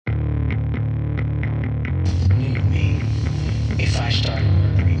started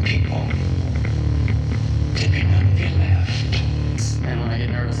murdering people. Tipping none of you left. And when I get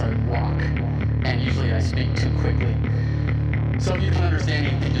nervous, I walk. And usually I speak too quickly. So if you don't understand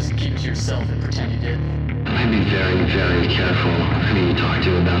anything, just keep it to yourself and pretend you did. I'd be very, very careful who you talk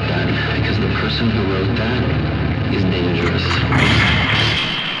to about that, because the person who wrote that is dangerous.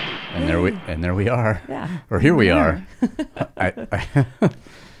 And there we are. Yeah. Or here we are.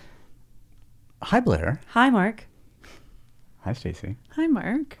 Hi, Blair. Hi, Mark. Hi, Stacy. Hi,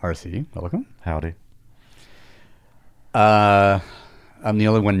 Mark. RC, welcome. Howdy. I'm the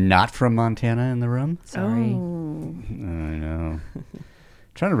only one not from Montana in the room. Sorry. Oh. I know.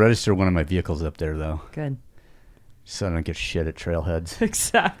 Trying to register one of my vehicles up there, though, Good. so I don't get shit at trailheads.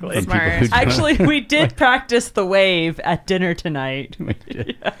 Exactly. From people who don't- Actually, we did practice the wave at dinner tonight.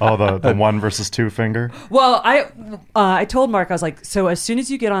 Oh, the 1 versus 2 finger? Well, I told Mark, I was like, so as soon as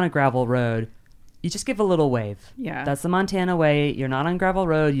you get on a gravel road, you just give a little wave. Yeah. That's the Montana way. You're not on gravel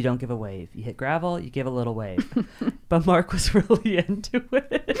road, you don't give a wave. You hit gravel, you give a little wave. But Mark was really into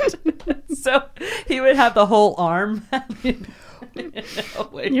it. So he would have the whole arm.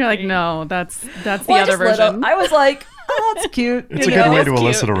 You're like, no, that's the Well, I other just lit up. version. I was like, oh, that's cute. It's a good way to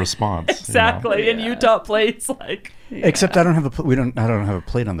elicit a response. Exactly. And Utah plates like. Except I don't have I don't have a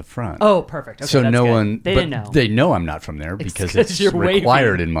plate on the front. Oh, perfect. Okay, so that's no good. one. They but didn't know. They know I'm not from there because 'cause it's you're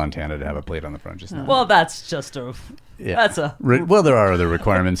required waving. in Montana to have a plate on the front. Just not. Well, that's just a. Yeah. That's a. Well, there are other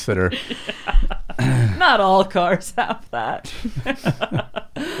requirements that are. Not all cars have that.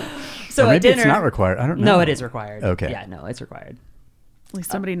 So Or maybe at dinner, it's not required. I don't know. No, it is required. Okay. Yeah, no, it's required. At least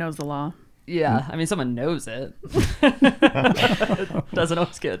somebody knows the law. Yeah, I mean, someone knows it. Doesn't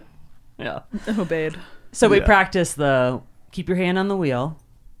always get. Yeah. Obeyed. So we Yeah. practice the keep your hand on the wheel,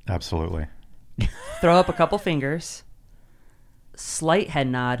 Absolutely. throw up a couple fingers, slight head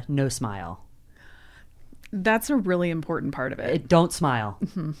nod, no smile. That's a really important part of it. Don't smile.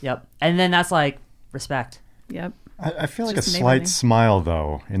 Yep. And then that's like respect. Yep. I feel like a Just slight neighborly. smile,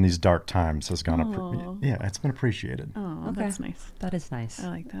 though, in these dark times has gone yeah, it's been appreciated. Oh, Okay. that's nice. That is nice. I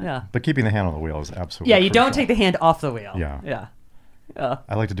like that. Yeah. But keeping the hand on the wheel is absolutely Yeah, you don't crucial. take the hand off the wheel. Yeah. Yeah.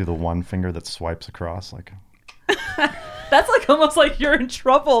 I like to do the one finger that swipes across. Like, That's like almost like you're in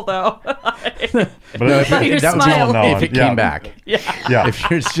trouble, though. but you're that was smiling. no, if it yeah. came back. Yeah.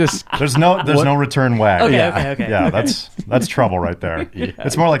 If it's just There's no return wag. Okay, yeah. okay. Yeah, that's trouble right there.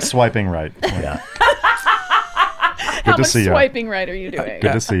 It's more like swiping right. yeah, How Good to much see you. swiping right are you doing?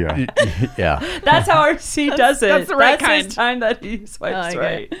 Good to see you. yeah. That's how RC does it. that's the right That's his kind. time that he swipes I like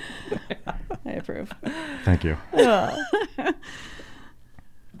right. I approve. Thank you.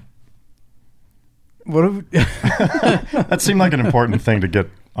 What? That seemed like an important thing to get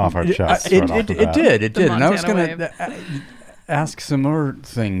off our chests. It right off the did. bat. It did. And I was Montana going to ask some more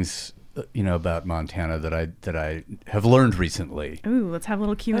things, about Montana that I have learned recently. Ooh, let's have a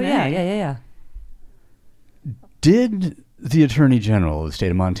little Q&A. Oh, yeah. Did the Attorney General of the state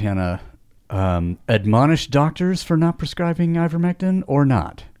of Montana admonish doctors for not prescribing ivermectin or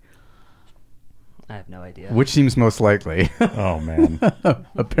not? I have no idea. Which seems most likely? Oh man.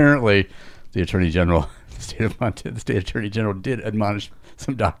 Apparently, the Attorney General, the state of Montana, the state Attorney General did admonish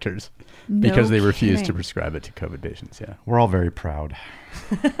some doctors because they refused to kidding. prescribe it to COVID patients. Yeah, We're all very proud.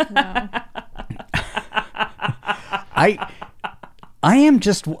 Wow. I am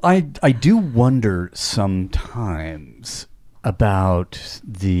just I do wonder sometimes about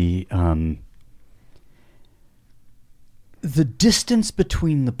the distance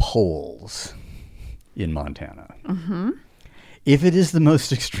between the poles in Montana. Mm-hmm. If it is the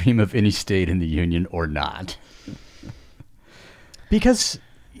most extreme of any state in the union or not. Because,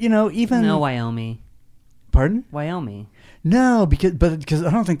 even... No, Wyoming. Pardon? Wyoming. No, because I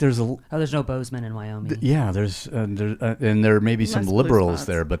don't think there's a... Oh, there's no Bozeman in Wyoming. Yeah, there's and there may be some Less blue liberals spots.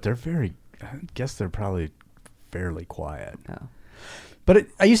 there, but they're I guess they're probably fairly quiet. Oh. But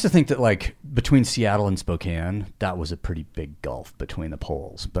I used to think that, like, between Seattle and Spokane, that was a pretty big gulf between the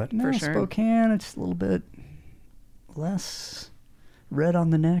poles. But no, For sure. Spokane, it's a little bit less red on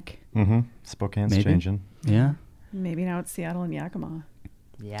the neck. Mm-hmm. Spokane's Maybe. changing. Yeah. Maybe now it's Seattle and Yakima.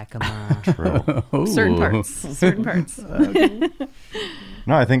 Yakima. True. Certain Ooh. parts.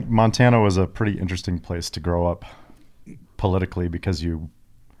 No, I think Montana was a pretty interesting place to grow up politically because you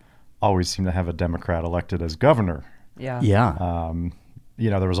always seem to have a Democrat elected as governor. Yeah. Yeah.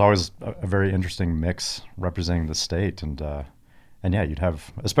 There was always a very interesting mix representing the state, and yeah, you'd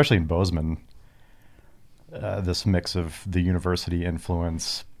have, especially in Bozeman, this mix of the university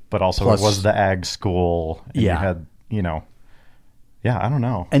influence, but also Plus- it was the ag school. And Yeah. you had, yeah, I don't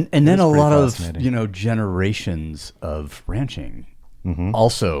know. And It then was a pretty lot of, fascinating. generations of ranching Mhm.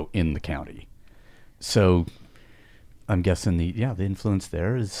 also in the county. So I'm guessing the influence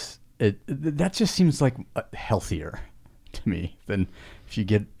there is that just seems like healthier to me than if you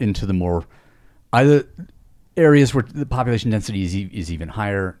get into the more either areas where the population density is even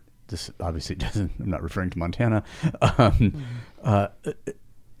higher. This obviously doesn't. I'm not referring to Montana,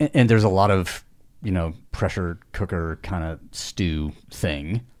 and there's a lot of pressure cooker kind of stew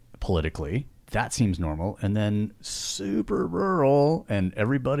thing politically. That seems normal, and then super rural, and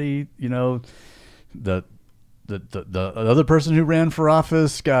everybody, the other person who ran for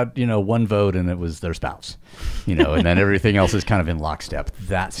office got, one vote, and it was their spouse, and then everything else is kind of in lockstep.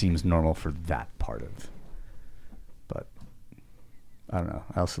 That seems normal for that part of. But I don't know.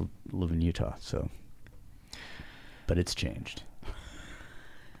 I also live in Utah, but it's changed.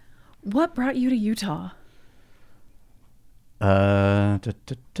 What brought you to Utah?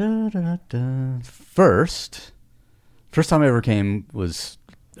 First time I ever came was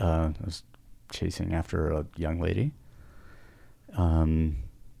I was chasing after a young lady, and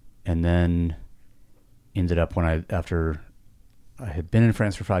then ended up after I had been in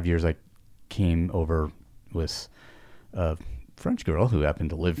France for 5 years, I came over with a French girl who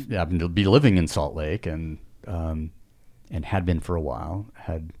happened to be living in Salt Lake and had been for a while,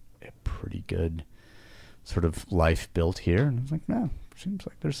 had a pretty good sort of life built here, and I was like, no, seems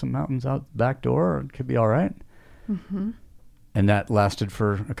like there's some mountains out the back door. It could be all right. Mm-hmm. And that lasted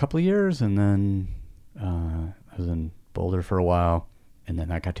for a couple of years, and then I was in Boulder for a while, and then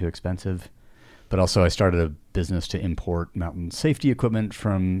that got too expensive. But also I started a business to import mountain safety equipment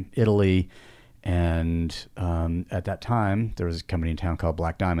from Italy, and at that time there was a company in town called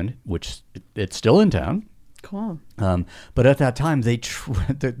Black Diamond, which it's still in town. Cool. But at that time,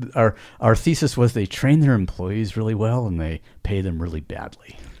 our thesis was they train their employees really well and they pay them really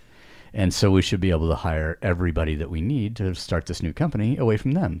badly. And so we should be able to hire everybody that we need to start this new company away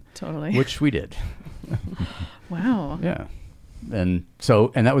from them. Totally. Which we did. Wow. Yeah. And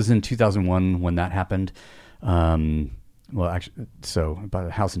that was in 2001 when that happened. Well, actually, so I bought a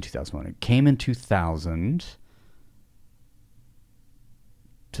house in 2001. It came in 2000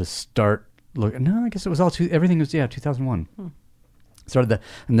 to start. I guess it was all everything was 2001. Started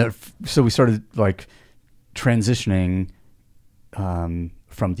so we started like transitioning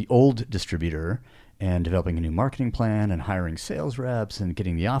from the old distributor and developing a new marketing plan and hiring sales reps and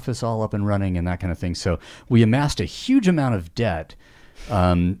getting the office all up and running and that kind of thing. So we amassed a huge amount of debt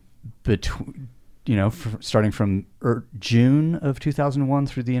starting from June of 2001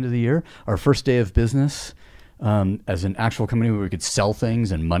 through the end of the year. Our first day of business as an actual company where we could sell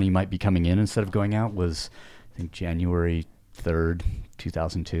things and money might be coming in instead of going out was, I think, January 3rd,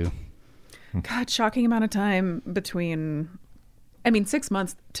 2002. God, shocking amount of time between. 6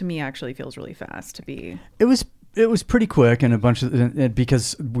 months to me actually feels really fast to be. It was pretty quick, and a bunch of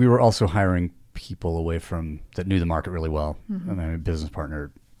because we were also hiring people away from that knew the market really well. Mm-hmm. My business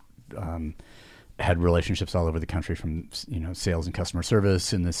partner had relationships all over the country from sales and customer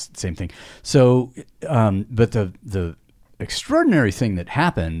service and this same thing. So, but the extraordinary thing that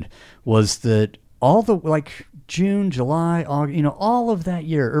happened was that all the June, July, August, all of that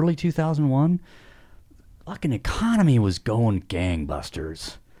year, early 2001, fucking economy was going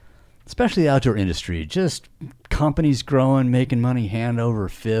gangbusters, especially the outdoor industry. Just companies growing, making money hand over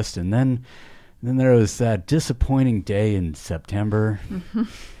fist, and then there was that disappointing day in September.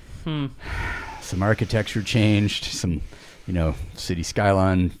 Mm-hmm. Some architecture changed, some city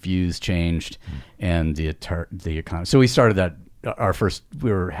skyline views changed, and the economy. So we started that. We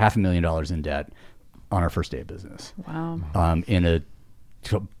were $500,000 in debt on our first day of business. Wow. In a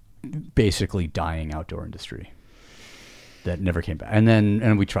basically dying outdoor industry that never came back.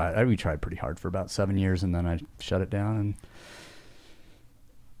 And we tried pretty hard for about 7 years, and then I shut it down and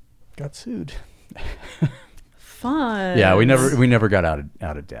got sued. Fun. Yeah, we never got out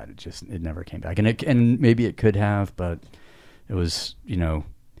of debt. It never came back, and maybe it could have, but it was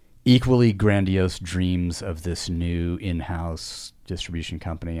equally grandiose dreams of this new in-house distribution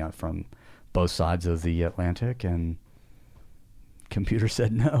company from both sides of the Atlantic, and computer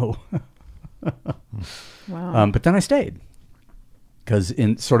said no. Wow. But then I stayed because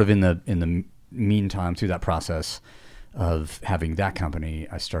in the meantime, through that process of having that company,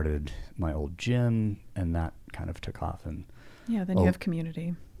 I started my old gym, and that kind of took off. And then you have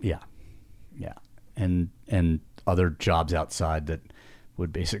community. Yeah, and other jobs outside that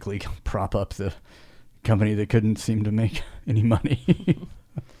would basically prop up the company that couldn't seem to make any money.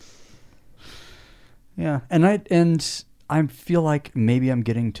 Yeah, and I feel like maybe I'm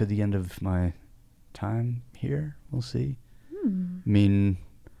getting to the end of my time here. We'll see. I mean,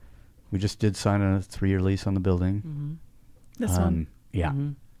 we just did sign a 3-year lease on the building. Mm-hmm. This one? Yeah.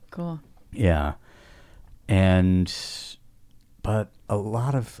 Mm-hmm. Cool. Yeah. But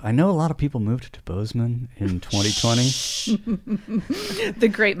I know a lot of people moved to Bozeman in 2020. The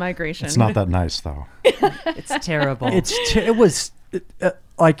Great Migration. It's not that nice, though. It's terrible. It was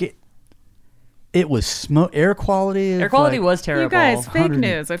air quality. Air quality was terrible. You guys, fake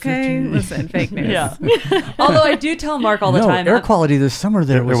news, okay? Listen, fake news. Yeah. Although I do tell Mark all the time. Air quality this summer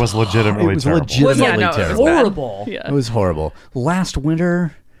there was legitimately terrible. Legitimately it was terrible. horrible. Yeah. It was horrible. Last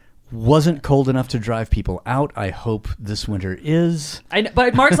winter wasn't cold enough to drive people out. I hope this winter is.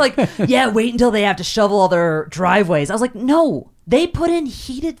 But Mark's like, yeah, wait until they have to shovel all their driveways. I was like, no, they put in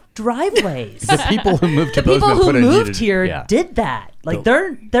heated driveways. The people who moved to The people Bozeman who put in moved heated- here yeah. did that. Like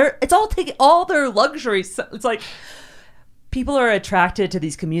they're it's all taking all their luxuries. It's like people are attracted to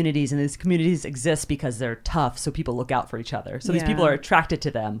these communities, and these communities exist because they're tough, so people look out for each other. So these people are attracted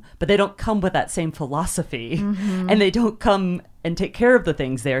to them, but they don't come with that same philosophy, and they don't come and take care of the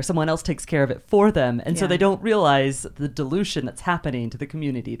things there. Someone else takes care of it for them, and so they don't realize the dilution that's happening to the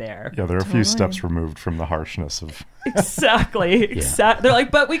community there. Yeah, they're a few steps removed from the harshness of... Exactly. They're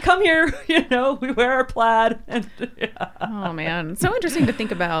like, but we come here, we wear our plaid. And, Oh man, so interesting to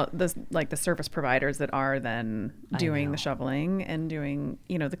think about this, like the service providers that are then doing the shoveling and doing,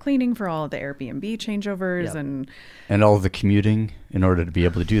 the cleaning for all of the Airbnb changeovers and all of the commuting in order to be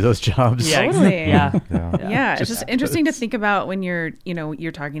able to do those jobs. Yeah, totally. Yeah. It's just interesting to think about when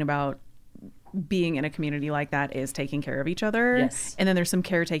you're talking about being in a community like that is taking care of each other. Yes. And then there's some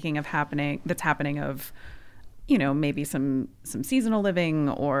caretaking that's happening of, maybe some seasonal living,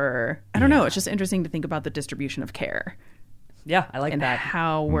 or I don't know. It's just interesting to think about the distribution of care. Yeah, I like and that.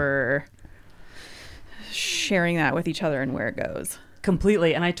 how we're sharing that with each other and where it goes.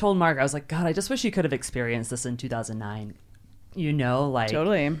 Completely. And I told Mark, I was like, God, I just wish you could have experienced this in 2009.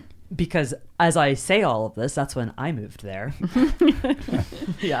 Totally. Because as I say all of this, that's when I moved there.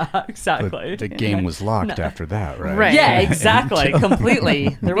 Yeah, exactly. The game was locked after that, right? Right. Yeah, exactly.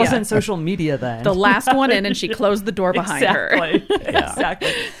 Completely. There wasn't social media then. The last one in, and she closed the door behind her.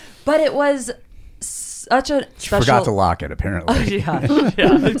 Exactly. But it was such a special... Forgot to lock it, apparently. Yeah,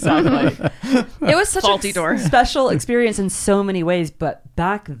 exactly. It was such Faulty a door. special experience in so many ways. But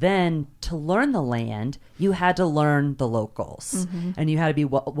back then, to learn the land, you had to learn the locals, and you had to be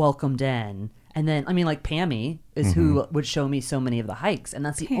welcomed in. And then, like Pammy is who would show me so many of the hikes, and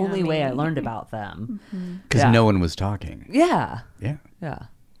that's the only way I learned about them. Because no one was talking. Yeah. Yeah.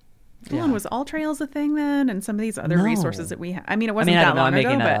 Well, and was All Trails a thing then, and some of these other No. resources that we had? It wasn't I that don't know. long I'm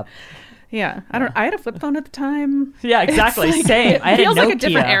making ago, that but up. yeah, I had a flip phone at the time. Yeah, exactly. It's like- Same. It I had feels a like a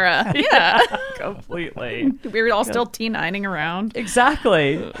different Nokia. era. Yeah, Completely. we were all still T9ing around.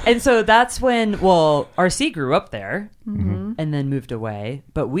 Exactly. And so that's when, RC grew up there and then moved away.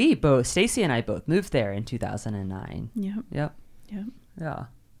 But Stacy and I both moved there in 2009. Yep. Yeah.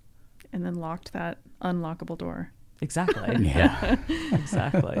 And then locked that unlockable door. Exactly. Yeah.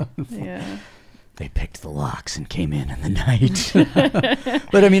 Exactly. Yeah. They picked the locks and came in the night.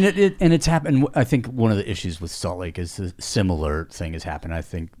 But it's happened. I think one of the issues with Salt Lake is a similar thing has happened. I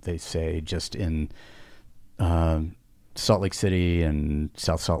think they say just in Salt Lake City and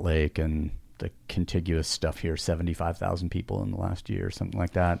South Salt Lake and the contiguous stuff here, 75,000 people in the last year, or something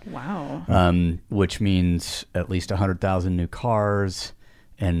like that. Wow. Which means at least 100,000 new cars.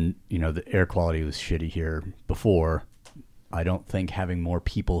 And, the air quality was shitty here before. I don't think having more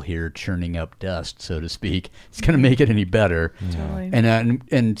people here churning up dust, so to speak, is going to make it any better. Totally. And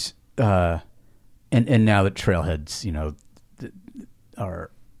now that trailheads,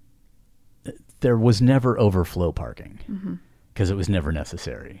 there was never overflow parking because it was never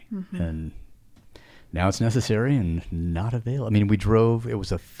necessary, and now it's necessary and not available. We drove. It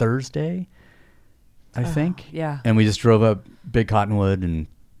was a Thursday, I think. Yeah. And we just drove up Big Cottonwood and.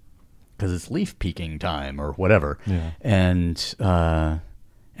 Because it's leaf peeking time or whatever, and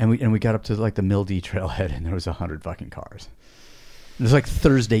we got up to like the Mill D trailhead and there was 100 fucking cars. It was like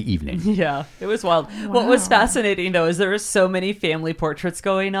Thursday evening. Yeah, it was wild. What was fascinating though is there were so many family portraits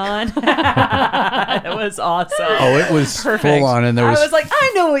going on. It was awesome. Oh, it was full on, and there was. I was like,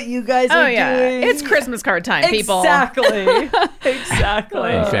 I know what you guys are doing. It's Christmas card time, people. Exactly.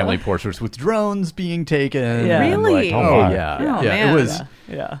 Exactly. and family portraits with drones being taken. Yeah. and Really? Like, Oh, my. yeah. Oh, yeah. man. It was.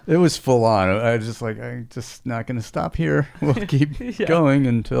 Yeah. It was full on. I was just like, I'm just not going to stop here. We'll keep going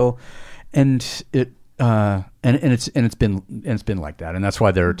until, and it. It's been like that, and that's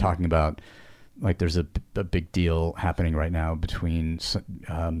why they're talking about like there's a big deal happening right now between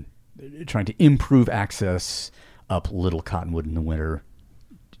trying to improve access up Little Cottonwood in the winter.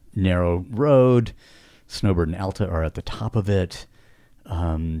 Narrow road, Snowbird and Alta are at the top of it,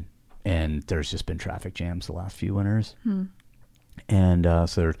 and there's just been traffic jams the last few winters, and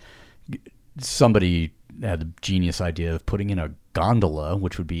so somebody had the genius idea of putting in a gondola,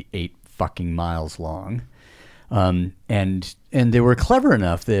 which would be 8 fucking miles long. And they were clever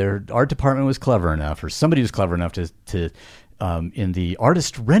enough. Their art department was clever enough, or somebody was clever enough to in the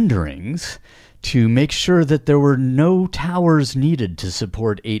artist renderings, to make sure that there were no towers needed to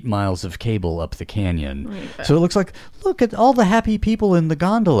support 8 miles of cable up the canyon. So it looks like, look at all the happy people in the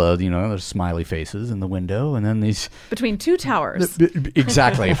gondola. There's smiley faces in the window, and then these between 2 towers.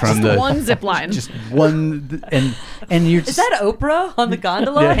 Exactly, from just one zip line. Just one, and you're. Is that Oprah on the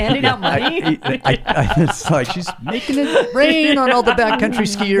gondola handing out money? It's like she's making it rain on all the backcountry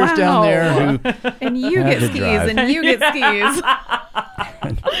skiers down there. And you get skis, and you get skis.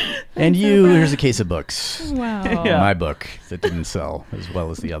 And here's a case of books. Wow. My book that didn't sell as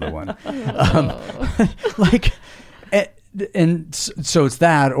well as the other one. And so it's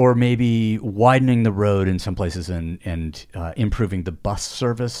that, or maybe widening the road in some places and improving the bus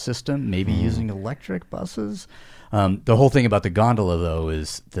service system, maybe using electric buses. The whole thing about the gondola, though,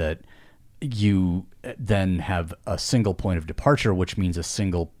 is that you then have a single point of departure, which means a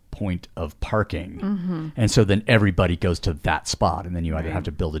single point of parking. And so then everybody goes to that spot, and then you either have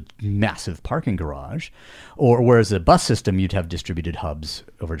to build a massive parking garage, or whereas a bus system, you'd have distributed hubs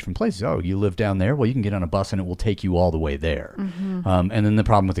over different places. Oh, you live down there? Well, you can get on a bus and it will take you all the way there. And then the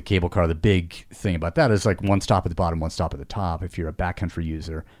problem with the cable car, the big thing about that is like one stop at the bottom, one stop at the top. If you're a backcountry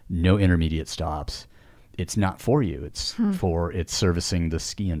user, no intermediate stops. It's not for you. It's it's servicing the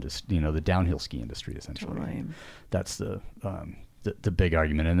ski industry, the downhill ski industry, essentially. Totally. That's the big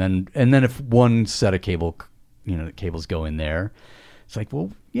argument. And then if one set of cables go in there, it's like,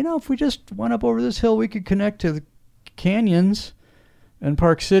 well, if we just went up over this hill, we could connect to the canyons and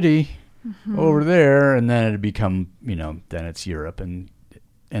Park City over there, and then it'd become, then it's Europe and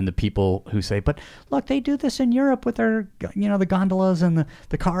the people who say, but look, they do this in Europe with their, the gondolas and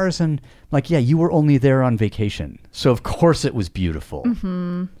the cars, and like, yeah, you were only there on vacation, so of course it was beautiful.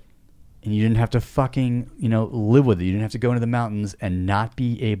 And you didn't have to fucking, live with it. You didn't have to go into the mountains and not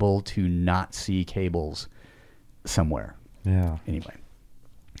be able to not see cables somewhere. Yeah. Anyway.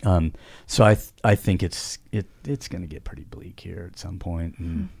 So I think it's going to get pretty bleak here at some point,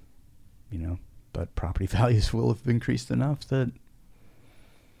 and, but property values will have increased enough that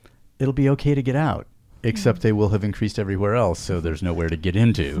it'll be okay to get out, except they will have increased everywhere else, so there's nowhere to get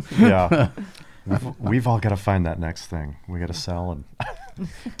into. Yeah. We've all got to find that next thing. We got to sell and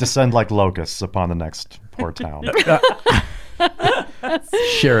descend like locusts upon the next poor town.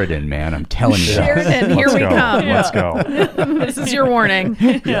 Sheridan, man, I'm telling you. Sheridan, here we come. Let's go. This is your warning.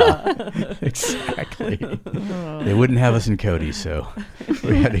 Yeah, exactly. They wouldn't have us in Cody, so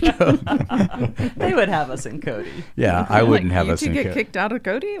we had to go. They would have us in Cody. Yeah, I wouldn't have us in Cody. You get kicked out of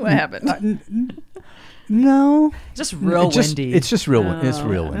Cody? What happened? No, just real windy. It's just real. It's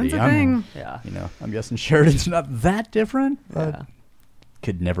real windy. That's a thing. Yeah, I'm guessing Sheridan's not that different. But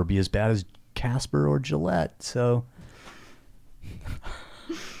could never be as bad as Casper or Gillette. So,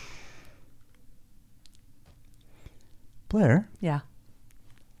 Blair. Yeah.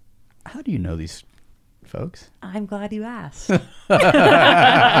 How do you know these folks? I'm glad you asked. Why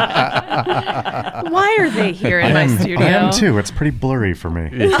are they here in my studio? I am too. It's pretty blurry for me.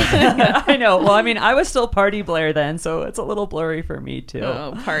 I know. Well, I was still Party Blair then, so it's a little blurry for me too.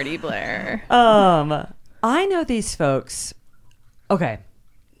 Oh, Party Blair. I know these folks. Okay.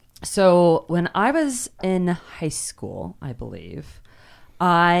 So when I was in high school, I believe,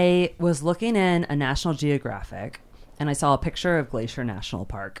 I was looking in a National Geographic, and I saw a picture of Glacier National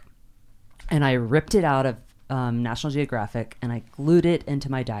Park. And I ripped it out of National Geographic, and I glued it into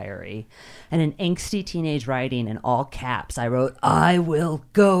my diary. And in angsty teenage writing in all caps, I wrote, "I will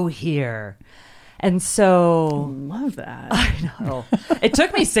go here." And so... Love that. I know. It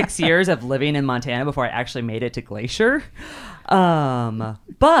took me 6 years of living in Montana before I actually made it to Glacier.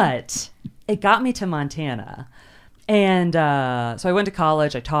 But it got me to Montana. And so I went to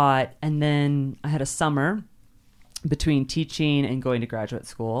college, I taught, and then I had a summer between teaching and going to graduate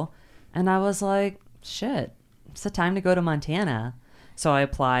school. And I was like, shit, it's the time to go to Montana. So I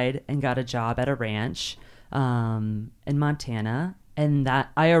applied and got a job at a ranch in Montana. And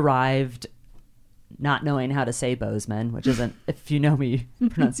that I arrived not knowing how to say Bozeman, which isn't, if you know me,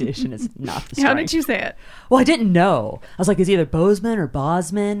 pronunciation is not the strength. How did you say it? Well, I didn't know. I was like, it's either Bozeman or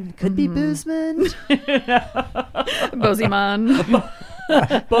Bosman. Could be Bozeman. Bozeman.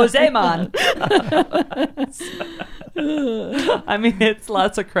 Bozeman. I mean, it's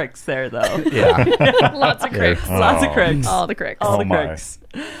lots of cricks there, though. Yeah. Lots of cricks. Lots of cricks. All the cricks. All the my. cricks.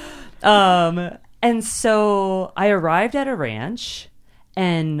 And so I arrived at a ranch,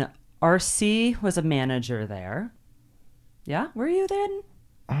 and RC was a manager there. Yeah? Were you then?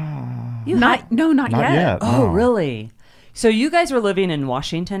 Not Not yet. yet. Oh, no. really? So you guys were living in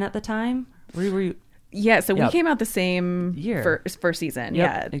Washington at the time? Were you? Yeah, so Yep. we came out the same Year. first season.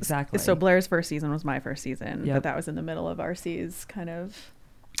 Yep, Yeah, exactly. So Blair's first season was my first season, Yep. but that was in the middle of RC's kind of.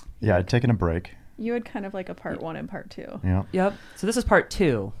 Yeah, I'd taken a break. You had kind of like a part 1 and part 2. Yeah. Yep. So this is part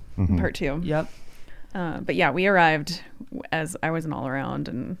 2. Part 2. Yep. But yeah, we arrived as I was an all around,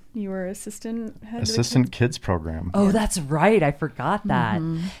 and you were assistant head. of the Assistant kids program. Oh, that's right. I forgot that.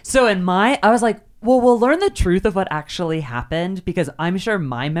 So I was like, well, we'll learn the truth of what actually happened because I'm sure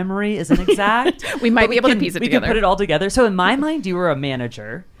my memory isn't exact. We might but be able to piece it we together. can put it all together. So in my mind, you were a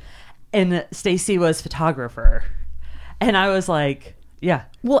manager and Stacy was photographer. And I was like, yeah.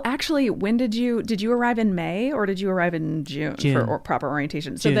 Well, actually, when did you arrive in May or did you arrive in June, June. for proper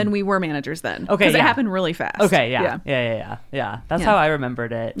orientation? So June. then we were managers then. Okay, because it yeah. happened really fast. Okay, yeah. That's Yeah. how I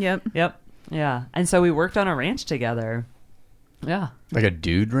remembered it. Yep. Yeah. And so we worked on a ranch together. Yeah. Like a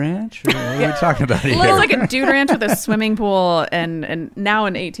dude ranch? Or what are we talking about here? Well, it's like a dude ranch with a swimming pool and now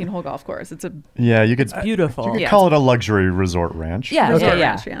an 18-hole golf course. It's a Yeah, you could Beautiful. You could Yeah. call it a luxury resort ranch. Yeah, resort yeah.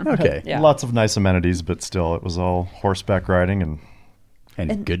 ranch. Yeah. Okay. Yeah. Lots of nice amenities, but still, it was all horseback riding and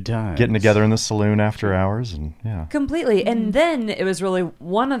And good times. getting together in the saloon after hours, and yeah. Completely. And then it was really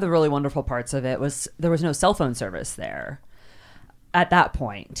one of the really wonderful parts of it was there was no cell phone service there at that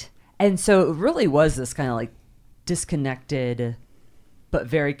point. And so it really was this kind of like disconnected but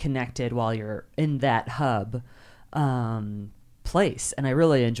very connected while you're in that hub place. And I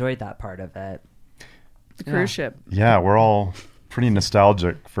really enjoyed that part of it. The cruise ship. Yeah, we're all pretty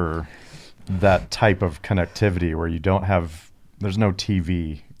nostalgic for that type of connectivity where you don't have, there's no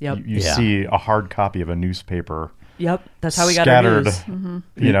TV. Yep. You Yeah. see a hard copy of a newspaper Yep. That's how we got our scattered, news.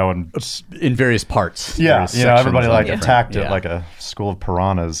 you know, and in various parts. yeah, Various you know, everybody sections like of different- attacked it yeah. like a school of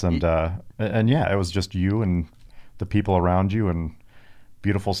piranhas, and yeah, it was just you and the people around you, and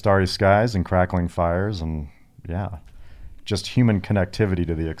beautiful starry skies and crackling fires, and yeah, just human connectivity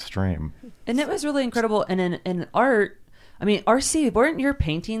to the extreme. And it was really incredible. And in art, I mean, RC, weren't your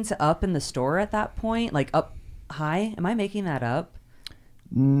paintings up in the store at that point? Like up high? Am I making that up?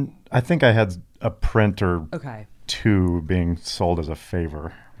 I think I had a print or Okay. two being sold as a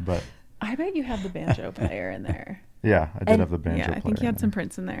favor, but I bet you had the banjo player in there. yeah, I did And- have the banjo Yeah, I player think you in had some there.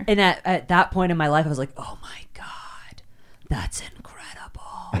 prints in there. And at that point in my life, I was like, oh my God, that's incredible.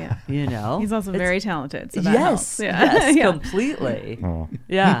 Yeah. You know? He's also It's- very talented. So that yes. helps. Yeah. Yes, Yeah. completely. Oh.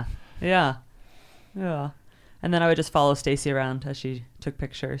 Yeah. Yeah. And then I would just follow Stacy around as she took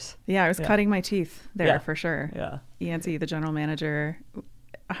pictures. Yeah, I was Yeah. cutting my teeth there Yeah. for sure. Yeah. Yancey, the general manager,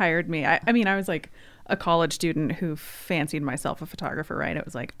 hired me. I mean, I was like a college student who fancied myself a photographer, right? It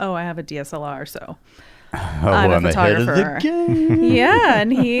was like, oh, I have a DSLR, so I'm a ahead of the photographer. game. Yeah,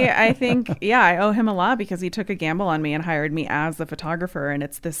 and I think, I owe him a lot because he took a gamble on me and hired me as the photographer. And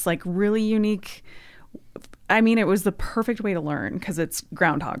it's this like really unique, I mean, it was the perfect way to learn because it's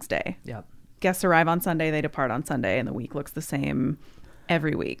Groundhog's Day. Yep. Guests arrive on Sunday, they depart on Sunday, and the week looks the same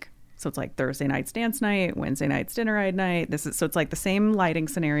every week. So it's like Thursday night's dance night, Wednesday night's dinner ride night. So it's like the same lighting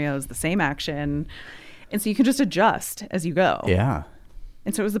scenarios, the same action. And so you can just adjust as you go. Yeah.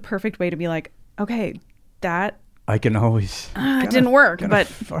 And so it was the perfect way to be like, okay, that I can always. it didn't work, kinda but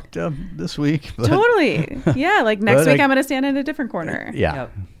fucked up this week. But totally. Yeah, like next But week I- I'm going to stand in a different corner. Yeah.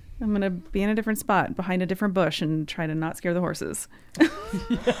 Yep. I'm going to be in a different spot behind a different bush and try to not scare the horses.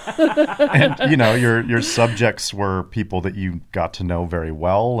 And you know, your subjects were people that you got to know very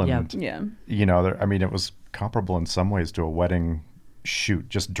well, and Yep. Yeah. you know, I mean, it was comparable in some ways to a wedding shoot,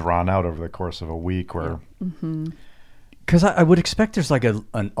 just drawn out over the course of a week. Where Because I would expect there's like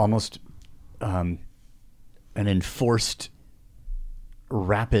an almost an enforced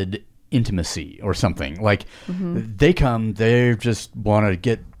rapid intimacy or something. Like they come, they just want to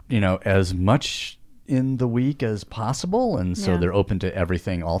get, as much in the week as possible. And so Yeah. they're open to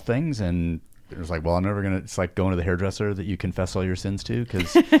everything, all things. And it's like, well, I'm never going to, it's like going to the hairdresser that you confess all your sins to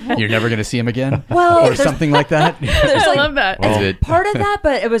because you're never going to see him again. Well, or there's- something like that. There's I like, love that. Is it- part of that,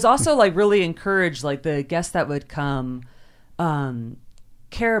 but it was also like really encouraged, like the guests that would come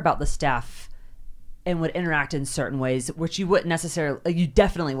care about the staff and would interact in certain ways, which you wouldn't necessarily, like, you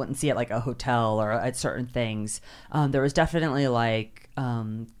definitely wouldn't see at like a hotel or at certain things. There was definitely like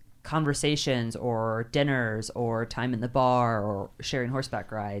conversations or dinners or time in the bar or sharing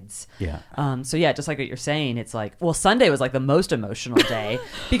horseback rides. Yeah. So yeah, just like what you're saying, it's like, well, Sunday was like the most emotional day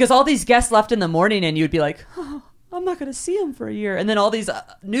because all these guests left in the morning and you'd be like, oh, I'm not going to see him for a year. And then all these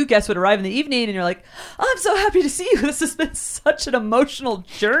new guests would arrive in the evening, and you're like, I'm so happy to see you. This has been such an emotional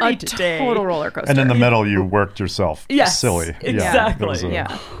journey today. Total roller coaster. And in the middle, you worked yourself Yes, silly. exactly. It was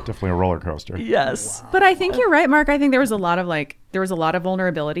definitely a roller coaster. Yes. But I think you're right, Mark. I think there was a lot of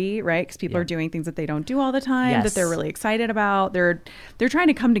vulnerability, right? Because people are doing things that they don't do all the time, Yes. that they're really excited about. They're trying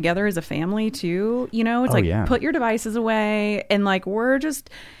to come together as a family too. You know, it's put your devices away, and like we're just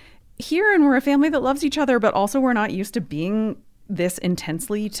here, and we're a family that loves each other, but also we're not used to being this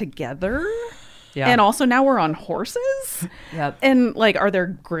intensely together. Yeah. And also now we're on horses. Yep. And like, are there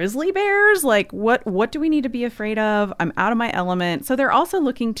grizzly bears? Like, what do we need to be afraid of? I'm out of my element. So they're also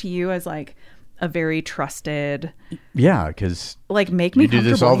looking to you as like a very trusted, Yeah, because like, make me you do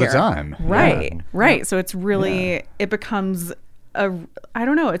this all the comfortable here. time. Right. Yeah. Right. So it's really, it becomes I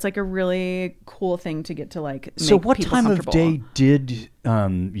don't know. It's like a really cool thing to get to like make So what people time of comfortable. day did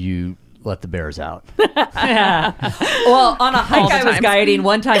you let the bears out? Well, on a hike the I was time. guiding,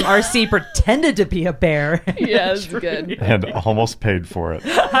 one time RC pretended to be a bear. Yeah, it's good. And almost paid for it.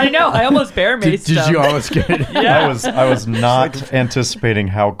 I know. I almost bear maced Did him. you always get it? I was not anticipating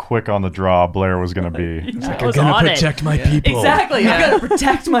how quick on the draw Blair was going to be. I was on it. my people. Exactly. I gotta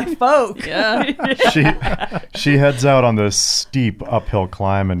protect my folk. She heads out on this steep uphill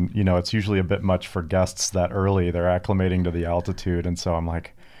climb, and you know it's usually a bit much for guests that early. They're acclimating to the altitude, and so I'm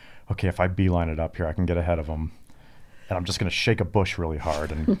like, okay, if I beeline it up here, I can get ahead of them. And I'm just going to shake a bush really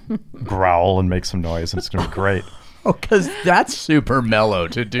hard and growl and make some noise, and it's going to be great. Oh, because that's super mellow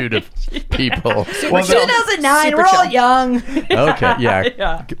to do to people. Well, 2009. We're all young. Okay, yeah.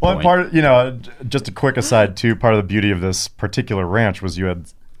 Yeah. Good Well, point. part, you know, just a quick aside too, part of the beauty of this particular ranch was you had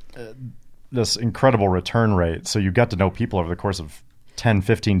this incredible return rate. So you got to know people over the course of 10,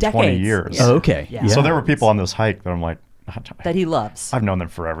 15, 20 Decades. years. Oh, okay. Yeah. So there were people on this hike that I'm like, That he loves. I've known them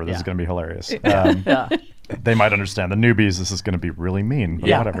forever. This is Yeah. going to be hilarious. Yeah. They might understand the newbies. This is going to be really mean, but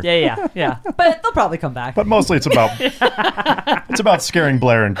Yeah. whatever. Yeah. But they'll probably come back. But mostly it's about scaring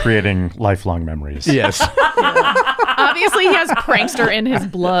Blair and creating lifelong memories. Yes. Obviously, he has prankster in his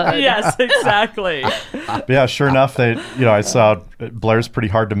blood. Yes, exactly. But yeah, sure enough, I saw Blair's pretty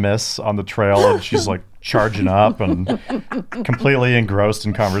hard to miss on the trail, and she's like charging up and completely engrossed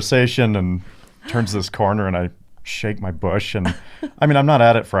in conversation, and turns this corner, and I shake my bush, and I mean, I'm not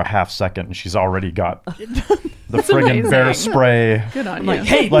at it for a half second, and she's already got the friggin' bear amazing. spray. Good on Like, you.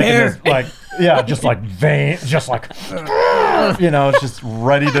 hey, Like, in bear. this, like, yeah, just like vein, just like, you know, just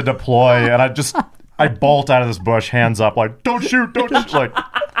ready to deploy. And I bolt out of this bush, hands up, like, don't shoot. Like,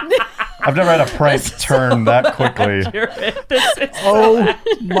 I've never had a prank turn that quickly. Oh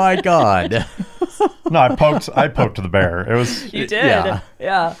my God. No, I poked the bear. It was, You did.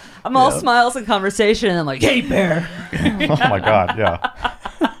 Yeah. I'm all smiles and conversation, and I'm like, hey, bear. oh my God, yeah.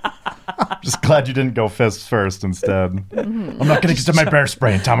 Just glad you didn't go fists first instead. I'm not going to get my bear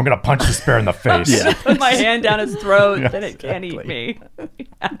spray in time. I'm going to punch this bear in the face. Yeah. Put my hand down his throat, Yeah, then it can't eat me.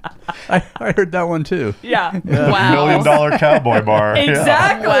 I heard that one too. Yeah. Wow. $1 million cowboy bar. Yeah.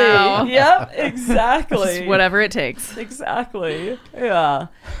 Exactly. Wow. Yep, exactly. Just whatever it takes. Exactly. Yeah.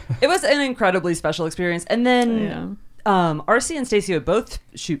 It was an incredibly special experience. And then RC and Stacy would both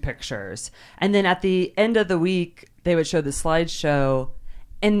shoot pictures. And then at the end of the week, they would show the slideshow.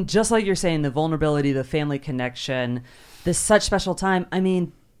 And just like you're saying, the vulnerability, the family connection, this such special time. I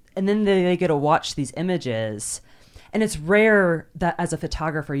mean, and then they get to watch these images. And it's rare that as a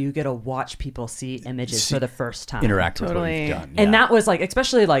photographer, you get to watch people see images for the first time. Interact with what Totally. you've done. And yeah. that was like,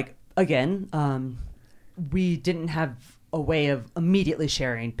 especially like, again, we didn't have a way of immediately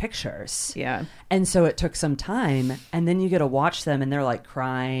sharing pictures. Yeah. And so it took some time, and then you get to watch them, and they're like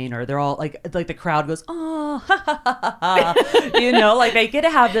crying, or they're all like the crowd goes, oh, ha, ha, ha, ha. You know, like they get to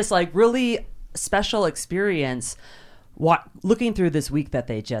have this like really special experience looking through this week that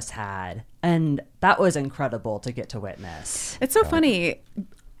they just had. And that was incredible to get to witness. It's so funny.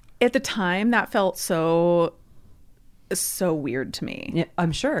 At the time, that felt so weird to me. Yeah,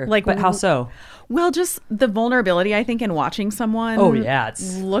 I'm sure. Like, but how so? Well, just the vulnerability, I think, in watching someone Oh, yeah,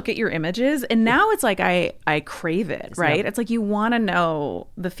 it's- look at your images. And now it's like I crave it, right? Yep. It's like you want to know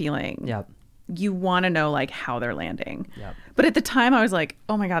the feeling. Yep. You want to know like how they're landing. Yep. But at the time I was like,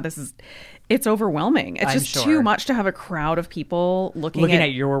 oh my God, it's overwhelming. It's I'm just sure. too much to have a crowd of people looking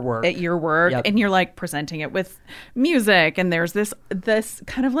At your work. at your work. Yep. And you're like presenting it with music. And there's this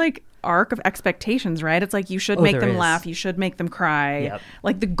kind of like arc of expectations, right? It's like you should make there them is. laugh. You should make them cry. Yep.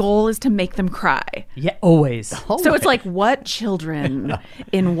 Like the goal is to make them cry. Yeah, always. So it's like, what children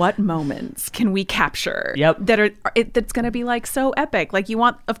in what moments can we capture? Yep. That's going to be like so epic. Like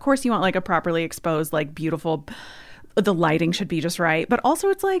of course you want like a properly exposed, like beautiful the lighting should be just right, but also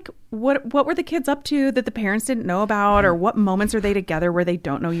it's like what were the kids up to that the parents didn't know about, or what moments are they together where they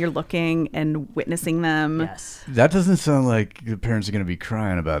don't know you're looking and witnessing them? Yes. That doesn't sound like the parents are going to be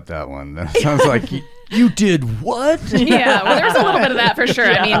crying about that one. That sounds like you did what? Yeah, well, there's a little bit of that for sure.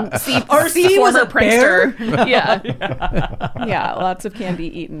 I mean, RC was a bear. Yeah, lots of candy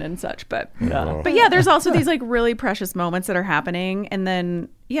eaten and such, but yeah, there's also these like really precious moments that are happening, and then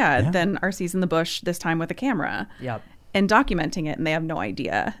then RC's in the bush this time with a camera, and documenting it, and they have no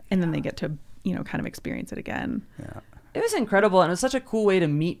idea, and then they get to kind of experience it again. Yeah. It was incredible, and it was such a cool way to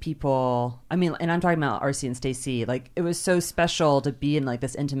meet people. I mean, and I'm talking about RC and Stacy. Like, it was so special to be in like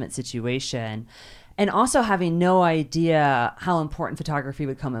this intimate situation. And also having no idea how important photography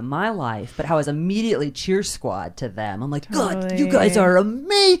would come in my life, but how I was immediately cheer squad to them. I'm like, God, you guys are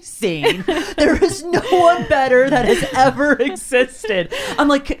amazing. There is no one better that has ever existed. I'm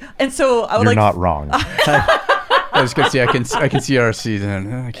like, and so I would You're like. not wrong. I was going to say, I can see RC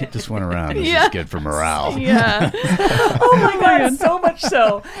then. I keep this one around. This is good for morale. Yeah. Oh my God, so much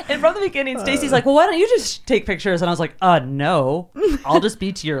so. And from the beginning, Stacy's like, well, why don't you just take pictures? And I was like, no, I'll just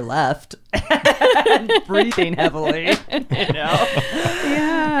be to your left. And breathing heavily,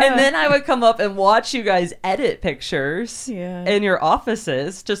 Yeah. And then I would come up and watch you guys edit pictures in your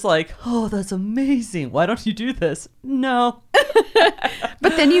offices, just like, oh, that's amazing. Why don't you do this? No.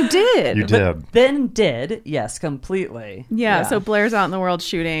 But then you did. You did. Then did, yes, completely. Yeah, so Blair's out in the world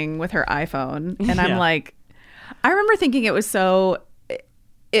shooting with her iPhone, and I'm like, I remember thinking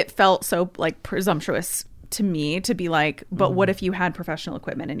it felt so like presumptuous to me to be like, but what if you had professional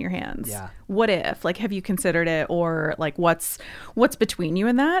equipment in your hands? Yeah. What if, like, have you considered it, or like what's between you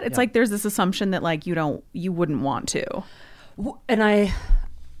and that? It's like there's this assumption that like you wouldn't want to. And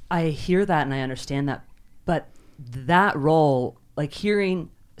I hear that and I understand that, but that role, like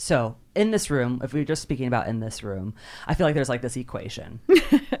so in this room, if we're just speaking about in this room, I feel like there's like this equation.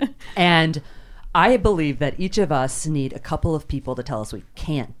 And I believe that each of us need a couple of people to tell us we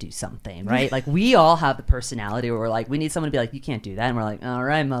can't do something, right? Like, we all have the personality where we're like, we need someone to be like, you can't do that. And we're like, all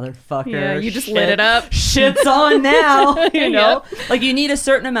right, motherfucker. Yeah, you just lit it up. Shit's on now, you know? Like, you need a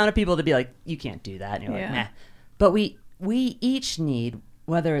certain amount of people to be like, you can't do that. And you're like, nah. But we each need,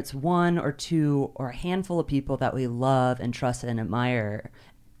 whether it's one or two or a handful of people that we love and trust and admire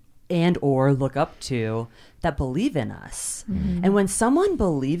and or look up to that believe in us. Mm-hmm. And when someone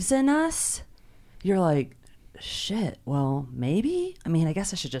believes in us, you're like, shit, well, maybe? I mean, I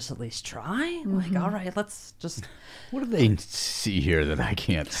guess I should just at least try. I'm like, all right, let's just... What do they see here that I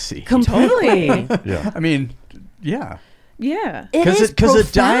can't see? Completely. Yeah. I mean, yeah. Yeah. Because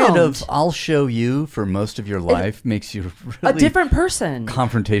a diet of I'll show you for most of your life makes you really a different person.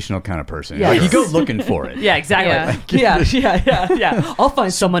 Confrontational kind of person. Yes. Like, you go looking for it. Yeah, exactly. Yeah. I'll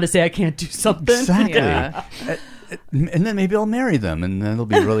find someone to say I can't do something. Exactly. Yeah. And then maybe I'll marry them, and then it'll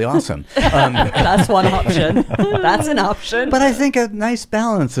be really awesome. That's one option. That's an option. But I think a nice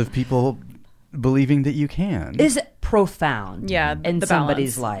balance of people believing that you can is profound. Yeah, in the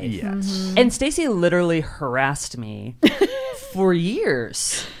somebody's balance. life. Yes. Mm-hmm. And Stacy literally harassed me for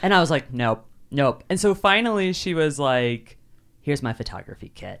years, and I was like, nope. And so finally, she was like, "Here's my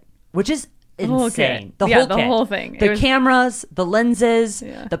photography kit," which is insane. The whole thing. The cameras, the lenses,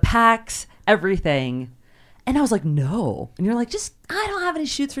 Yeah. the packs, everything. And I was like, no. And you're like, I don't have any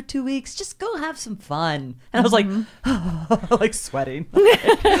shoots for 2 weeks. Just go have some fun. And I was like, like sweating.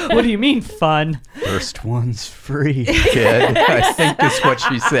 What do you mean fun? First one's free, kid. I think is what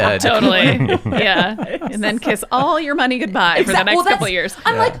she said. Totally. Yeah. And then kiss all your money goodbye for the next couple of years.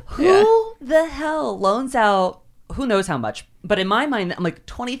 I'm like, who the hell loans out, who knows how much? But in my mind, I'm like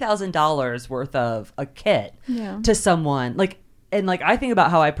 $20,000 worth of a kit to someone. And like, I think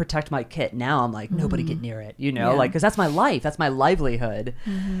about how I protect my kit now. I'm like, nobody get near it, like, because that's my life. That's my livelihood.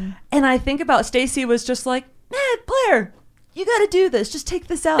 Mm-hmm. And I think about Stacy was just like, Blair, you got to do this. Just take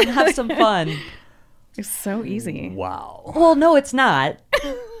this out and have some fun. It's so easy. Wow. Well, no, it's not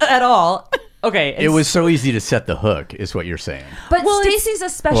at all. Okay. It was so easy to set the hook, is what you're saying. But Stacy's a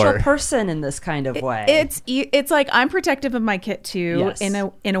special person in this kind of way. It's like, I'm protective of my kit too, Yes. in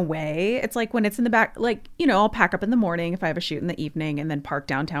a way. It's like when it's in the back, like, I'll pack up in the morning if I have a shoot in the evening, and then park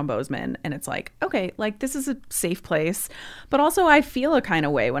downtown Bozeman, and it's like, okay, like, this is a safe place, but also I feel a kind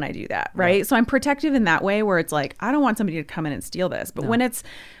of way when I do that, right? Yeah. So I'm protective in that way, where it's like, I don't want somebody to come in and steal this. But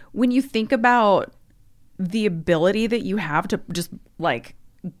when you think about the ability that you have to just like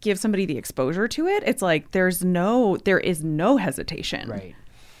give somebody the exposure to it, it's like there is no hesitation. Right.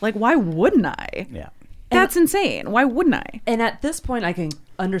 Like, why wouldn't I? Yeah. That's insane. Why wouldn't I? And at this point, I can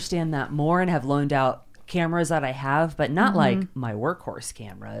understand that more and have loaned out cameras that I have, but not like my workhorse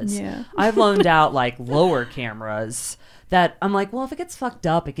cameras. Yeah. I've loaned out like lower cameras that I'm like, well, if it gets fucked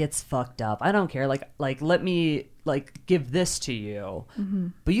up, it gets fucked up. I don't care. Like let me like give this to you.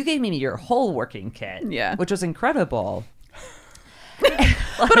 But you gave me your whole working kit, which was incredible.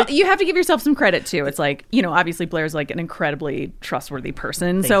 But you have to give yourself some credit too. It's like, you know, obviously Blair's like an incredibly trustworthy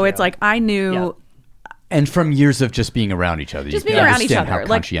person. So it's like I knew And from years of just being around each other, Just you being can around each understand other, how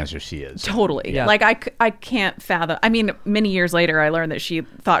like- conscientious she is. totally. Yeah. Like I can't fathom. I mean, many years later, I learned that she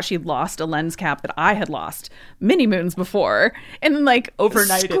thought she'd lost a lens cap that I had lost many moons before, and then like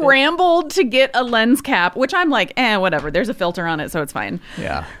Overnighted it. scrambled to get a lens cap, which I'm like, whatever. There's a filter on it, so it's fine.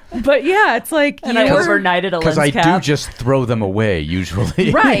 Yeah. But yeah, it's like And I overnighted a lens Because I cap. do just throw them away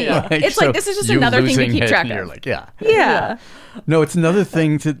usually. Right. It's like, this is just you another thing to losing keep it, track and You're of. like, yeah. Yeah. No, it's another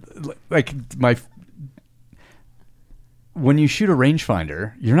thing to like my. When you shoot a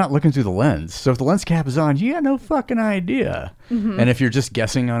rangefinder, you're not looking through the lens. So if the lens cap is on, you got no fucking idea. And if you're just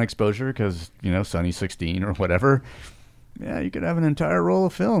guessing on exposure because, you know, Sunny 16 or whatever, yeah, you could have an entire roll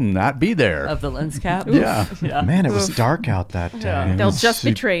of film not be there. Of the lens cap. Yeah. Yeah. Man, it was dark out that day. They'll just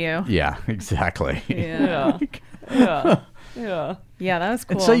betray you. Yeah, exactly. Yeah. Yeah. Yeah. Yeah, that was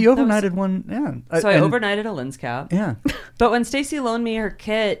cool. And so you overnighted one, yeah. So I And- overnighted a lens cap. Yeah. But when Stacy loaned me her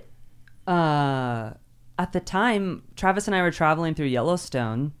kit, at the time, Travis and I were traveling through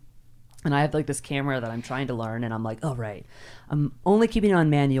Yellowstone, and I have like this camera that I'm trying to learn, and I'm like, oh, right. I'm only keeping it on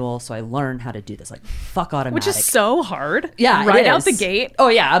manual, so I learn how to do this. Like, fuck automatic. Which is so hard. Yeah, Right it out is. the gate. Oh,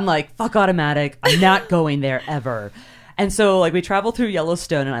 yeah. I'm like, fuck automatic. I'm not going there ever. And so, like, we travel through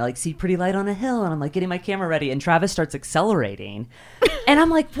Yellowstone, and I, like, see pretty light on a hill, and I'm, like, getting my camera ready, and Travis starts accelerating. And I'm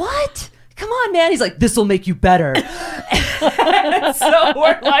like, what? Come on, man. He's like, this will make you better. And so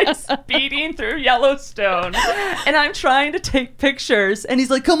we're, like, speeding through Yellowstone, and I'm trying to take pictures, and he's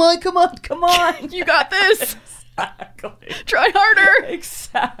like, come on. You got this. Exactly. Try harder.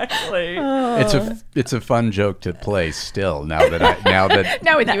 Exactly. It's a fun joke to play still now that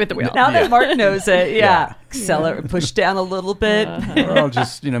Now with you at the wheel. Now that Yeah. Mark knows it, yeah. Accelerate, push down a little bit. or I'll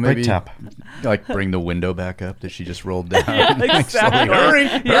just, you know, maybe Brake tap. like bring the window back up that she just rolled down. Yeah, exactly.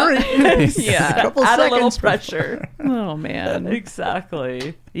 Hurry. Yeah. A couple Add a little seconds pressure. Oh man.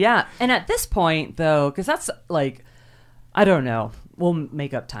 Exactly. Yeah. And at this point, though, because that's like, I don't know, we'll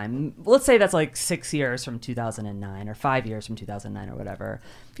make up time. Let's say that's like 6 years from 2009 or 5 years from 2009 or whatever.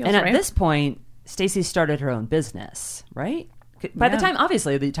 Feels and at right. this point, Stacy started her own business, right? By the Yeah. time,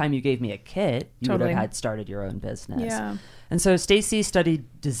 obviously, the time you gave me a kit, you would Totally. have had started your own business. Yeah. And so Stacy studied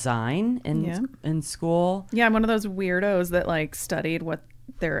design Yeah. in school. Yeah, I'm one of those weirdos that like studied what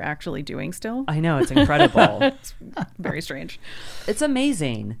they're actually doing still. I know, it's incredible. It's very strange. It's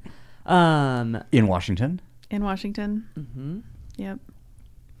amazing. In Washington? In Washington. Mm-hmm. Yep.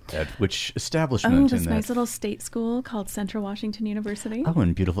 At which Oh, establishment this in nice that? little state school called Central Washington University. Oh,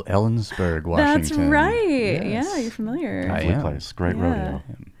 in beautiful Ellensburg, Washington. That's right. Yes. Yeah, you're familiar. I Lovely am. place. Great Yeah. rodeo.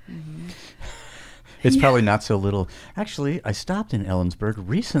 It's probably not so little. Actually, I stopped in Ellensburg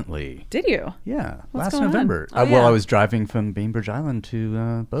recently. Did you? Yeah, What's last going on? November. Oh, Well, yeah. I was driving from Bainbridge Island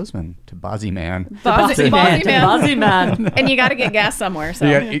to Bozeman, to Bozzy Man. Bozzy Man. Bozzy Man. And you got to get gas somewhere. So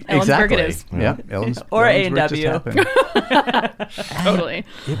Ellensburg exactly. it is. Yeah, Ellensburg. Or Ellensburg just A&W. happened. Totally.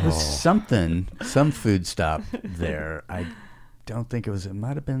 It was something, some food stop there. I don't think it was. It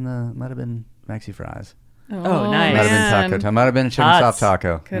might have been Maxi Fries. Oh, nice. Might have been Taco Time. Might have been a chicken Tots. soft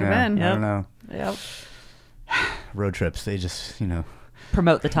taco. Could have been. I Yep. don't know. Yep. Road trips. They just, you know.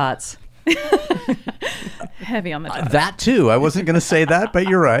 Promote the tots. Heavy on the top. That too. I wasn't going to say that, but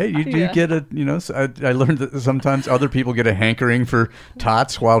you're right. You do Yeah. get a, you know, I learned that sometimes other people get a hankering for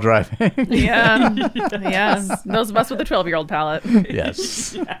tots while driving. Yeah. Yeah. Those of us with a 12-year-old palate.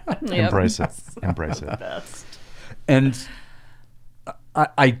 Yes. Yep. Embrace it. Embrace it. And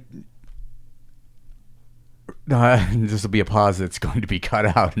I this will be a pause that's going to be cut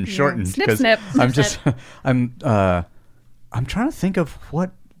out and shortened Snip, because snip. I'm Snip, just I'm trying to think of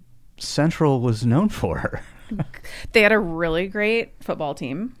what Central was known for. They had a really great football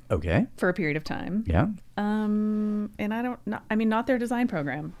team Okay. for a period of time. Yeah. And not their design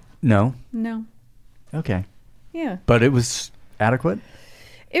program. No. No. Okay. Yeah. But it was adequate.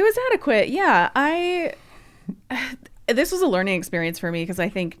 It was adequate. Yeah. This was a learning experience for me because I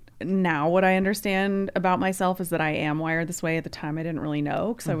think now what I understand about myself is that I am wired this way. At the time, I didn't really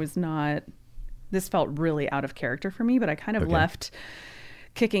know because I was not. This felt really out of character for me, but I kind of Okay. left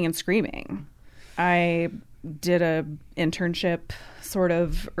kicking and screaming. I did a internship sort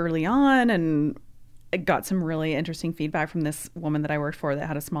of early on and I got some really interesting feedback from this woman that I worked for that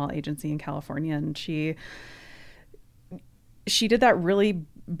had a small agency in California, and she did that really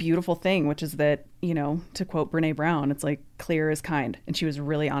beautiful thing, which is that, you know, to quote Brene Brown, it's like clear is kind. And she was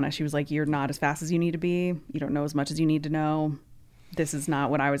really honest. She was like, you're not as fast as you need to be. You don't know as much as you need to know. This is not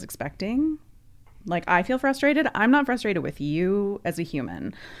what I was expecting. Like, I feel frustrated. I'm not frustrated with you as a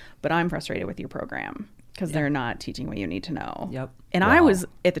human, but I'm frustrated with your program because they're not teaching what you need to know. Yep. And I was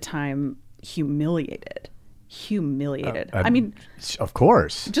at the time humiliated. I mean, of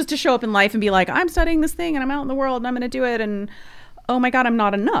course, just to show up in life and be like, I'm studying this thing and I'm out in the world and I'm going to do it. And oh my God, I'm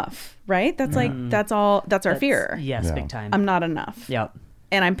not enough. Right. That's like, that's our fear. Yes, Yeah. big time. I'm not enough. Yep.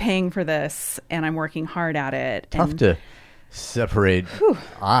 And I'm paying for this and I'm working hard at it. tough and, to separate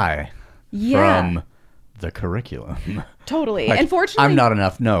from the curriculum. Totally. Like, And fortunately, I'm not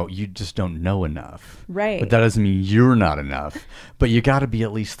enough. No, you just don't know enough. Right. But that doesn't mean you're not enough. But you got to be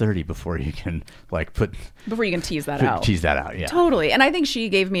at least 30 before you can before you can tease that out. tease that out. Yeah. Totally. And I think she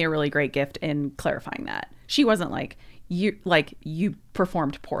gave me a really great gift in clarifying that. She wasn't like, you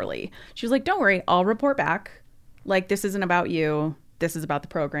performed poorly. She was like, don't worry, I'll report back. Like, this isn't about you. This is about the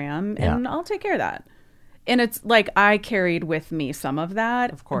program. And I'll take care of that. And it's like, I carried with me some of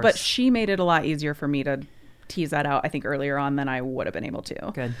that. Of course. But she made it a lot easier for me to tease that out, I think, earlier on than I would have been able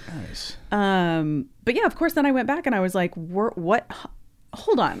to. Good. Nice. But yeah, of course, then I went back and I was like, what?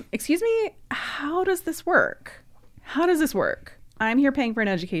 Hold on. Excuse me. How does this work? How does this work? I'm here paying for an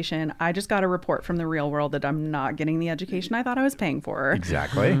education. I just got a report from the real world that I'm not getting the education I thought I was paying for.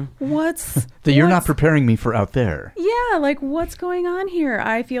 Exactly. That You're not preparing me for out there. Yeah, like, what's going on here?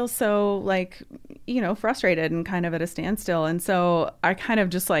 I feel so, like, you know, frustrated and kind of at a standstill. And so I kind of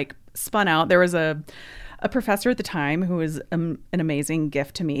just like spun out. There was a professor at the time who was an amazing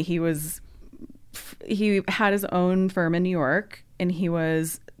gift to me. He had his own firm in New York, and he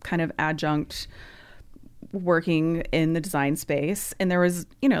was kind of adjunct working in the design space. And there was,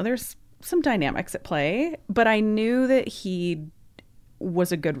 you know, there's some dynamics at play, but I knew that he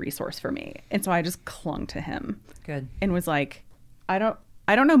was a good resource for me. And so I just clung to him. Good. And was like, I don't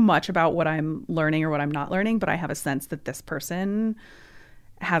know much about what I'm learning or what I'm not learning, but I have a sense that this person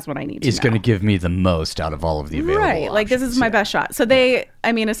has what I need to know. Is going to give me the most out of all of the available Right. Like, this is options, my yeah. best shot. So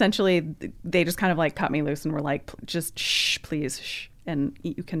essentially they just kind of like cut me loose and were like, just shh, please, shh, and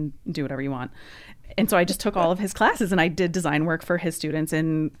you can do whatever you want. And so I just took all of his classes and I did design work for his students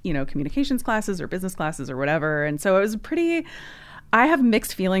in, you know, communications classes or business classes or whatever. And so it was I have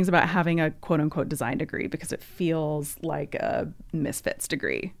mixed feelings about having a quote unquote design degree because it feels like a misfits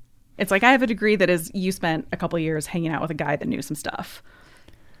degree. It's like I have a degree that is you spent a couple of years hanging out with a guy that knew some stuff.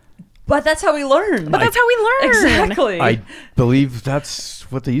 But that's how we learn. But that's how we learn. Exactly. I believe that's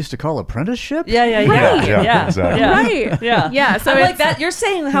what they used to call apprenticip. Yeah. Right. Yeah, exactly. Yeah. Right. Yeah. Yeah. So I'm it's like that. You're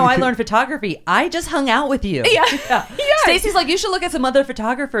saying how I learned photography. I just hung out with you. Yeah. Stacy's like, you should look at some other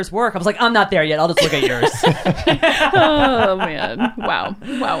photographers' work. I was like, I'm not there yet. I'll just look at yours. Oh man. Wow.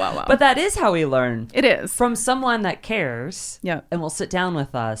 But that is how we learn. It is. From someone that cares. Yeah. And will sit down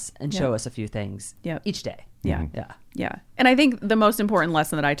with us and show Yeah. us a few things. Yeah. Each day. Yeah. Yeah. Yeah. And I think the most important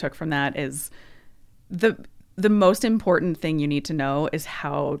lesson that I took from that is the most important thing you need to know is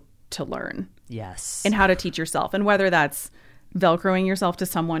how to learn Yes. and how to teach yourself. And whether that's Velcroing yourself to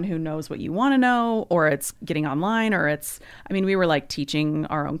someone who knows what you want to know, or it's getting online, or we were like teaching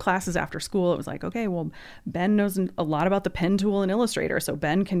our own classes after school. It was like, okay, well, Ben knows a lot about the pen tool in Illustrator. So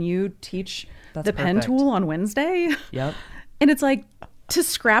Ben, can you teach the pen perfect. tool on Wednesday? Yep. And it's like, to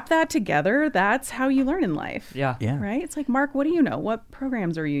scrap that together, that's how you learn in life. Yeah. Yeah. Right? It's like, Mark, what do you know? What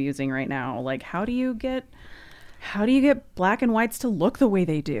programs are you using right now? Like, how do you get black and whites to look the way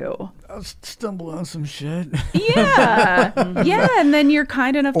they do? I'll stumble on some shit. Yeah. Yeah. And then you're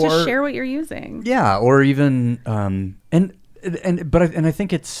kind enough to Or- share what you're using. Yeah, or even I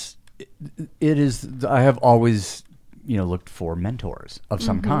think it is. I have always, looked for mentors of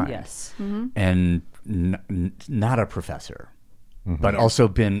some kind. Yes. And not a professor, but also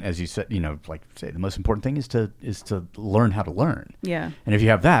been, as you said, the most important thing is to learn how to learn. Yeah. And if you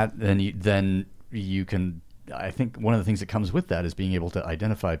have that, then you can. I think one of the things that comes with that is being able to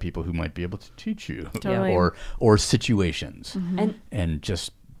identify people who might be able to teach you, Totally. or situations, and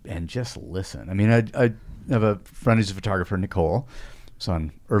just listen. I mean, I have a friend who's a photographer, Nicole. It's on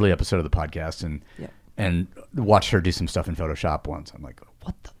an early episode of the podcast, and watched her do some stuff in Photoshop once. I'm like,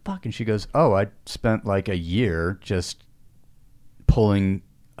 what the fuck? And she goes, oh, I spent like a year just pulling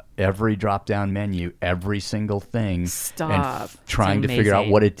every drop-down menu, every single thing, Stop. and trying to figure out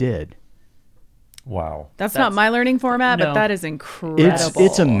amazing. what it did. Wow. That's not my learning format, No. but that is incredible.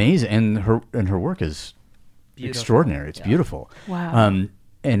 It's amazing, and her work is Beautiful. extraordinary. It's beautiful. Wow.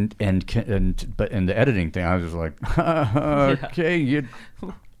 And the editing thing, I was just like, okay,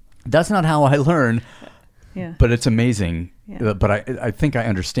 that's not how I learn. Yeah. But it's amazing. Yeah. But I think I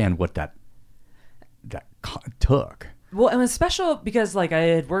understand what that took. Well, it was special because like I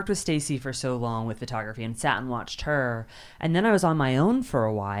had worked with Stacy for so long with photography and sat and watched her, and then I was on my own for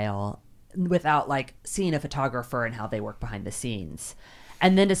a while without like seeing a photographer and how they work behind the scenes.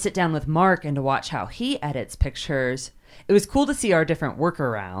 And then to sit down with Mark and to watch how he edits pictures, it was cool to see our different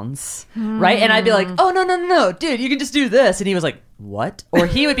workarounds, right? And I'd be like, oh, no, dude, you can just do this. And he was like, what? Or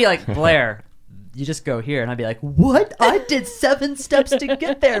he would be like, Blair, you just go here. And I'd be like, what? I did 7 steps to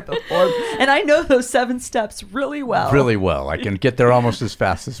get there before. And I know those 7 steps really well. Really well. I can get there almost as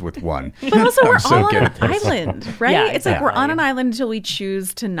fast as with one. But also, we're so all on good an at this. island, right? Yeah, It's like we're on exactly. an island until we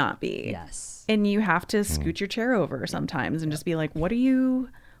choose to not be. Yes. And you have to scoot your chair over sometimes and just be like, what are you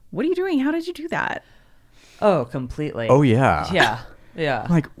doing? How did you do that? Oh, completely. Oh, yeah. Yeah. I'm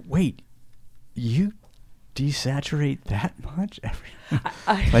like, wait, you desaturate that much?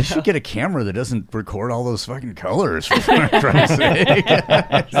 I should get a camera that doesn't record all those fucking colors, for Christ's sake.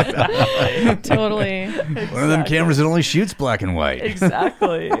 Totally. One of them cameras that only shoots black and white.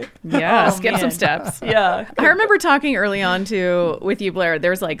 Exactly. Yeah, Oh, skip some man. steps. Yeah. I remember talking early on too with you, Blair.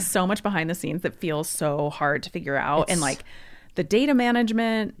 There's like so much behind the scenes that feels so hard to figure out, and like the data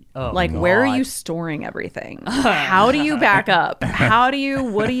management, like where are you storing everything? How do you back up? What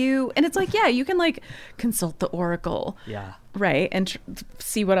do you? And it's like, yeah, you can like consult the Oracle, Yeah. right, and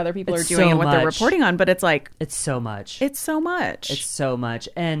see what other people It's are doing so and what they're much. reporting on. But it's like It's so much. it's so much. It's so much.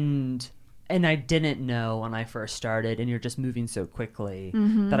 And I didn't know when I first started, and you're just moving so quickly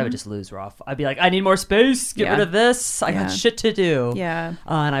that I would just lose rough. I'd be like, I need more space. Get Yeah. rid of this. I Yeah. got shit to do. Yeah.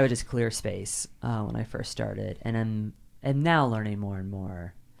 And I would just clear space when I first started. And I'm now learning more and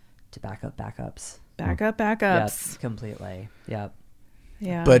more to back up backups. backups. Yep, completely. Yep.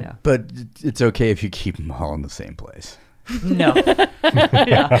 Yeah. But it's okay if you keep them all in the same place. No.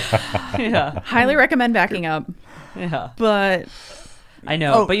 Yeah. Yeah. highly recommend backing up. Yeah. But I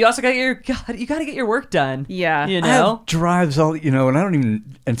know. But you also got you got to get your work done. yeah, You I know? have drives all, and I don't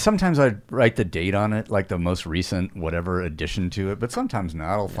even, and sometimes I write the date on it, like the most recent whatever addition to it, but sometimes not.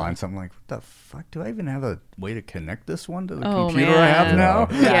 I'll find something like, what the fuck, do I even have a way to connect this one to the Oh, computer I have man. now?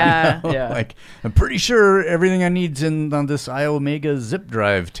 Yeah. Yeah. Like, I'm pretty sure everything I need's on this iOmega zip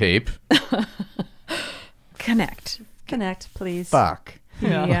drive tape. connect. Connect, please. Fuck.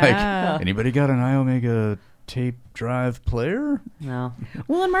 Yeah. Like, anybody got an iOmega tape drive player? No.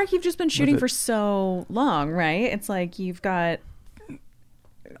 Well, and Mark, you've just been shooting it- for so long, right? It's like you've got,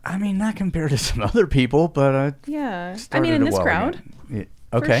 I mean, not compared to some other people, but I yeah. I started mean, in a this while crowd, ago. Yeah.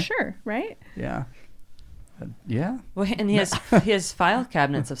 Okay. for sure, right? Yeah. Yeah. Well, and he has file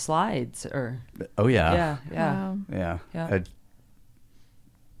cabinets of slides or Oh yeah. yeah. Wow. Yeah. Yeah.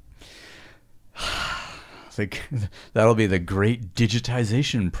 I think that'll be the great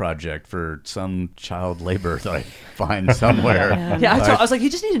digitization project for some child labor that I find somewhere. Yeah, I was like, you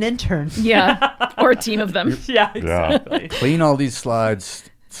just need an intern. Yeah, or a team of them. Yeah, exactly. Clean all these slides,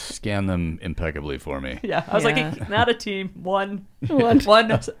 scan them impeccably for me. Yeah, I was Yeah. like, not a team, one One.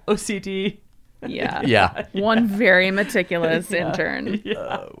 OCD. Yeah, Yeah. One very meticulous intern,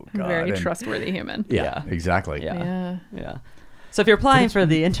 Oh God. very And- trustworthy human. Yeah. Exactly. Yeah. Yeah. Yeah. So if you're applying for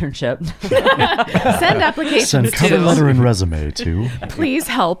the internship, Send applications Send cover to letter and resume to. please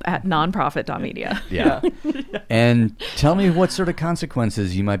help at nonprofit.media. Yeah. And tell me what sort of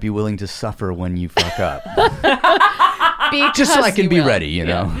consequences you might be willing to suffer when you fuck up. Just so I can be ready,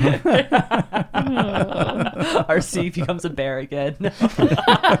 RC becomes a bear again.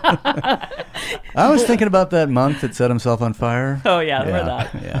 I was thinking about that monk that set himself on fire. Oh yeah, Yeah, we're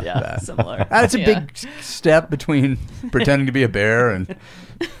that. yeah, Yeah, that. similar. That's a big step between pretending to be a bear and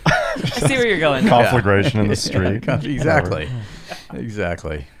I see where you're going. Conflagration in the street. exactly.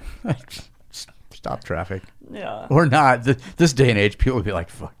 Exactly. Stop traffic. Yeah. Or not. This day and age, people would be like,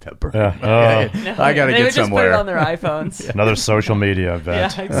 fuck that bird. Yeah. I got to They get would just put it somewhere. on their iPhones. Another social media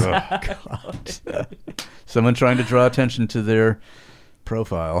event. Yeah, exactly. Someone trying to draw attention to their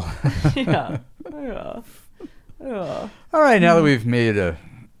profile. Yeah. Yeah. Yeah. All right, now that we've made a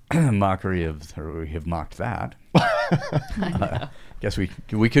mockery of, or we have mocked that, guess we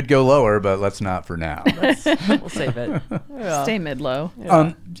could go lower, but let's not for now. We'll save it. Yeah. Stay mid-low.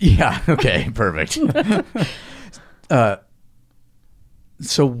 Yeah. Okay. Perfect.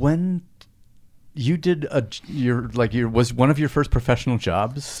 So when you did was one of your first professional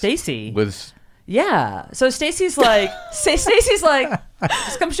jobs? Stacy. Was Yeah. So Stacy's like,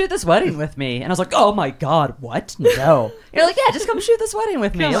 just come shoot this wedding with me. And I was like, oh my God, what? No. You're like, yeah, just come shoot this wedding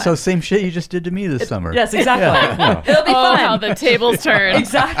with me. So same shit you just did to me this summer. Yes, exactly. It'll be fun. how the tables turn.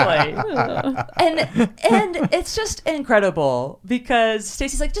 Exactly. and it's just incredible because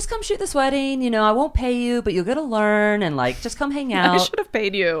Stacy's like, just come shoot this wedding. You know, I won't pay you, but you'll get to learn and like, just come hang out. I should have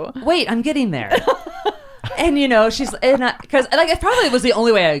paid you. Wait, I'm getting there. And you know, she's because like it probably was the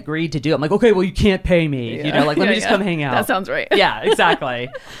only way I agreed to do it. I'm like, okay, well, you can't pay me. Yeah. You know, like let me just come hang out. That sounds right. Yeah, exactly.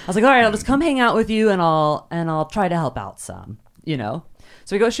 I was like, all right, I'll just come hang out with you, and I'll try to help out some. You know,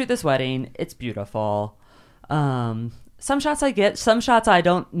 so we go shoot this wedding. It's beautiful. Some shots I get, some shots I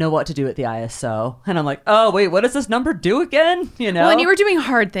don't know what to do at the ISO. And I'm like, oh, wait, what does this number do again? You know? Well, and you were doing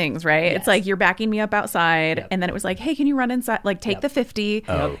hard things, right? Yes. It's like you're backing me up outside. Yep. And then it was like, hey, can you run inside? Like, take the 50.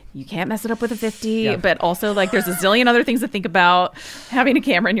 Oh. You can't mess it up with a 50. Yep. But also, like, there's a zillion other things to think about. Having a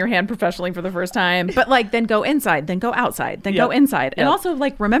camera in your hand professionally for the first time. But, like, then go inside, then go outside, then go inside. And Yep. also,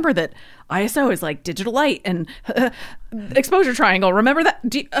 like, remember that ISO is like digital light and exposure triangle. Remember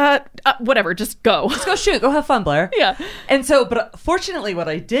that? Whatever, just go. Just go shoot. Go have fun, Blair. Yeah. And so, but fortunately, what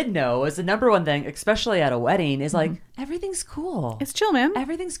I did know is the number one thing, especially at a wedding, is like, everything's cool. It's chill, man.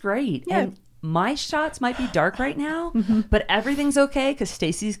 Everything's great. Yeah. And my shots might be dark right now, but everything's okay because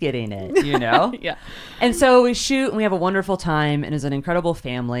Stacy's getting it, you know? Yeah. And so we shoot and we have a wonderful time and it's an incredible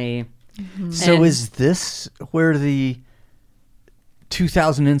family. So And- is this where the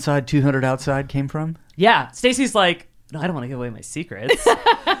 2,000 inside, 200 outside came from? Yeah. Stacy's like, no, I don't want to give away my secrets.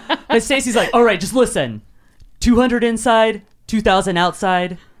 But Stacy's like, all right, just listen. 200 inside, 2,000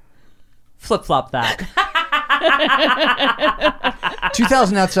 outside. Flip-flop that.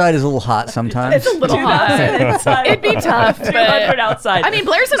 2,000 outside is a little hot sometimes. It's a little hot. Inside, It'd be tough. 200 But, outside. I mean,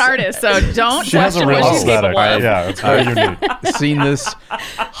 Blair's an artist, so don't She has a question real what she's aesthetic. capable of. Yeah, it's very unique. Seen this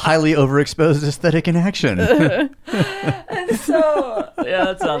highly overexposed aesthetic in action. So, yeah,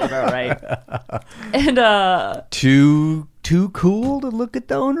 that sounds about right. And, Too cool to look at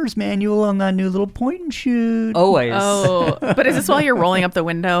the owner's manual on that new little point and shoot. always. Oh, but is this while you're rolling up the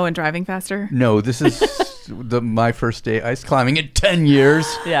window and driving faster? No, this is my first day ice climbing in 10 years.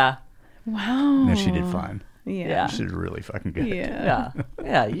 Yeah. Wow. No, she did fine. Yeah. She did really fucking good. Yeah.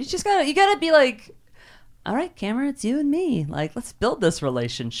 Yeah. You just gotta be like, all right, Cameron, it's you and me. Like, let's build this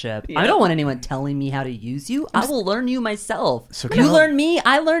relationship. I don't want anyone telling me how to use you. I will learn you myself. So You kinda- learn me,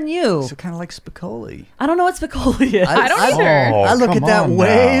 I learn you. So kind of like Spicoli. I don't know what Spicoli is. I don't either. Oh, I look at come that on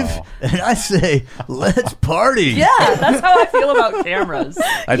wave now. and I say, let's party. Yeah, that's how I feel about cameras.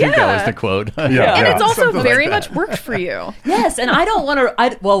 I think that was Yeah. the quote. Yeah. And it's also something very like that. much worked for you. Yes, and I don't want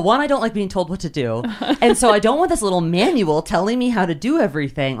to. Well, one, I don't like being told what to do, and so I don't want this little manual telling me how to do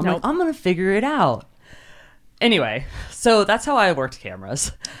everything. I'm Nope. like, I'm gonna figure it out. Anyway, so that's how I worked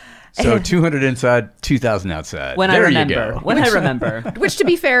cameras. So And 200 inside, 2,000 outside. when there I you remember, go. when I remember, Which, to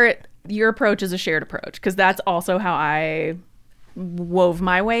be fair, your approach is a shared approach because that's also how I wove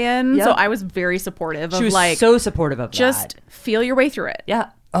my way in. Yep. So I was very supportive she of was like, so supportive of just that. feel your way through it. Yeah.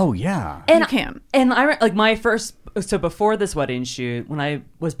 Oh, yeah. And You can. And I like my first. So before this wedding shoot, when I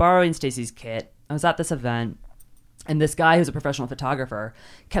was borrowing Stacy's kit, I was at this event, and this guy who's a professional photographer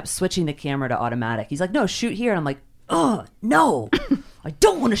kept switching the camera to automatic. He's like, "No, shoot here," and I'm like, "Oh no, I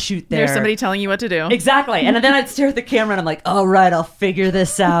don't want to shoot there." There's somebody telling you what to do. Exactly. And then I'd stare at the camera and I'm like, all right, I'll figure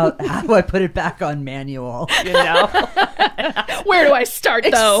this out. How do I put it back on manual? You know? Where do I start,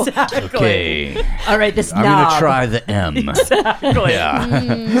 though? Exactly. Okay. All right, this I'm knob. going to try the M. Exactly.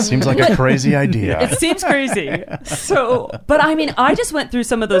 Yeah. Seems like a crazy idea. It seems crazy. So, but I mean, I just went through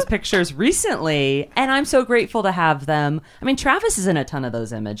some of those pictures recently and I'm so grateful to have them. I mean, Travis is in a ton of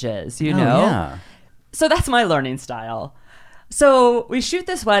those images, you know? Oh, yeah. So that's my learning style. So we shoot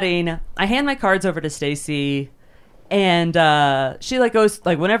this wedding. I hand my cards over to Stacy, and she like goes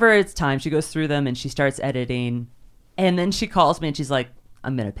like whenever it's time, she goes through them and she starts editing, and then she calls me and she's like,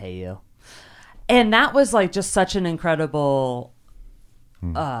 "I'm gonna pay you," and that was like just such an incredible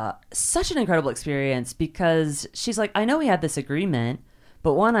experience because she's like, "I know we had this agreement,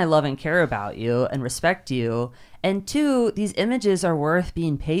 but one, I love and care about you and respect you, and two, these images are worth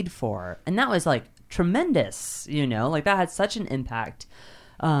being paid for," and that was like tremendous, you know, like that had such an impact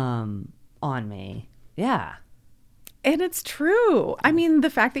on me. Yeah. And it's true. I mean, the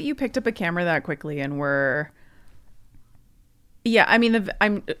fact that you picked up a camera that quickly and were... Yeah, I mean,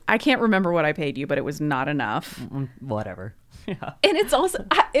 I can't remember what I paid you, but it was not enough. Whatever. Yeah. And it's also...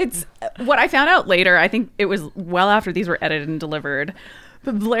 It's what I found out later. I think it was well after these were edited and delivered.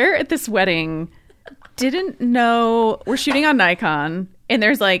 But Blair at this wedding didn't know... We're shooting on Nikon, And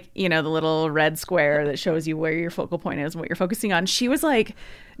there's like, the little red square that shows you where your focal point is and what you're focusing on. She was like,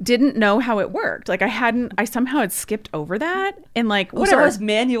 didn't know how it worked. Like I somehow had skipped over that and like, So whatever. I was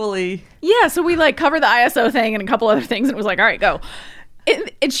manually. Yeah. So we like covered the ISO thing and a couple other things and it was like, all right, go.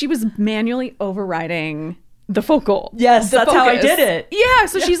 And she was manually overriding the focal. Yes, the that's how I focus. did it. Yeah.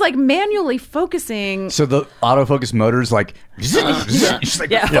 So she's like manually focusing. So the autofocus motor's like, she's like,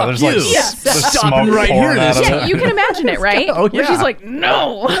 Yeah. Yeah, there's like you. Yeah. the Stopping smoke right pouring here out this of Yeah, it. you can imagine it, right? Oh, Where she's yeah. like,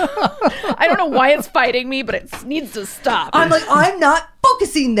 no. I don't know why it's fighting me, but it needs to stop. I'm like, I'm not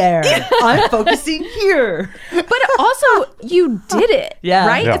focusing there. I'm focusing here. But also, you did it. Yeah.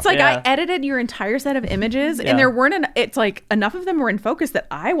 Right? Yeah. It's like Yeah. I edited your entire set of images, Yeah. and there weren't, it's like enough of them were in focus that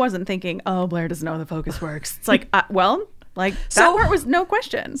I wasn't thinking, oh, Blair doesn't know how the focus works. It's like, that So- part was no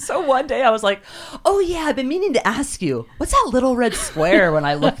question. So one day I was like, oh yeah, I've been meaning to ask you, what's that little red square when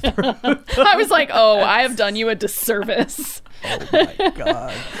I look through? I was like, oh, I have done you a disservice. Oh my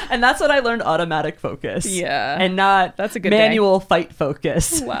God. And that's when I learned automatic focus. Yeah. And not That's a good manual fight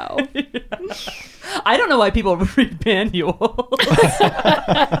focus. Wow. I don't know why people read manual.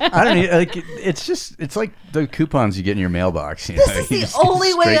 I don't know. Like it's like the coupons you get in your mailbox. You This know? is You the just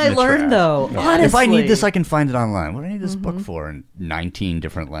only way straight in I the learned, trash. though. Honestly. If I need this, I can find it online. What do I need this book for in 19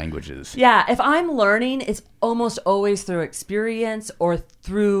 different languages? Yeah, if I'm learning, it's almost always through experience or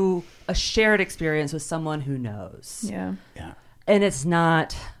through a shared experience with someone who knows. Yeah. Yeah. And it's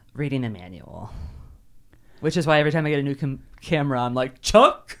not reading a manual. Which is why every time I get a new camera, I'm like,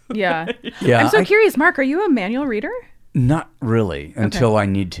 Chuck! Yeah. Yeah. I'm so curious, Mark, are you a manual reader? Not really until I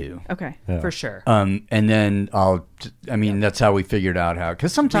need to. Okay. Yeah. For sure. And then that's how we figured out how,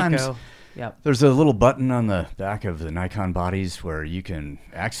 because sometimes Rico. Yep. there's a little button on the back of the Nikon bodies where you can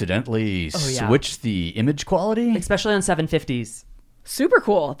accidentally yeah. switch the image quality. Especially on 750s. Super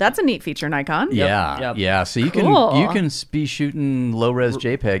cool. That's a neat feature, Nikon. Yeah, Yep. yeah. So you Cool. can be shooting low res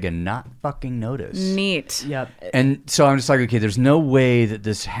JPEG and not fucking notice. Neat. Yep. And so I'm just like, okay, there's no way that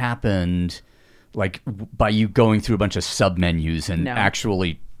this happened, like by you going through a bunch of sub menus and No.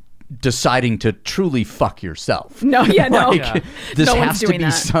 actually deciding to truly fuck yourself. No, yeah, no. Like, Yeah. this No one's has to doing be that.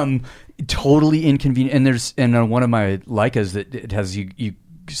 some totally inconvenient. And there's one of my Leicas that it has you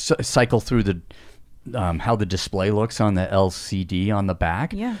cycle through the how the display looks on the LCD on the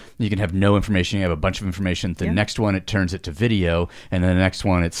back. Yeah. You can have no information. You have a bunch of information. The Yeah. next one, it turns it to video. And then the next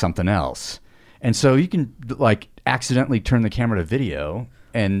one, it's something else. And so you can like accidentally turn the camera to video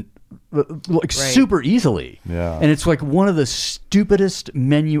and like super easily. Yeah. And it's like one of the stupidest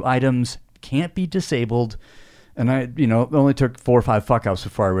menu items, can't be disabled. And I, it only took 4 or 5 fuck ups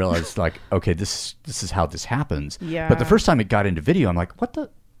before I realized like, okay, this is how this happens. Yeah. But the first time it got into video, I'm like, what the?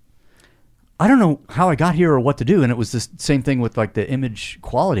 I don't know how I got here or what to do. And it was this same thing with like the image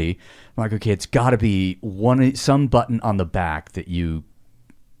quality. I'm like, okay, it's got to be some button on the back that you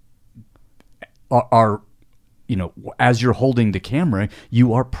are as you're holding the camera,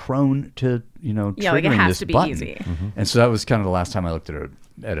 you are prone to, Yeah, like it triggering has this to be button. easy. And so that was kind of the last time I looked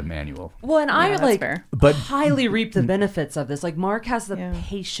at a manual. Well, and I that's like fair. But- highly reap the benefits of this. Like Mark has the Yeah.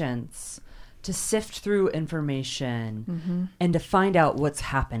 patience to sift through information and to find out what's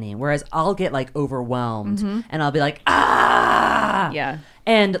happening. Whereas I'll get like overwhelmed and I'll be like, ah! Yeah.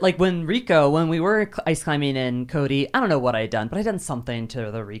 And like when we were ice climbing in Cody, I don't know what I had done, but I done something to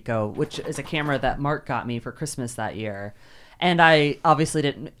the Rico, which is a camera that Mark got me for Christmas that year. And I obviously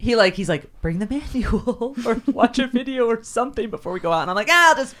didn't. He's like, bring the manual or watch a video or something before we go out. And I'm like,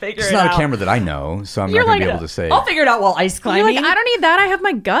 I'll just figure It's it not out. a camera that I know, so I'm You're not going to like, be able to say. I'll figure it out while ice You're climbing. like, I don't need that. I have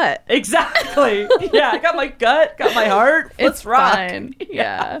my gut. Exactly. Yeah, I got my gut, got my heart. Let's It's rock. fine.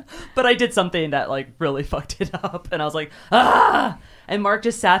 Yeah. But I did something that like really fucked it up, and I was like, ah. And Mark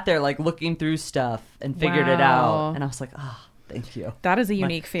just sat there like looking through stuff and figured it Wow. out, and I was like, ah, thank you. That is a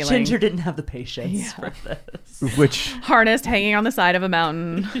unique feeling. Ginger didn't have the patience for this. Which, Harnessed hanging on the side of a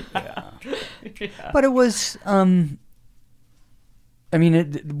mountain. but it was. I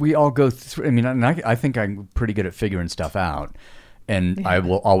mean, we all go through. I mean, and I think I'm pretty good at figuring stuff out, and I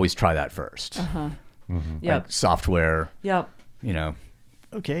will always try that first. Yep. Like software. Yep.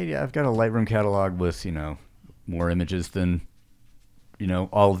 Okay, yeah, I've got a Lightroom catalog with more images than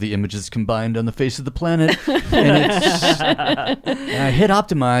all of the images combined on the face of the planet. And I hit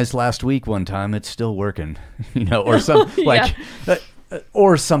optimize last week one time. It's still working, or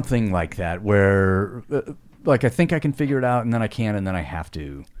or something like that where like I think I can figure it out and then I can't and then I have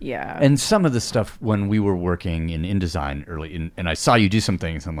to. Yeah. And some of the stuff when we were working in InDesign early and I saw you do some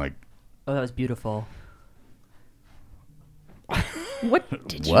things, I'm like, Oh, that was beautiful. What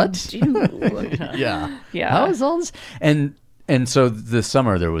did What? you do? yeah. Yeah. How is all this? And so this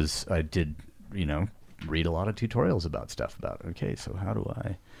summer I did, read a lot of tutorials about stuff about, okay, so how do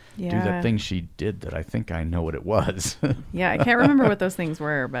I do Yeah. that thing she did that I think I know what it was? Yeah, I can't remember what those things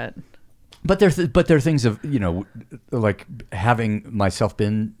were, but But there are things of, like having myself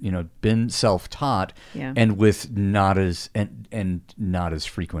been self-taught, Yeah. and with not as and not as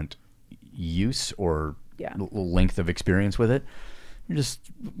frequent use or Yeah. length of experience with it. You're just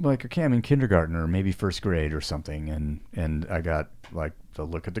like, okay, I'm in kindergarten or maybe first grade or something, and I got like to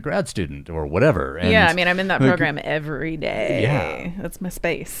look at the grad student or whatever. And yeah, I mean, I'm in that like, program every day. Yeah. That's my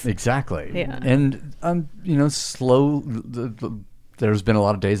space. Exactly. Yeah. And slow. There's been a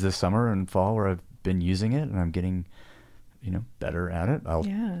lot of days this summer and fall where I've been using it, and I'm getting, better at it.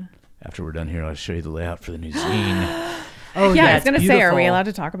 Yeah. After we're done here, I'll show you the layout for the new zine. Oh Yeah, I was it's going to say, are we beautiful. allowed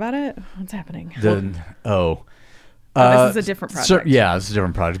to talk about it? What's happening? This is a different project. Yeah, it's a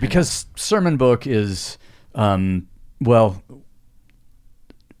different project because Sermon Book is, the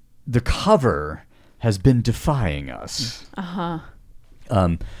cover has been defying us.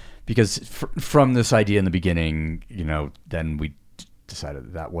 Because from this idea in the beginning, then we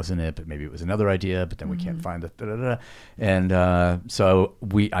decided that wasn't it, but maybe it was another idea, but then we can't find it. And so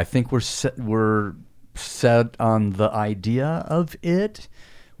I think we're set on the idea of it.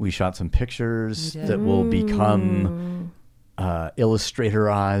 We shot some pictures that will become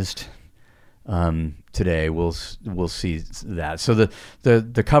illustratorized today. We'll see that. So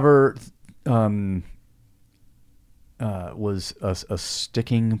the cover was a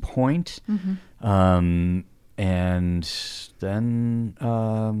sticking point. And then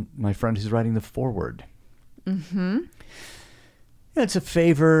my friend who's writing the foreword. It's a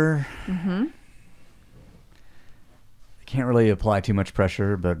favor. Can't really apply too much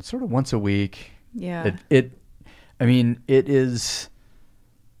pressure, but sort of once a week. Yeah. It is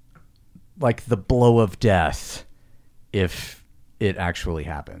like the blow of death if it actually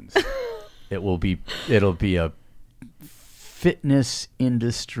happens. It'll be a fitness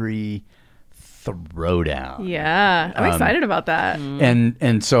industry throwdown. Yeah. I'm excited about that.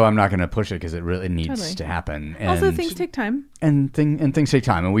 And so I'm not going to push it because it really needs Totally. to happen. And, Also, things take time. and things take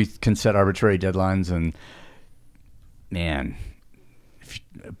time, and we can set arbitrary deadlines. And man,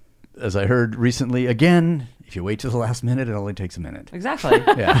 as I heard recently, again, if you wait till the last minute, it only takes a minute. Exactly.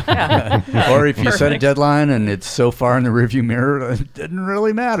 Yeah. Or if you set a deadline and it's so far in the rearview mirror, it didn't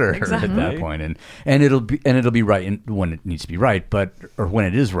really matter at that point. And it'll be right when it needs to be right, or when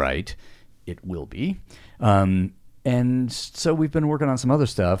it is right, it will be. And so we've been working on some other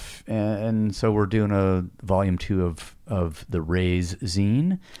stuff, and so we're doing a volume 2 of the Rays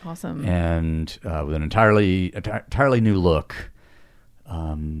zine. Awesome. And with an entirely new look,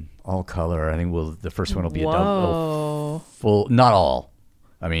 all color. I think the first one will be a double full, not all.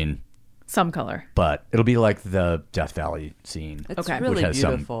 I mean, some color, but it'll be like the Death Valley zine. It's Okay. really Which has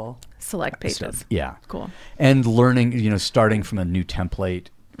beautiful. select pages. Stuff. Yeah. Cool. And learning, starting from a new template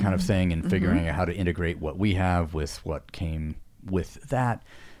kind of thing and figuring out how to integrate what we have with what came with that.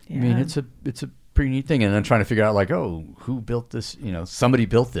 Yeah. I mean, it's a pretty neat thing. And then trying to figure out who built this, somebody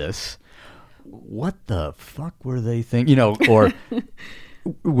built this. What the fuck were they thinking? Or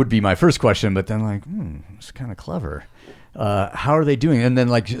would be my first question, but then it's kind of clever. How are they doing? And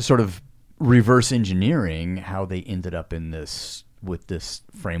then sort of reverse engineering how they ended up in this, with this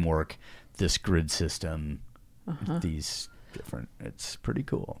framework, this grid system, these different, it's pretty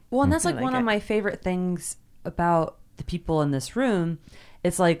cool. Well, and that's I one like of it. my favorite things about the people in this room.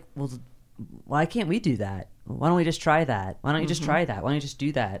 It's like, well, why can't we do that? Why don't we just try that? Why don't you just try that? Why don't you just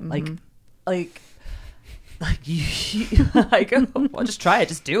do that? Like you well, just try it,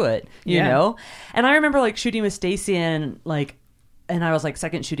 just do it, you know? And I remember shooting with Stacy and I was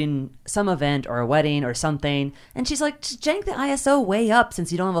second shooting some event or a wedding or something. And she's like, just jank the ISO way up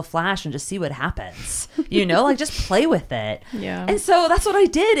since you don't have a flash and just see what happens, just play with it. Yeah. And so that's what I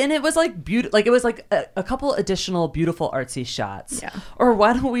did. And it was beautiful. It was a couple additional beautiful artsy shots. Yeah. Or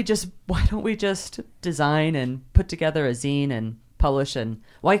why don't we just design and put together a zine and publish, and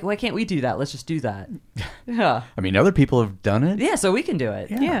why can't we do that? Let's just do that. Yeah. I mean, other people have done it. Yeah. So we can do it.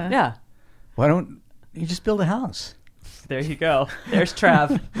 Yeah. Yeah. Why don't you just build a house? There you go. There's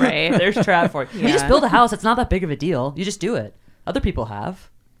Trav. Right. There's Trav for you. You Yeah. just build a house. It's not that big of a deal. You just do it. Other people have.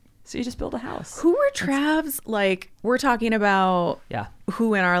 So you just build a house. Who were Trav's? We're talking about Yeah.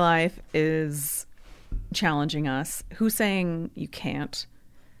 who in our life is challenging us. Who's saying you can't?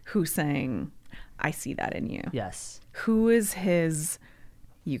 Who's saying I see that in you? Yes. Who is his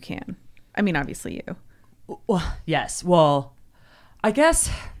you can? I mean, obviously you. Well, yes. Well, I guess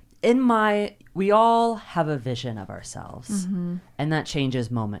we all have a vision of ourselves, and that changes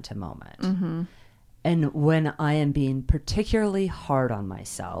moment to moment. And when I am being particularly hard on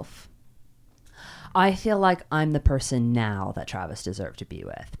myself, I feel like I'm the person now that Travis deserved to be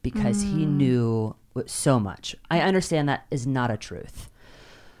with because he knew so much. I understand that is not a truth.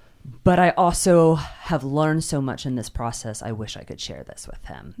 But I also have learned so much in this process. I wish I could share this with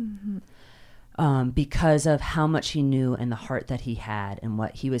him. Because of how much he knew and the heart that he had and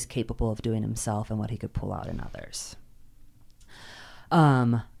what he was capable of doing himself and what he could pull out in others.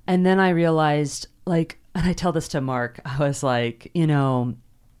 And then I realized, like, and I tell this to Mark, I was like, you know,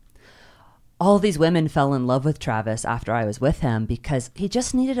 all these women fell in love with Travis after I was with him because he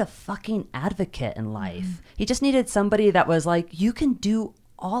just needed a fucking advocate in life. He just needed somebody that was like, you can do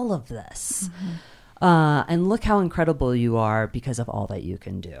all of this. And look how incredible you are because of all that you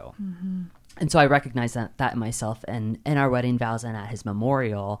can do. And so I recognize that in myself, and in our wedding vows and at his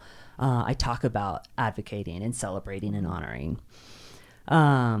memorial, I talk about advocating and celebrating and honoring.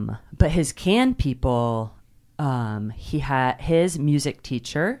 But his can people, he had his music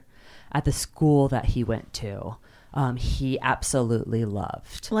teacher at the school that he went to. He absolutely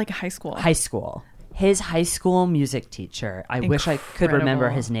loved. Like high school. High school. His high school music teacher, I wish I could remember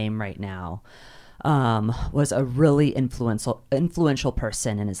his name right now, was a really influential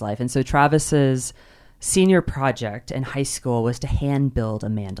person in his life. And so Travis's senior project in high school was to hand build a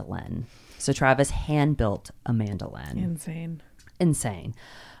mandolin. So Travis hand built a mandolin. Insane.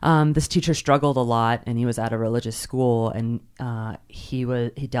 This teacher struggled a lot, and he was at a religious school, and he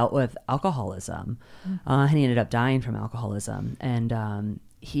dealt with alcoholism, and he ended up dying from alcoholism. And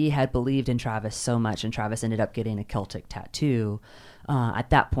he had believed in Travis so much, and Travis ended up getting a Celtic tattoo at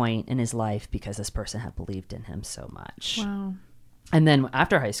that point in his life because this person had believed in him so much. Wow. And then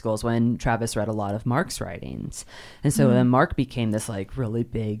after high school is when Travis read a lot of Mark's writings. And so then Mark became this like really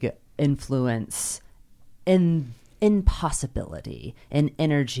big influence in possibility and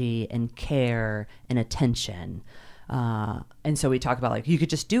energy and care and attention. And so we talk about like, you could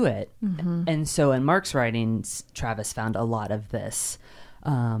just do it. And so in Mark's writings, Travis found a lot of this,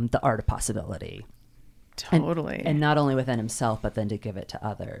 the art of possibility. Totally. And not only within himself, but then to give it to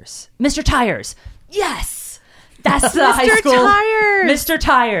others. Mr. Tires. Yes. That's the high school. Mr.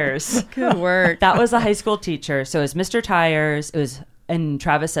 Tires. Good work. That was the high school teacher. So it was Mr. Tires. And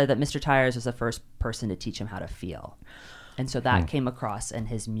Travis said that Mr. Tires was the first person to teach him how to feel. And so that came across in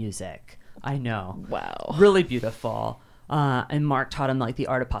his music. I know. Wow. Really beautiful. And Mark taught him like the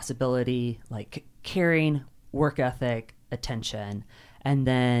art of possibility, like caring, work ethic, attention. And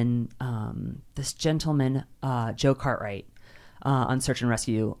then this gentleman, Joe Cartwright, on Search and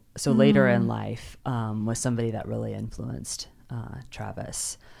Rescue. So later in life was somebody that really influenced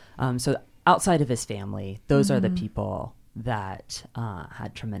Travis. So outside of his family, those are the people that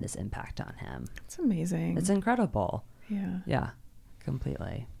had tremendous impact on him. It's amazing. It's incredible. Yeah. Yeah,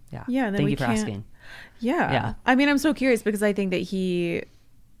 completely. Yeah. Yeah. And then Thank you for asking. Yeah. Yeah. I mean, I'm so curious because I think that he,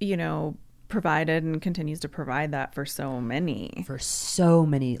 you know, provided and continues to provide that for so many.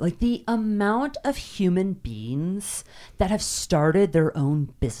 Like the amount of human beings that have started their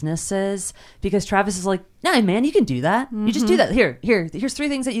own businesses because Travis is like, nah, man, you can do that. You just do that. Here's 3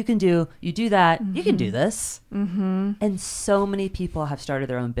 things that you can do. You do that. You can do this. And so many people have started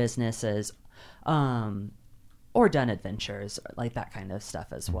their own businesses, or done adventures, like that kind of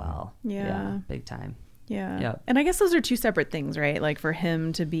stuff as well. Yeah. Big time. Yeah. Yep. And I guess those are 2 separate things, right? Like for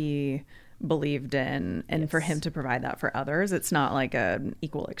him to be believed in and for him to provide that for others, it's not like an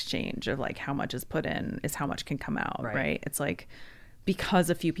equal exchange of like how much is put in is how much can come out, right? It's like because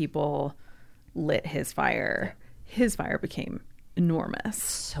a few people lit his fire became enormous.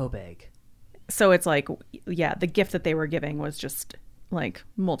 So big. So it's like, yeah, the gift that they were giving was just like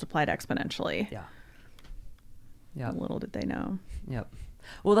multiplied exponentially. Yeah. Yeah. Little did they know. Yep.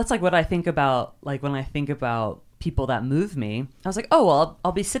 Well, that's like what I think about, like when I think about people that move me, I was like, oh, well,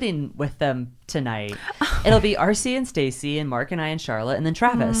 I'll be sitting with them tonight. It'll be RC and Stacy and Mark and I and Charlotte and then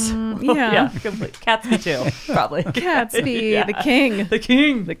Travis. Yeah. Complete. Catsby too, probably. Catsby, the king. The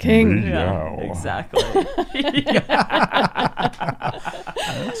king. The king. Yeah. Exactly.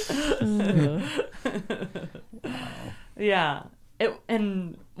 Yeah.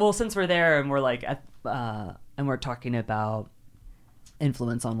 Since we're there and we're like and we're talking about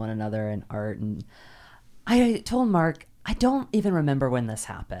influence on one another and art, and I told Mark, I don't even remember when this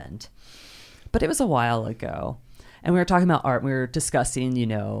happened, but it was a while ago, and we were talking about art. We were discussing,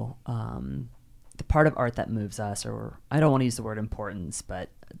 the part of art that moves us, or I don't want to use the word importance, but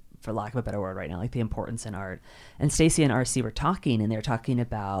for lack of a better word right now, like the importance in art. And Stacy and RC were talking, and they were talking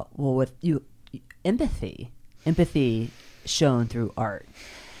about, well, with you, empathy shown through art.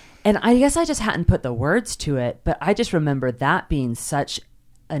 And I guess I just hadn't put the words to it, but I just remember that being such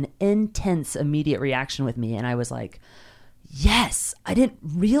an intense, immediate reaction with me. And I was like, yes, I didn't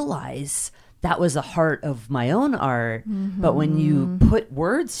realize that was the heart of my own art. But when you put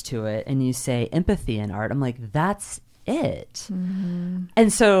words to it and you say empathy in art, I'm like, that's it.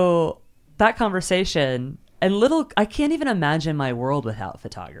 And so that conversation, and I can't even imagine my world without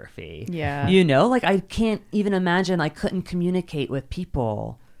photography. Yeah. You know, like I can't even imagine I couldn't communicate with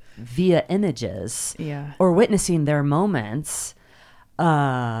people via images or witnessing their moments.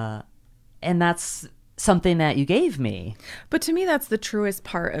 And that's something that you gave me. But to me, that's the truest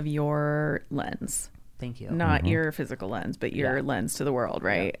part of your lens. Thank you. Not your physical lens, but your lens to the world,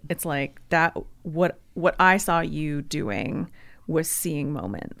 right? It's like that. What I saw you doing was seeing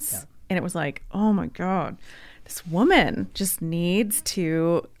moments. And it was like, oh my God, this woman just needs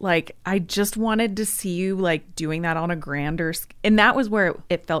to, like, I just wanted to see you like doing that on a grander and that was where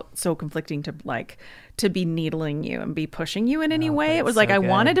it felt so conflicting to like to be needling you and be pushing you in any way. It was like, I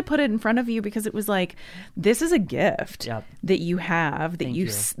wanted to put it in front of you because it was like, this is a gift that you have,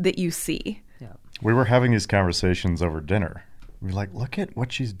 that that you see. We were having these conversations over dinner. We're like, look at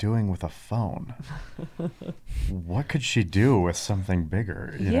what she's doing with a phone. What could she do with something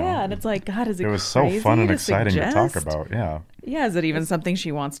bigger? You know? And it's like, God, is it was so fun and exciting to talk suggest? about. Yeah, Is it even something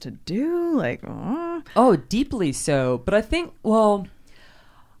she wants to do? Like, Oh, deeply so. But I think, well,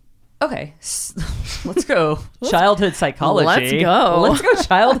 okay, let's go childhood psychology. Let's go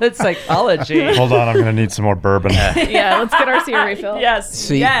childhood psychology. Hold on, I'm going to need some more bourbon. Yeah, let's get RC a refill. Yes.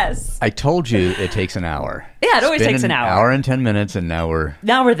 See, yes. I told you it takes an hour. Yeah, it always It's been takes an hour. Hour and 10 minutes, and now we're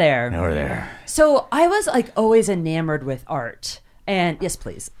there. So I was like always enamored with art. And yes,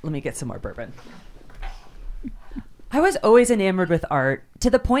 please, let me get some more bourbon. I was always enamored with art to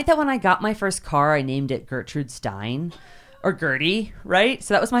the point that when I got my first car, I named it Gertrude Stein. Or Gertie, right?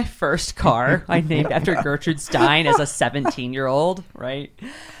 So that was my first car. I named after Gertrude Stein as a 17-year-old, right?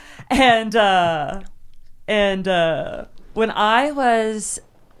 And when I was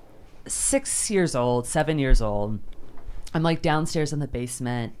 7 years old, I'm like downstairs in the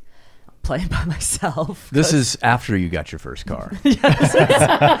basement playing by myself. This is after you got your first car.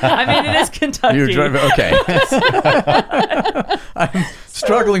 I mean, it is Kentucky. You're driving. Okay. I'm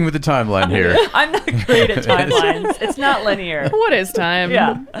struggling with the timeline here. I'm not great at timelines. It's not linear. What is time?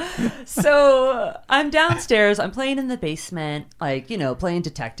 Yeah. So I'm downstairs. I'm playing in the basement, like, you know, playing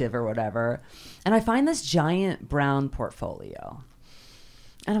detective or whatever. And I find this giant brown portfolio.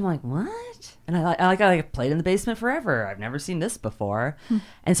 And I'm like, what? And I played in the basement forever. I've never seen this before.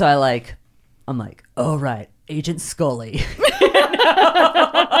 And so I'm like, oh, right. Agent Scully.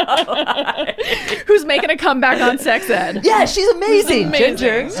 Who's making a comeback on Sex Ed. Yeah, she's amazing.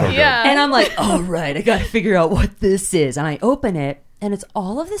 Ginger. So good. Yeah. And I'm like, oh, right. I got to figure out what this is. And I open it, and it's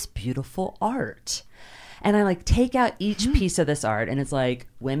all of this beautiful art. And I like take out each piece of this art, and it's like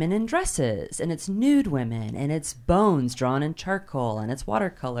women in dresses, and it's nude women, and it's bones drawn in charcoal, and it's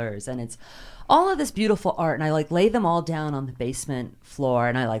watercolors, and it's all of this beautiful art. And I like lay them all down on the basement floor,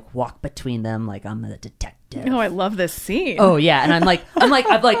 and I like walk between them like I'm a detective. Oh, I love this scene. Oh yeah, and I'm like,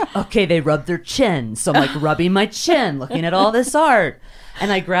 okay, they rub their chin, so I'm like rubbing my chin, looking at all this art,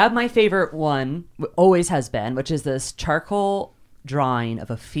 and I grab my favorite one, always has been, which is this charcoal drawing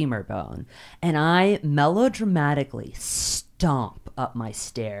of a femur bone, and I melodramatically stomp up my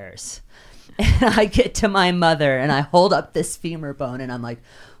stairs, and I get to my mother, and I hold up this femur bone, and I'm like,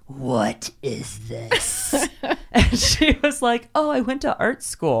 what is this? And she was like, oh, I went to art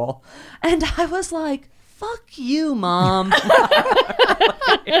school. And I was like, fuck you, Mom.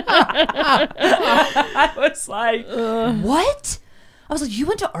 I was like, what? I was like, you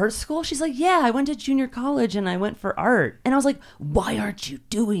went to art school? She's like, yeah, I went to junior college and I went for art. And I was like, why aren't you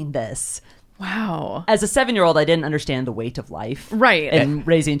doing this? Wow. As a 7-year-old, I didn't understand the weight of life. Right. And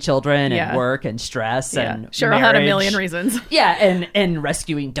raising children Yeah. and work and stress and Cheryl marriage. had a million reasons. Yeah, and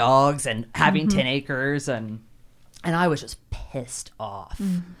rescuing dogs and having 10 acres and I was just pissed off.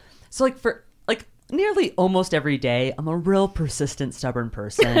 So like for like nearly almost every day, I'm a real persistent, stubborn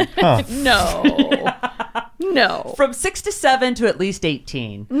person. No. From 6 to 7 to at least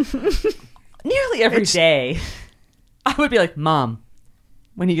 18. Nearly every day, I would be like, Mom,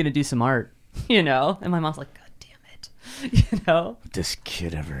 when are you going to do some art? You know? And my mom's like, God damn it. You know? This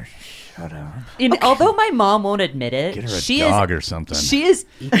kid ever shut up. And although my mom won't admit it, Get her a she dog is, or something. She is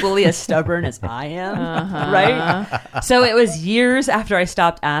equally as stubborn as I am, right? So it was years after I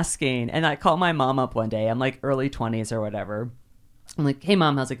stopped asking, and I called my mom up one day. I'm like early 20s or whatever. I'm like, hey,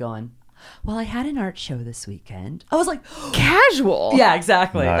 Mom, how's it going? Well, I had an art show this weekend. I was like, Casual. yeah,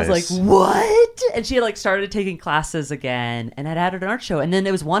 exactly. I was Nice. like, what? And she like started taking classes again, and I'd added an art show, and then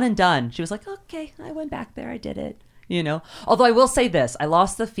it was one and done. She was like, okay, I went back there, I did it. You know? Although I will say this, I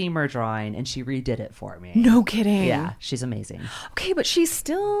lost the femur drawing and she redid it for me. No kidding. Yeah, she's amazing. Okay, but she's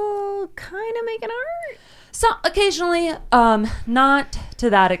still kind of making art. So occasionally, not to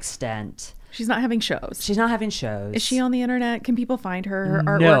that extent. She's not having shows. She's not having shows. Is she on the internet? Can people find her? Her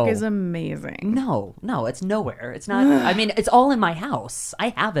artwork No. is amazing. No, it's nowhere. It's not. I mean, it's all in my house. I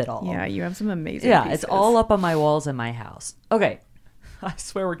have it all. Yeah, you have some amazing Yeah, pieces. it's all up on my walls in my house. Okay. I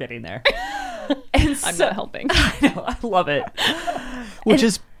swear we're getting there. And I'm not helping. I know. I love it. Which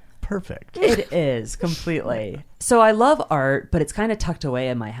is perfect. It is completely. So I love art, but it's kind of tucked away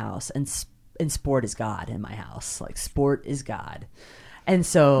in my house. And sport is God in my house. Like, sport is God. And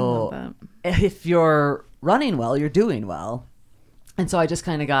so if you're running well, you're doing well. And so I just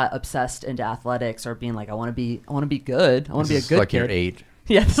kind of got obsessed into athletics, or being like, I want to be good. I want to be a good like kid. you're 8.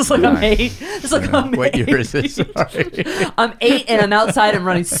 Yeah, this is like I'm 8. This is like I'm What 8. year is this? Sorry. I'm 8 and I'm outside and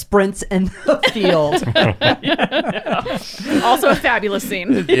running sprints in the field. Also a fabulous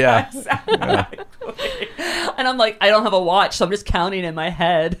scene. Yeah. Exactly. And I'm like, I don't have a watch, so I'm just counting in my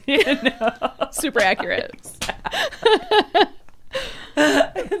head. You know? Super accurate.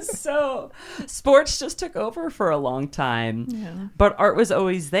 And so sports just took over for a long time. Yeah. But art was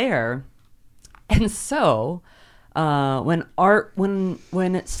always there. And so when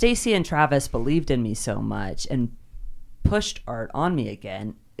Stacy and Travis believed in me so much and pushed art on me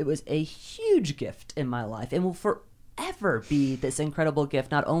again, it was a huge gift in my life and will forever be this incredible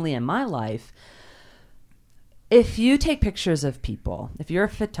gift, not only in my life. If you take pictures of people, if you're a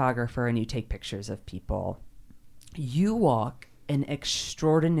photographer and you take pictures of people, you walk an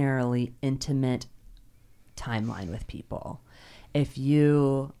extraordinarily intimate timeline with people. If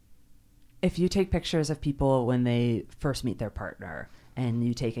you take pictures of people when they first meet their partner, and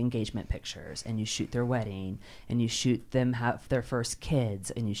you take engagement pictures, and you shoot their wedding, and you shoot them have their first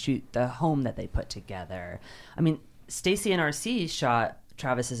kids, and you shoot the home that they put together. I mean, Stacy and RC shot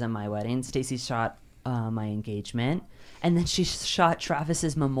Travis's and my wedding. Stacy shot my engagement, and then she shot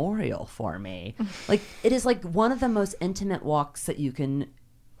Travis's memorial for me. Like, it is like one of the most intimate walks that you can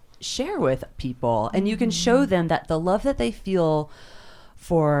share with people, and you can show them that the love that they feel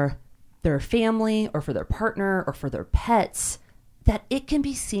for their family or for their partner or for their pets, that it can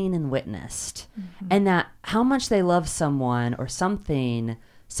be seen and witnessed, and that how much they love someone or something,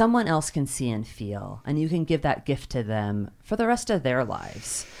 someone else can see and feel, and you can give that gift to them for the rest of their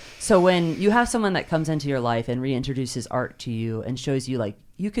lives. So when you have someone that comes into your life and reintroduces art to you and shows you, like,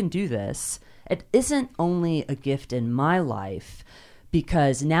 you can do this, it isn't only a gift in my life,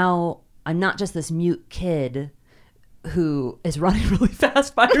 because now I'm not just this mute kid who is running really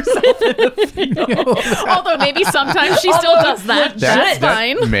fast by herself in the field. Although maybe sometimes she still does that. That's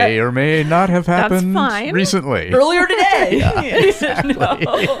fine. That may or may not have happened fine. recently. Earlier today.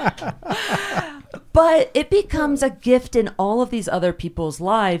 No. But it becomes a gift in all of these other people's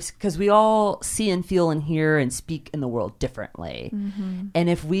lives, because we all see and feel and hear and speak in the world differently. And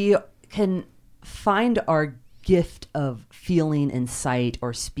if we can find our gift of feeling and sight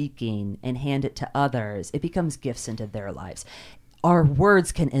or speaking and hand it to others, it becomes gifts into their lives. Our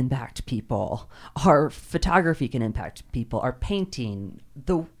words can impact people. Our photography can impact people. Our painting,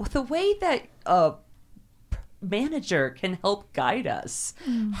 the way that a manager can help guide us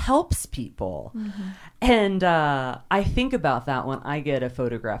helps people. And I think about that when I get to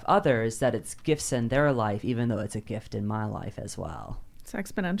photograph others, that it's gifts in their life, even though it's a gift in my life as well. It's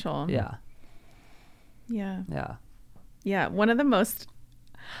exponential. Yeah. Yeah. One of the most,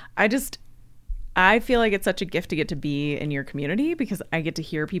 I feel like it's such a gift to get to be in your community, because I get to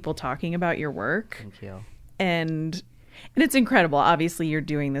hear people talking about your work. Thank you. And it's incredible. Obviously you're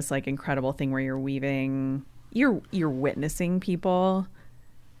doing this like incredible thing where you're weaving, you're witnessing people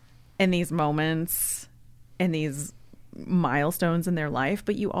in these moments and these milestones in their life,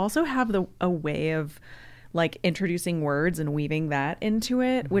 but you also have a way of like introducing words and weaving that into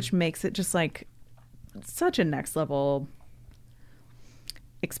it, which makes it just like such a next level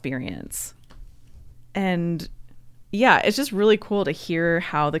experience. And yeah, it's just really cool to hear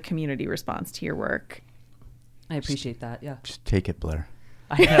how the community responds to your work. I appreciate that. Yeah. Just take it, Blair.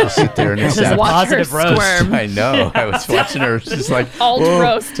 I know. Sit there and This is accept. positive her roast. squirm. I know. I was watching her. She's like, Alt "Whoa,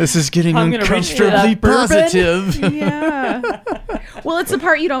 roast. This is getting I'm gonna roast uncomfortably that bourbon." positive. Yeah. Well, it's the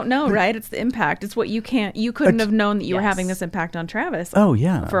part you don't know, right? It's the impact. It's what you couldn't have known that you were Yes. having this impact on Travis Oh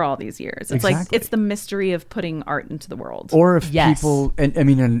yeah. for all these years. It's like, Exactly. it's the mystery of putting art into the world. Or if Yes. people, and I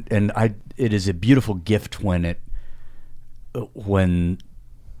mean, it is a beautiful gift when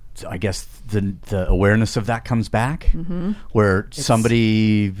I guess the awareness of that comes back, where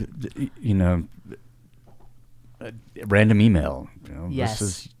somebody, a random email, Yes. this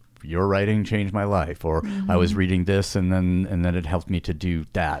is your writing changed my life, or I was reading this and then it helped me to do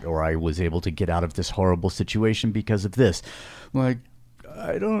that, or I was able to get out of this horrible situation because of this. I'm like,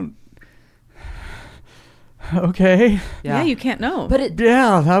 I don't. Okay. Yeah, you can't know. But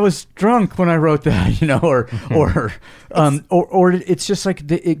I was drunk when I wrote that, or it's just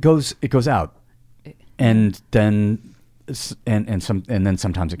like it goes out, and then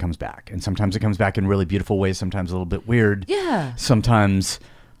sometimes it comes back, and sometimes it comes back in really beautiful ways, sometimes a little bit weird. Yeah. Sometimes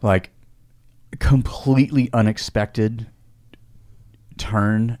like completely unexpected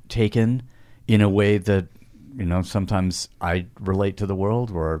turn taken in a way that, sometimes I relate to the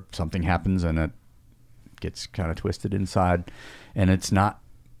world, where something happens and it gets kind of twisted inside, and it's not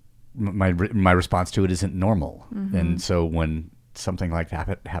my response to it isn't normal. And so when something like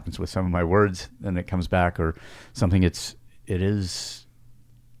that happens with some of my words and it comes back, or something, it is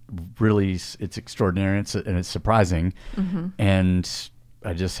really, it's extraordinary, and it's surprising. And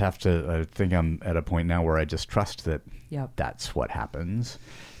I just have to, I think I'm at a point now where I just trust that that's what happens.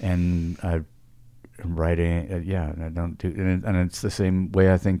 And I'm writing, and I don't do, and it's the same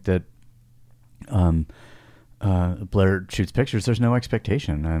way I think that Blair shoots pictures. There's no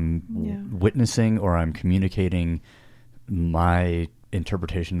expectation. I'm witnessing, or I'm communicating my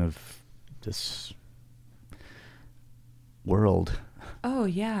interpretation of this world. Oh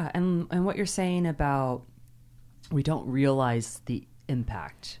yeah, and what you're saying about we don't realize the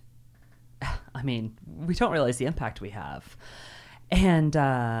impact. I mean, we don't realize the impact we have. And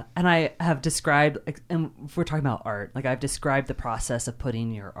I have described, and if we're talking about art, like I've described the process of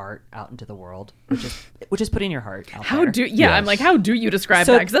putting your art out into the world, which is putting your heart out there. I'm like, how do you describe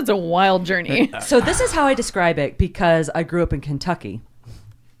that? Because that's a wild journey. So this is how I describe it, because I grew up in Kentucky.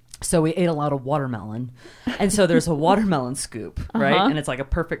 So we ate a lot of watermelon. And so there's a watermelon scoop, right? And it's like a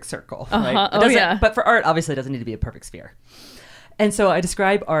perfect circle, right? But for art, obviously it doesn't need to be a perfect sphere. And so I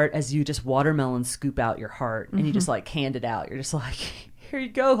describe art as you just watermelon scoop out your heart, and you just like hand it out. You're just like, here you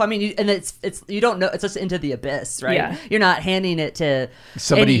go. I mean, and it's you don't know, it's just into the abyss, right? Yeah. You're not handing it to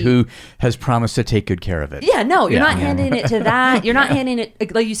somebody who has promised to take good care of it. Yeah, no, you're not handing it to that. You're not handing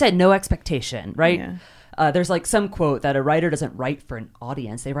it, like you said, no expectation, right? Yeah. There's like some quote that a writer doesn't write for an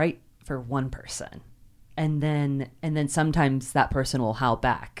audience; they write for one person, and then sometimes that person will howl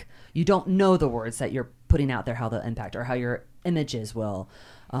back. You don't know the words that you're putting out there, how they'll impact, or how your images will,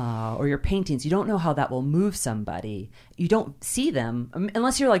 or your paintings. You don't know how that will move somebody. You don't see them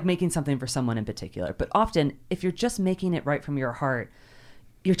unless you're like making something for someone in particular. But often, if you're just making it right from your heart,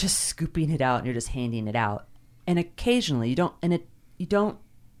 you're just scooping it out and you're just handing it out. And occasionally, you don't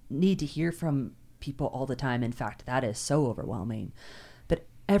need to hear from people all the time. In fact, that is so overwhelming. But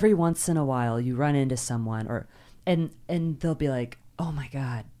every once in a while, you run into someone, and they'll be like, "Oh my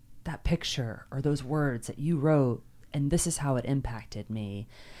God, that picture or those words that you wrote, and this is how it impacted me."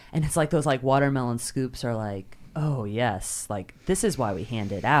 And it's like those like watermelon scoops are like, oh yes, like this is why we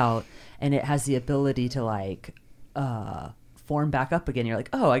hand it out, and it has the ability to like form back up again. You're like,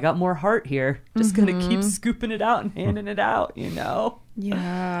 oh, I got more heart here, just gonna keep scooping it out and handing it out,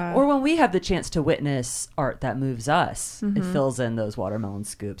 Yeah. Or when we have the chance to witness art that moves us, it fills in those watermelon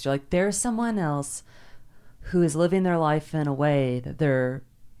scoops. You're like, there's someone else who is living their life in a way that they're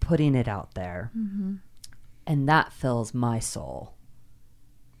putting it out there. And that fills my soul.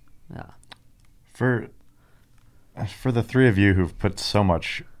 Yeah. For the three of you who've put so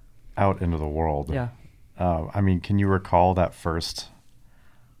much out into the world, I mean, can you recall that first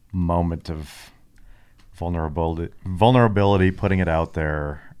moment of vulnerability, putting it out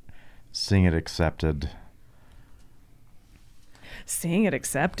there, seeing it accepted? Seeing it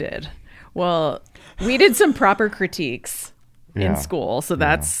accepted. Well, we did some proper critiques in school, so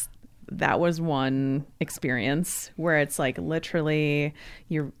that was one experience where it's like literally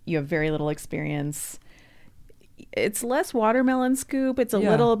you have very little experience. It's less watermelon scoop. It's a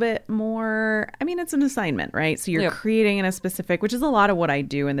little bit more, I mean, it's an assignment, right? So you're creating in a specific, which is a lot of what I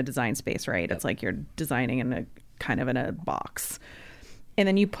do in the design space, right? It's like you're designing in a kind of in a box. And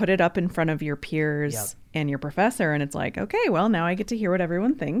then you put it up in front of your peers and your professor, and it's like, okay, well, now I get to hear what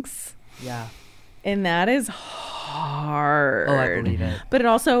everyone thinks. Yeah. And that is hard. Oh, I believe it. But it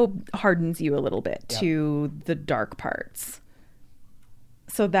also hardens you a little bit to the dark parts.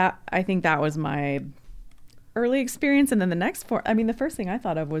 So that, I think that was my early experience. And then the first thing I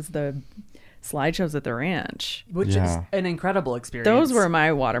thought of was the slideshows at the ranch. Which is an incredible experience. Those were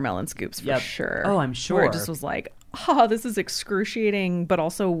my watermelon scoops for sure. Oh, I'm sure. Where it just was like, oh, this is excruciating, but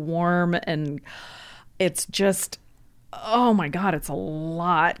also warm. And it's just, oh my God, it's a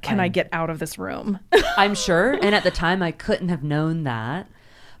lot. Can I get out of this room? I'm sure. And at the time, I couldn't have known that.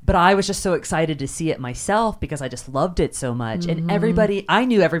 But I was just so excited to see it myself because I just loved it so much. And I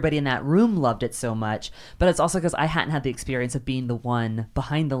knew everybody in that room loved it so much. But it's also because I hadn't had the experience of being the one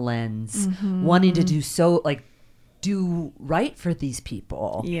behind the lens, wanting to do right for these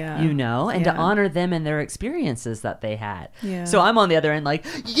people, and to honor them and their experiences that they had. Yeah. So I'm on the other end like,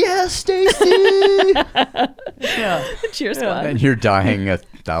 yeah, Stacy. Cheer squad. And you're dying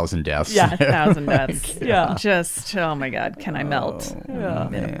 1,000 deaths. Yeah, 1,000 deaths. Yeah. Just, oh my God, can I melt in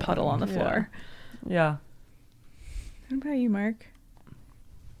a puddle on the floor? Yeah. What about you, Mark?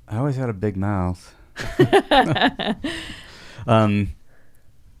 I always had a big mouth.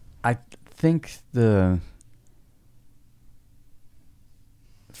 I think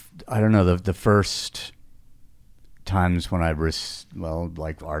I don't know, the first times when articles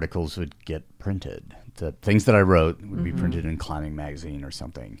would get printed, the things that I wrote would be printed in Climbing Magazine or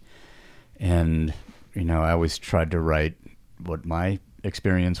something. And, I always tried to write what my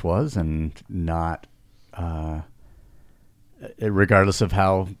experience was and not, regardless of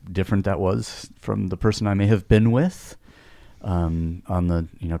how different that was from the person I may have been with, on the,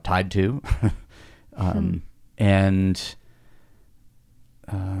 tied to. And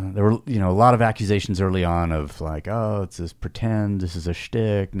there were, a lot of accusations early on of like, oh, it's this pretend, this is a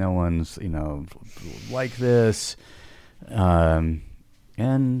shtick, no one's, like this. And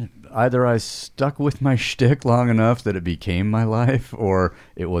either I stuck with my shtick long enough that it became my life, or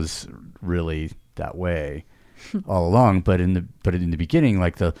it was really that way all along. But in the beginning,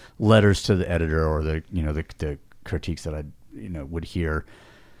 like the letters to the editor or the critiques that I would hear,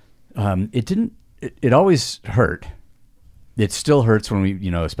 it always hurt. It still hurts when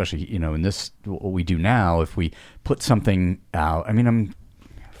we, especially, in this, what we do now, if we put something out. I mean, I'm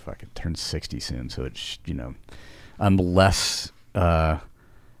fucking turn 60 soon, so it's, I'm less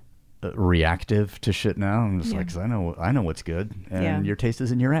reactive to shit now. I'm just like, 'cause I know what's good, and your taste is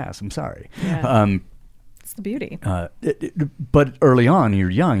in your ass. I'm sorry. Yeah. It's the beauty. But early on, you're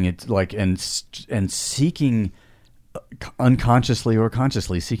young. It's like, and seeking, unconsciously or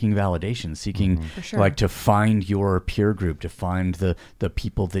consciously, seeking validation, seeking like to find your peer group, to find the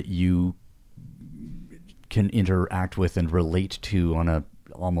people that you can interact with and relate to on a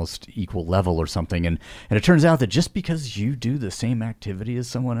almost equal level or something. And it turns out that just because you do the same activity as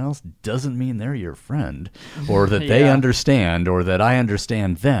someone else doesn't mean they're your friend, or that they understand, or that I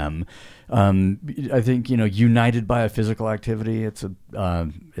understand them. I think, united by a physical activity, it's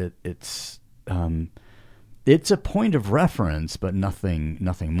a point of reference, but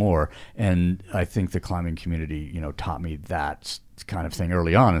nothing more. And I think the climbing community, taught me that kind of thing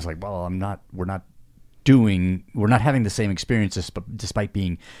early on. It's like, well, we're not having the same experiences, but despite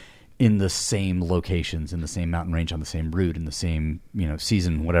being in the same locations, in the same mountain range, on the same route, in the same,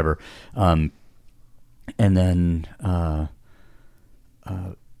 season, whatever. And then I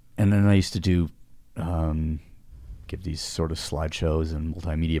used to do, give these sort of slideshows and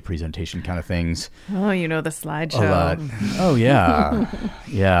multimedia presentation kind of things. Oh, the slideshow. Oh, yeah.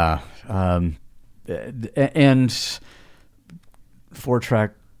 Yeah. And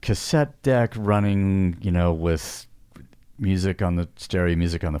 4-track cassette deck running, with music on the stereo,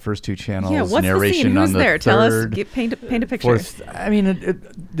 music on the first 2 channels. Yeah, what's narration the scene? Who's on the there? third. Tell us. Paint a picture. Fourth, I mean,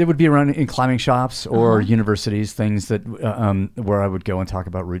 it would be around in climbing shops or universities, things that where I would go and talk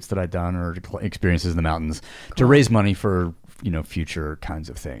about routes that I'd done or experiences in the mountains to raise money for future kinds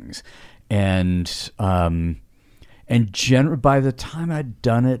of things. And by the time I'd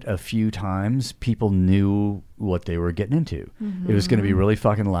done it a few times, people knew what they were getting into. It was going to be really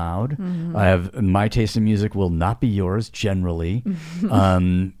fucking loud. I have my taste in music will not be yours generally.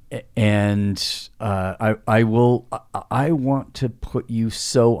 And I want to put you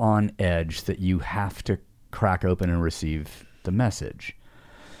so on edge that you have to crack open and receive the message.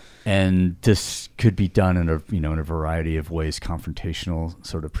 And this could be done in a variety of ways, confrontational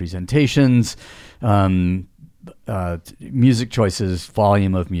sort of presentations, music choices,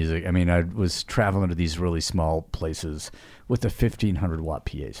 volume of music. I mean, I was traveling to these really small places with a 1,500 watt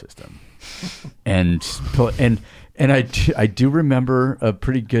PA system, and I do remember a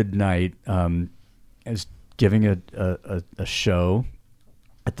pretty good night. I was giving a show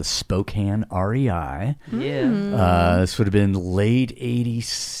at the Spokane REI. Yeah. This would have been late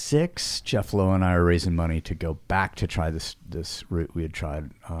 '86. Jeff Lowe and I were raising money to go back to try this route we had tried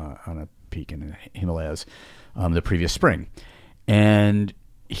on a peak in the Himalayas the previous spring. And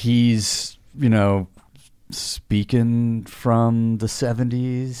he's, speaking from the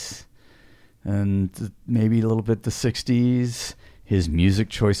 70s and maybe a little bit the 60s. His music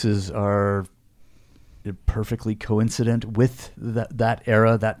choices are perfectly coincident with that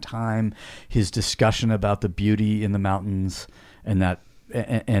era, that time. His discussion about the beauty in the mountains and that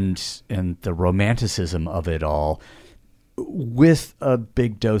and the romanticism of it all, with a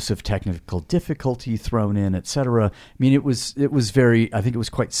big dose of technical difficulty thrown in, etc. I mean, it was very. I think it was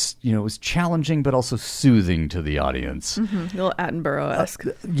quite. It was challenging, but also soothing to the audience. A little Attenborough-esque.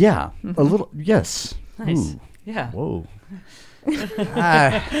 Yeah, a little. Yes. Nice. Ooh. Yeah. Whoa.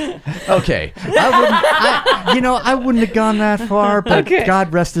 Okay. I wouldn't have gone that far, but Okay.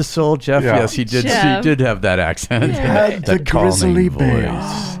 God rest his soul, Jeff. Yeah. Yes, he did. Jeff. He did have that accent. Had the That calming grizzly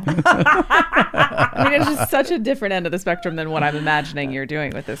voice. I mean, it's just such a different end of the spectrum than what I'm imagining you're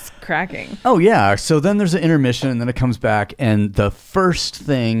doing with this cracking. Oh yeah. So then there's an intermission, and then it comes back, and the first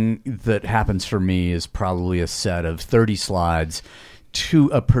thing that happens for me is probably a set of 30 slides to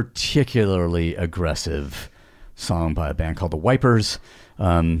a particularly aggressive song by a band called the Wipers.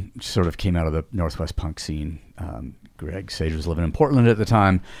 Sort of came out of the Northwest punk scene. Greg Sage was living in Portland at the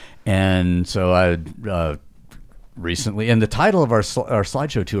time, and so I recently, and the title of our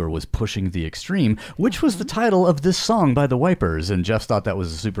slideshow tour was "Pushing the Extreme," which was the title of this song by the Wipers. And Jeff thought that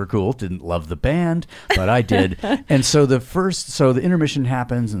was super cool. Didn't love the band, but I did. And so the intermission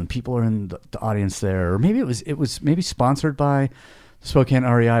happens, and the people are in the audience there, or maybe it was maybe sponsored by Spokane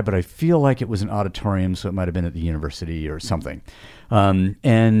REI, but I feel like it was an auditorium, so it might have been at the university or something.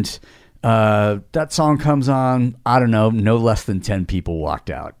 And that song comes on, I don't know, no less than 10 people walked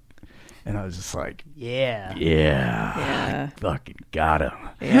out. And I was just like, yeah, I fucking got him.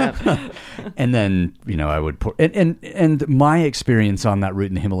 Yeah. And then, I would pour, and my experience on that route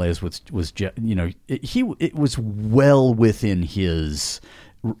in the Himalayas was it was well within his,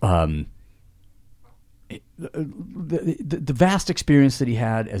 the vast experience that he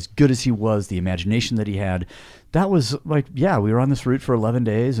had, as good as he was, the imagination that he had, that was like, yeah, we were on this route for 11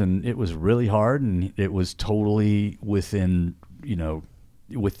 days and it was really hard, and it was totally within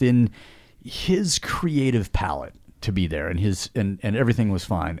his creative palette to be there, and and everything was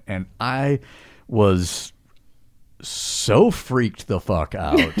fine. And I was so freaked the fuck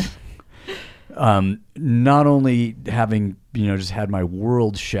out. Not only having, just had my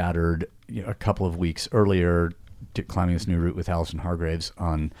world shattered a couple of weeks earlier, climbing this new route with Allison Hargraves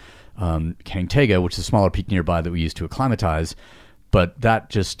on Kangtega, which is a smaller peak nearby that we used to acclimatize, but that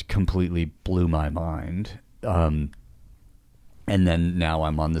just completely blew my mind. And then now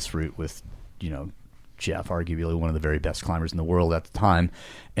I'm on this route with, Jeff, arguably one of the very best climbers in the world at the time,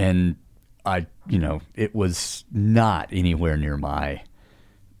 and it was not anywhere near my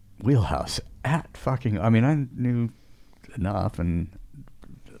wheelhouse I knew enough, and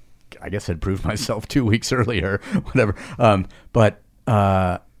I guess I'd proved myself 2 weeks earlier, whatever.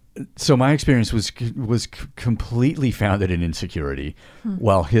 So my experience was completely founded in insecurity,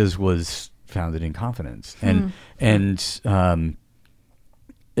 while his was founded in confidence, which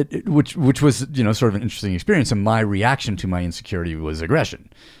was sort of an interesting experience. And my reaction to my insecurity was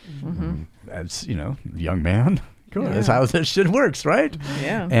aggression. As young man, cool. That's how this shit works, right?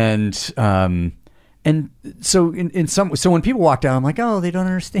 Yeah. And so so when people walked out, I'm like, oh, they don't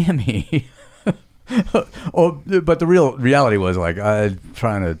understand me. But the real reality was, like, I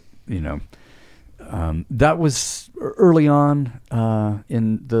trying to, that was early on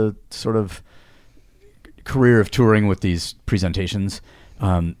in the sort of career of touring with these presentations.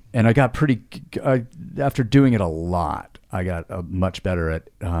 And I got after doing it a lot, I got much better at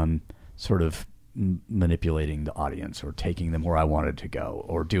sort of manipulating the audience, or taking them where I wanted to go,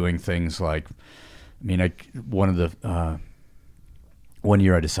 or doing things like, one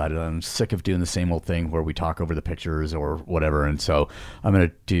year I decided I'm sick of doing the same old thing where we talk over the pictures or whatever. And so I'm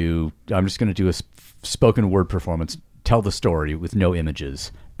just going to do a spoken word performance, tell the story with no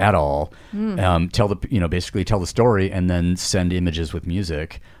images at all. Basically tell the story, and then send images with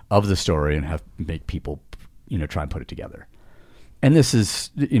music of the story, and make people, try and put it together. And this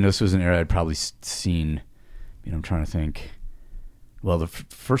was an era I'd probably seen, I'm trying to think. Well, the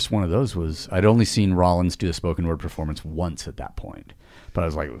first one of those was, I'd only seen Rollins do a spoken word performance once at that point. But I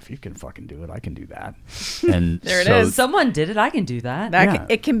was like, well, if you can fucking do it, I can do that. And There it is. Someone did it. I can do that.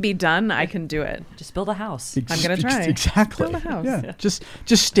 It can be done. I can do it. Just build a house. I'm gonna try. Exactly. Build a house. Yeah. Just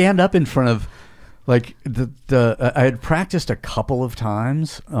stand up in front of, like, I had practiced a couple of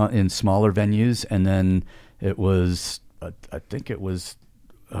times in smaller venues, and then it was, I think it was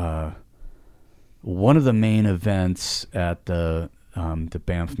one of the main events at the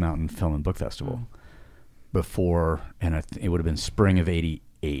Banff Mountain Film and Book Festival before, and it would have been spring of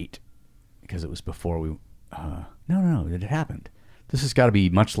 '88, because it was before we. No, it had happened. This has got to be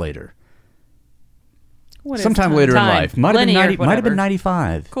much later. What is sometime time? later in Time. life. Might have been Linear, 90, might have been whatever.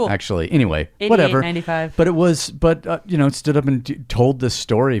 95. Cool. Actually. Anyway, 88, whatever. 95. But it was, stood up and told this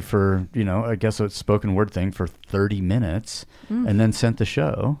story for, I guess a spoken word thing for 30 minutes and then sent the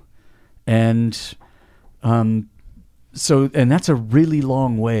show. And and that's a really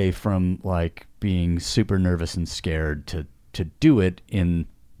long way from like being super nervous and scared to do it in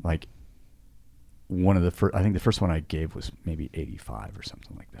like one of the first, I think the first one I gave was maybe 85 or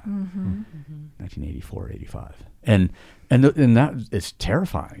something like that. 1984, 85. And that is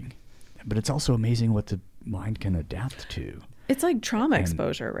terrifying, but it's also amazing what the mind can adapt to. It's like trauma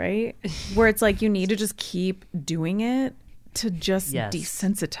exposure, right? Where it's like you need to just keep doing it to just Yes.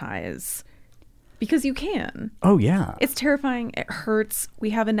 desensitize. Because you can. Oh yeah. It's terrifying. It hurts. We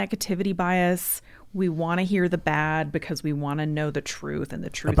have a negativity bias. We want to hear the bad because we want to know the truth, and the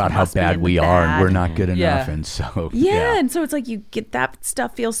truth About how must be bad in the we are and bad. we're not good enough. Yeah. And so, Yeah, and so it's like you get that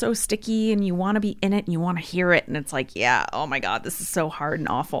stuff feels so sticky and you want to be in it and you want to hear it, and it's like, yeah, oh my God, this is so hard and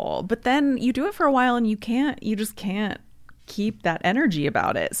awful. But then you do it for a while and you just can't keep that energy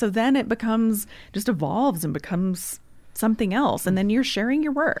about it. So then it just evolves and becomes something else. And then you're sharing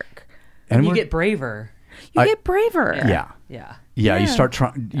your work. And you we're- get braver. You get braver. Yeah. Yeah. Yeah. You Yeah. start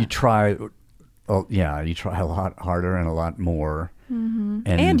trying, you try a lot harder and a lot more.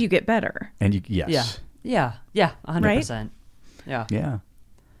 And you get better. And you, yes. Yeah. Yeah. 100%. Yeah. Yeah.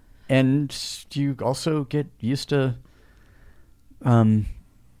 And you also get used to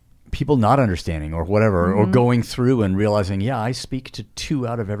people not understanding or whatever, or going through and realizing, yeah, I speak to 2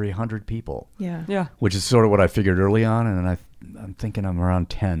 out of every 100 people. Yeah. Yeah. Which is sort of what I figured early on, and I'm thinking I'm around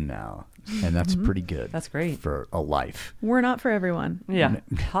 10 now, and that's pretty good. That's great. For a life. We're not for everyone. Yeah.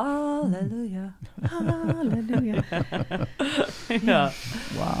 Hallelujah. Hallelujah. Yeah.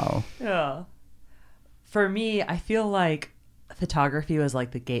 Wow. Yeah. For me, I feel like photography was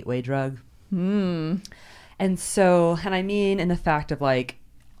like the gateway drug. And so, and I mean in the fact of like,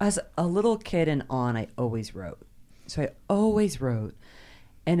 as a little kid and on, I always wrote. So I always wrote.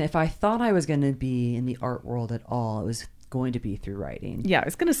 And if I thought I was going to be in the art world at all, it was going to be through writing. Yeah, I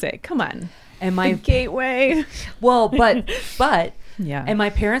was going to say, come on. And my The gateway. well, but Yeah. and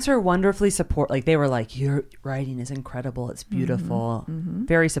my parents were wonderfully like they were like, your writing is incredible, it's beautiful,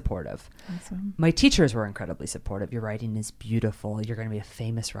 very supportive. Awesome. My teachers were incredibly supportive. Your writing is beautiful, you're going to be a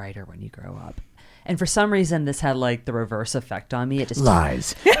famous writer when you grow up. And for some reason this had like the reverse effect on me. It just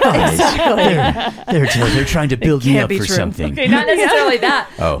Lies. They're trying to build me can't up be for true. something. Okay, not necessarily that.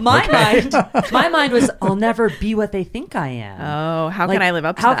 Oh, my okay. mind was, I'll never be what they think I am. Oh, how Like, can I live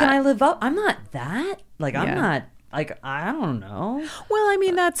up to how that? can I live up? I'm not that. Like, I'm Yeah. not, like, I don't know. Well, I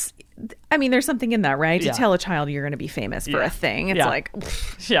mean, there's something in that, right? Yeah. To tell a child you're going to be famous for Yeah. a thing. It's Yeah. like,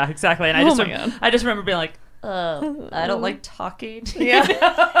 Yeah, exactly. And I Oh just, my God. I just remember being like, I don't like talking. yeah.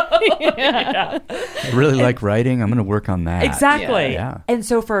 I really like writing. I'm going to work on that. Exactly. Yeah. And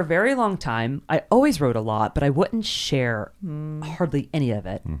so for a very long time, I always wrote a lot, but I wouldn't share hardly any of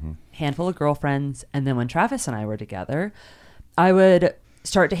it. Handful of girlfriends. And then when Travis and I were together, I would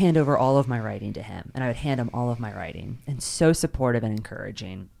start to hand over all of my writing to him. And I would hand him all of my writing. And so supportive and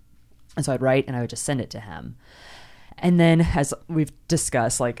encouraging. And so I'd write and I would just send it to him. And then, as we've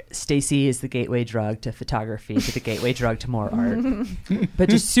discussed, like Stacy is the gateway drug to photography, to the gateway drug to more art, but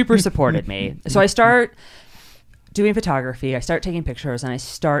just super supported me. So I start doing photography, I start taking pictures, and I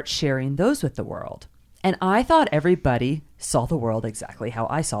start sharing those with the world. And I thought everybody saw the world exactly how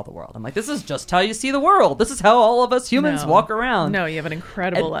I saw the world. I'm like, this is just how you see the world. This is how all of us humans No. walk around. No, you have an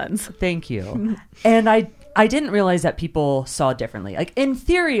incredible lens. Thank you. And I didn't realize that people saw differently. Like, in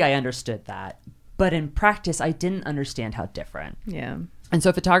theory, I understood that. But in practice, I didn't understand how different. Yeah. And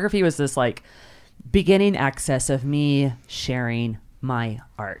so photography was this like beginning access of me sharing my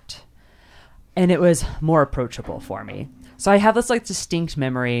art. And it was more approachable for me. So I have this like distinct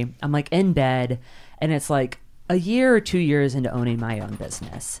memory. I'm like in bed and it's like a year or 2 years into owning my own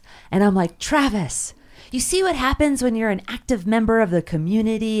business. And I'm like, Travis, you see what happens when you're an active member of the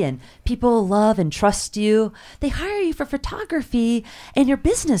community and people love and trust you? They hire you for photography and your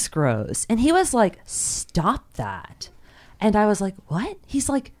business grows. And he was like, stop that. And I was like, what? He's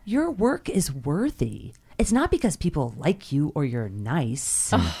like, your work is worthy. It's not because people like you or you're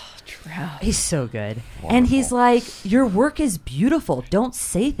nice. He's so good. And he's like, your work is beautiful. Don't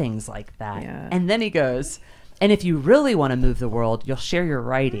say things like that. Yeah. And then he goes, and if you really want to move the world, you'll share your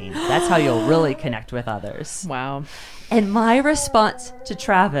writing. That's how you'll really connect with others. Wow. And my response to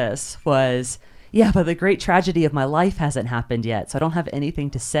Travis was, yeah, but the great tragedy of my life hasn't happened yet, so I don't have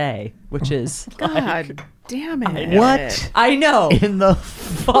anything to say, which is God damn it. What I know. in the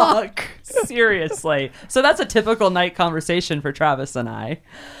Fuck. Seriously. So that's a typical night conversation for Travis and I.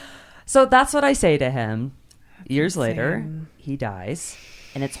 So that's what I say to him. Years later, insane. he dies,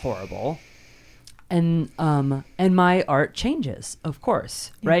 and it's horrible. And my art changes, of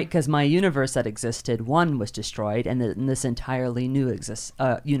course, right? Because my universe that existed, one was destroyed, and then this entirely new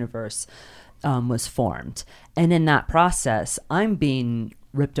universe was formed. And in that process, I'm being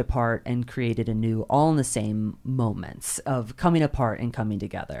ripped apart and created anew, all in the same moments of coming apart and coming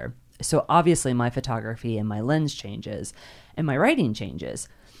together. So obviously, my photography and my lens changes, and my writing changes.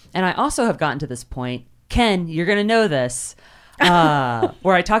 And I also have gotten to this point, Ken, you're going to know this,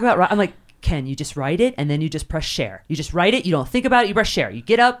 where I talk about, I'm like, Ken, you just write it and then you just press share. You just write it. You don't think about it. You press share. You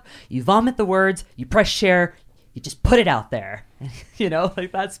get up, you vomit the words, you press share, you just put it out there. You know,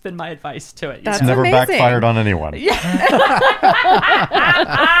 like that's been my advice to it. That's It's never amazing. backfired on anyone.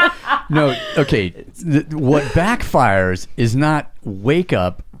 No, okay. What backfires is not wake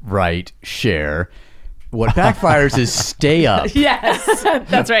up, write, share. What backfires is stay up, Yes,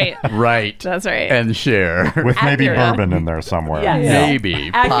 that's right. write, That's right. and share. With maybe Accurate. bourbon in there somewhere. Yeah. Maybe,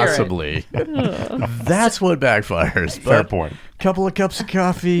 Accurate. possibly. That's what backfires. Fair But point. couple of cups of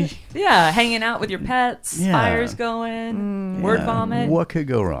coffee. Yeah, hanging out with your pets, Yeah. fires going, word Yeah, vomit. What could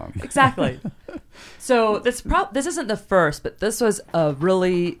go wrong? Exactly. So this isn't the first, but this was a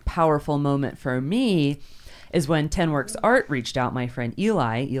really powerful moment for me. Is when Tenworks Art reached out. My friend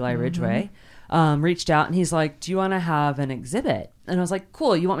Eli Ridgway, reached out and he's like, "Do you want to have an exhibit?" And I was like,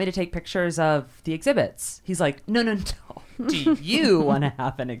 "Cool. You want me to take pictures of the exhibits?" He's like, "No. Do you want to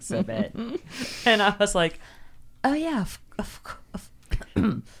have an exhibit?" And I was like, "Oh yeah,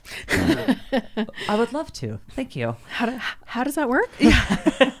 I would love to. Thank you." How does that work?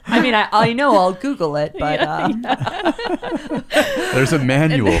 I mean, I know I'll Google it, but There's a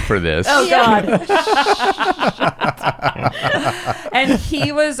manual for this. oh god. And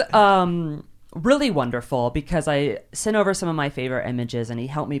he was really wonderful because I sent over some of my favorite images and he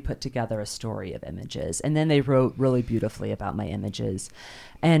helped me put together a story of images. And then they wrote really beautifully about my images.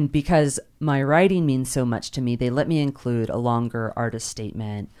 And because my writing means so much to me, they let me include a longer artist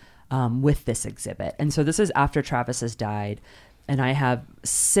statement with this exhibit. And so this is after Travis has died. And I have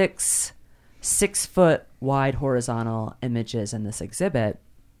 6-foot wide horizontal images in this exhibit.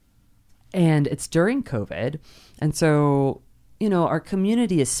 And it's during COVID. And so, you know, our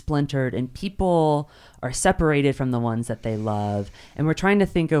community is splintered and people are separated from the ones that they love. And we're trying to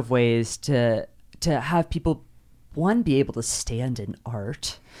think of ways to have people, one, be able to stand in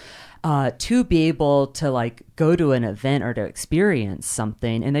art, two, be able to like go to an event or to experience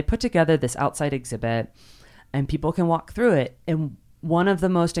something. And they put together this outside exhibit and people can walk through it. And one of the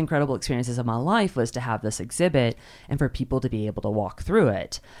most incredible experiences of my life was to have this exhibit and for people to be able to walk through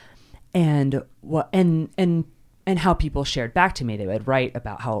it. And how people shared back to me. They would write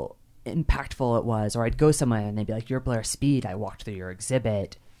about how impactful it was, or I'd go somewhere and they'd be like, "You're Blair Speed. I walked through your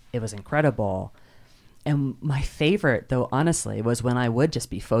exhibit. It was incredible." And my favorite, though, honestly, was when I would just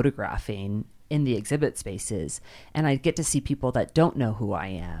be photographing in the exhibit spaces and I'd get to see people that don't know who I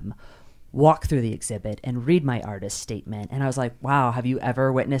am walk through the exhibit and read my artist statement. And I was like, wow, have you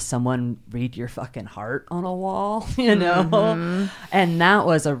ever witnessed someone read your fucking heart on a wall? You know? Mm-hmm. And that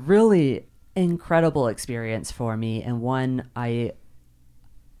was a really incredible experience for me. And one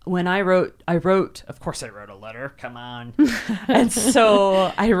when I wrote, of course I wrote a letter, come on. And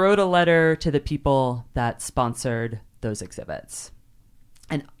so I wrote a letter to the people that sponsored those exhibits.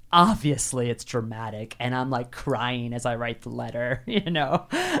 And obviously it's dramatic and I'm like crying as I write the letter, you know.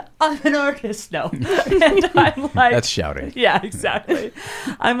 I'm an artist, no. And I'm like, That's shouting. yeah, exactly.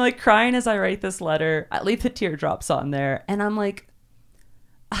 I'm like crying as I write this letter. I leave the teardrops on there and I'm like,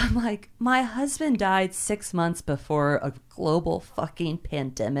 my husband died 6 months before a global fucking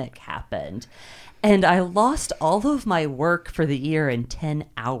pandemic happened. And I lost all of my work for the year in 10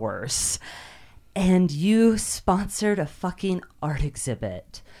 hours. And you sponsored a fucking art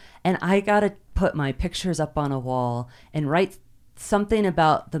exhibit. And I got to put my pictures up on a wall and write something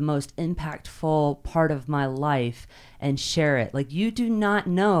about the most impactful part of my life and share it. Like, you do not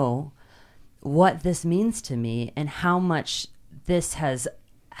know what this means to me and how much this has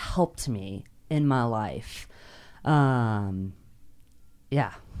helped me in my life. Yeah.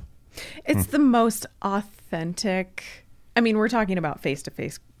 It's the most authentic. I mean, we're talking about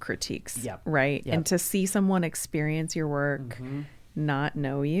face-to-face critiques, Yep. right? Yep. And to see someone experience your work, not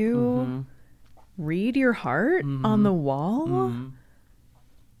know you, read your heart on the wall.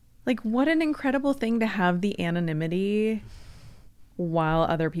 Like, what an incredible thing to have the anonymity while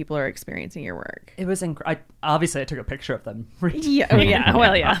other people are experiencing your work. It was obviously I took a picture of them. Yeah, oh, yeah.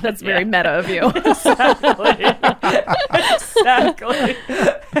 Well, yeah, that's very meta of you. Exactly.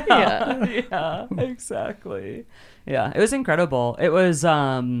 Yeah. Yeah, exactly. Yeah, it was incredible. It was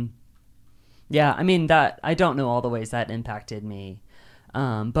Yeah, I mean, that I don't know all the ways that impacted me.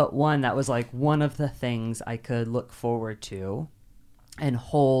 But one that was like one of the things I could look forward to and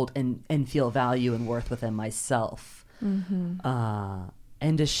hold and feel value and worth within myself.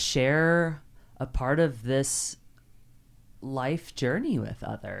 And to share a part of this life journey with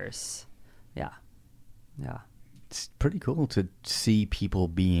others. Yeah. Yeah. It's pretty cool to see people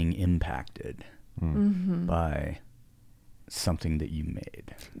being impacted by something that you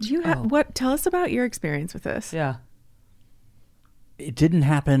made. Do you have tell us about your experience with this? Yeah. It didn't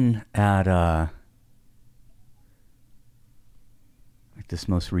happen at like this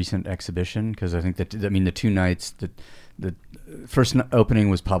most recent exhibition, because I think that, I mean, the two nights, the first opening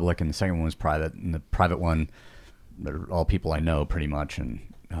was public and the second one was private, and the private one, they're all people I know pretty much,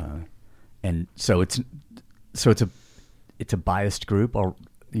 and so it's a biased group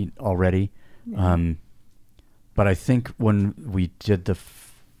already. But I think when we did the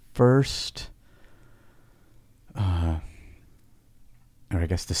first, or I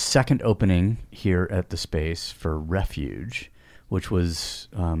guess the second opening here at the space for Refuge, which was,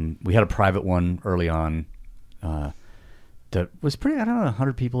 we had a private one early on that was pretty, I don't know,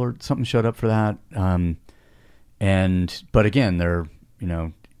 100 people or something showed up for that. But again, they're,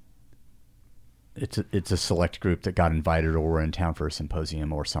 it's a select group that got invited or were in town for a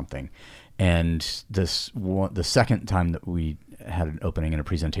symposium or something. And the second time that we had an opening and a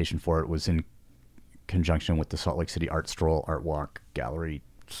presentation for it was in conjunction with the Salt Lake City Art Stroll, Art Walk, Gallery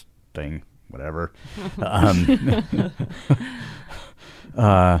thing, whatever.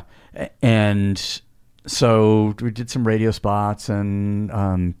 And so we did some radio spots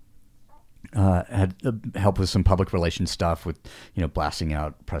and had help with some public relations stuff with, blasting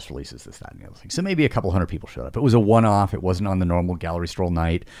out press releases, this, that, and the other thing. So maybe a couple hundred people showed up. It was a one-off. It wasn't on the normal gallery stroll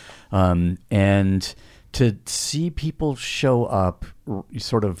night. And to see people show up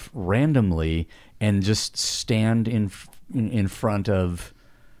sort of randomly and just stand in front of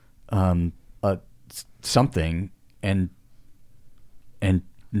something and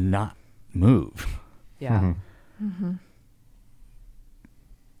not move. Yeah.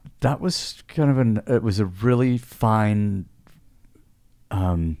 That was kind of it was a really fine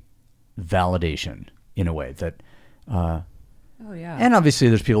validation in a way that, Oh yeah. and obviously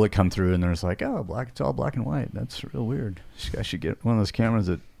there's people that come through and there's like, oh, it's all black and white. That's real weird. This guy should get one of those cameras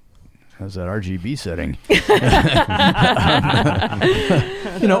that has that RGB setting,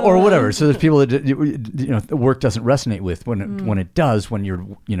 or whatever. So there's people that, the work doesn't resonate with when it does, when you're,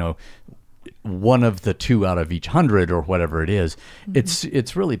 one of the 2 out of each 100 or whatever it is,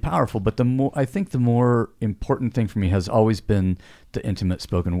 it's really powerful. But I think the more important thing for me has always been the intimate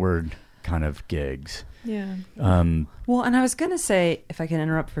spoken word kind of gigs. Yeah. Well, and I was going to say, if I can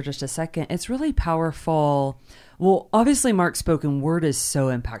interrupt for just a second, it's really powerful. Well, obviously Mark's spoken word is so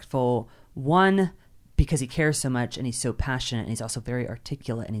impactful. One, because he cares so much and he's so passionate and he's also very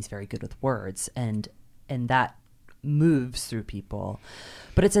articulate and he's very good with words, and that moves through people.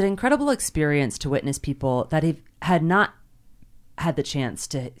 But it's an incredible experience to witness people that had not had the chance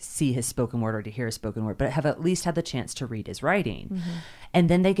to see his spoken word or to hear his spoken word, but have at least had the chance to read his writing. And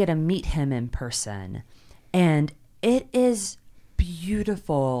then they get to meet him in person. And it is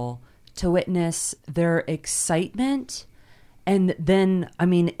beautiful to witness their excitement. And then, I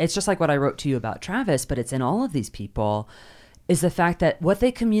mean, it's just like what I wrote to you about Travis, but it's in all of these people, is the fact that what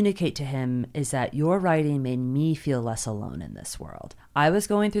they communicate to him is that your writing made me feel less alone in this world. I was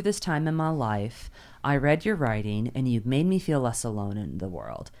going through this time in my life. I read your writing and you made me feel less alone in the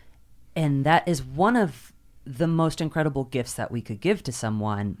world. And that is one of the most incredible gifts that we could give to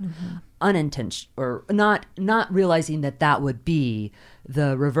someone, unintentional, or not realizing that would be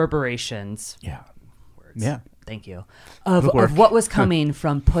the reverberations. Yeah. Words. Yeah. Thank you. Of what was coming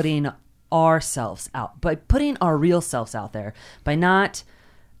from putting ourselves out, by putting our real selves out there, by not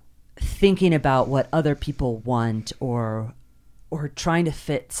thinking about what other people want or trying to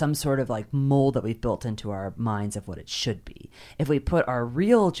fit some sort of like mold that we've built into our minds of what it should be. If we put our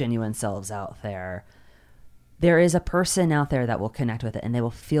real, genuine selves out there, there is a person out there that will connect with it and they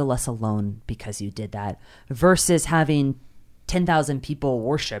will feel less alone because you did that, versus having 10,000 people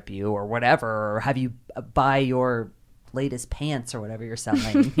worship you or whatever, or have you buy your latest pants or whatever you're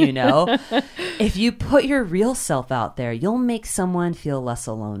selling, If you put your real self out there, you'll make someone feel less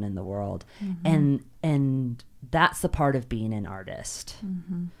alone in the world. And that's the part of being an artist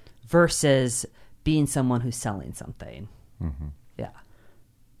versus being someone who's selling something. Yeah.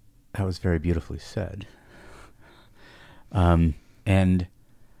 That was very beautifully said. And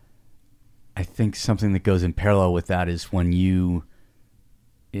I think something that goes in parallel with that is when you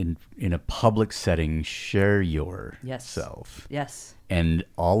in a public setting share yourself. Yes. And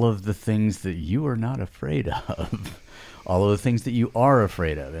all of the things that you are not afraid of, all of the things that you are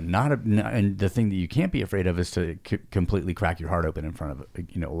afraid of, and and the thing that you can't be afraid of is to completely crack your heart open in front of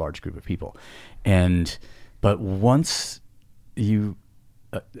a large group of people. But once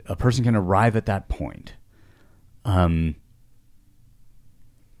a person can arrive at that point, and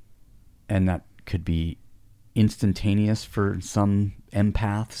that could be instantaneous for some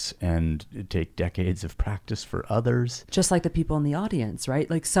empaths and take decades of practice for others. Just like the people in the audience, right?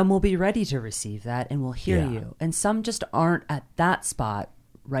 Like some will be ready to receive that and will hear you. And some just aren't at that spot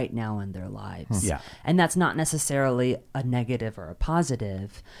right now in their lives. Yeah. And that's not necessarily a negative or a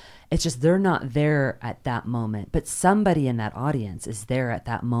positive. It's just they're not there at that moment. But somebody in that audience is there at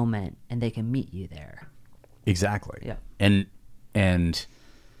that moment and they can meet you there. Exactly. Yeah. And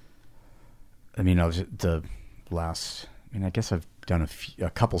I mean, I guess I've done a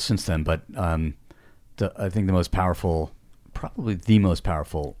couple since then, but I think the most powerful, probably the most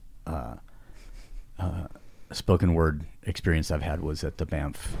powerful spoken word experience I've had was at the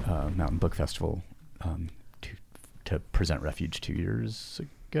Banff Mountain Book Festival to present Refuge 2 years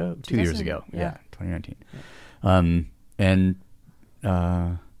ago. 2 years ago, yeah 2019.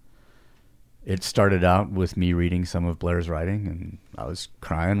 Yeah. It started out with me reading some of Blair's writing, and I was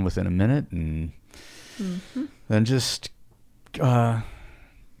crying within a minute, and then just kind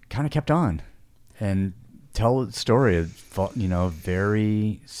of kept on and tell a story, a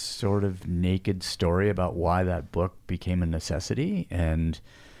very sort of naked story about why that book became a necessity, and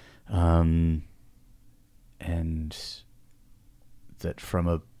that from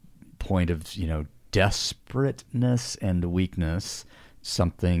a point of desperateness and weakness,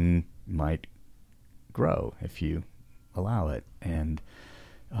 something might grow if you allow it, and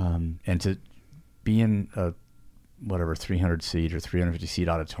to be in a 300 seat or 350 seat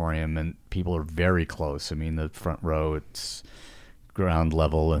auditorium, and people are very close. I mean, the front row, it's ground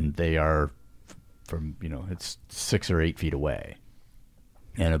level, and they are from it's 6 or 8 feet away,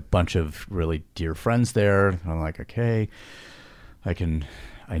 and a bunch of really dear friends there. I'm like, okay, I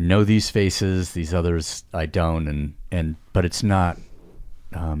know these faces, these others I don't, but it's not,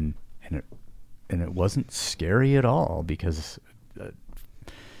 and it wasn't scary at all because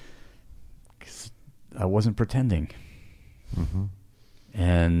I wasn't pretending. Mm-hmm.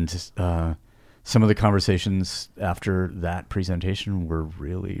 And some of the conversations after that presentation were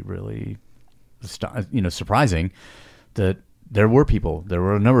really, really, surprising. That there were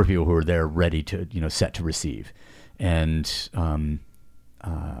a number of people who were there ready to, set to receive, and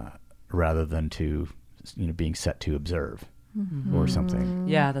rather than to, being set to observe or something.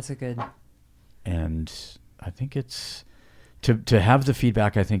 Yeah, that's a good. And I think it's to have the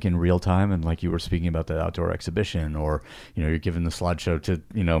feedback, I think, in real time, and like you were speaking about the outdoor exhibition, or you're given the slideshow to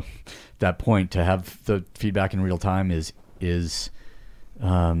that point, to have the feedback in real time is it's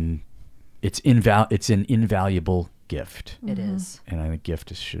an invaluable gift. It is. And I think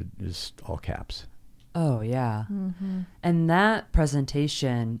gift is all caps. Oh yeah. Mm-hmm. And that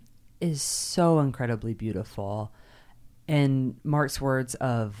presentation is so incredibly beautiful, and Mark's words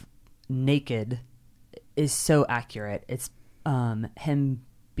of naked is so accurate. It's him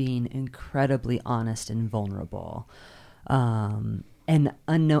being incredibly honest and vulnerable, and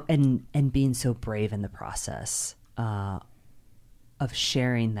unknown, and being so brave in the process of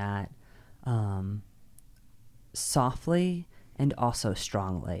sharing that softly and also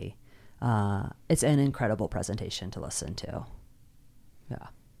strongly. It's an incredible presentation to listen to. Yeah.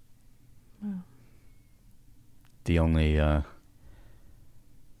 Wow. The only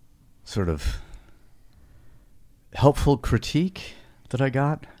sort of helpful critique that I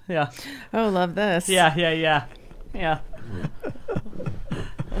got. Yeah. Oh, love this. Yeah.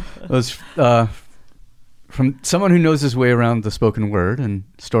 Was from someone who knows his way around the spoken word and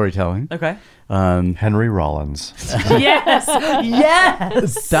storytelling. Okay. Henry Rollins. Yes.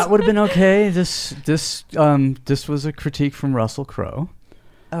 That would have been okay. This was a critique from Russell Crowe.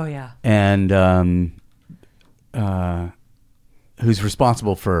 Oh yeah. And who's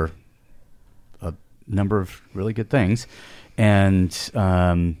responsible for a number of really good things, and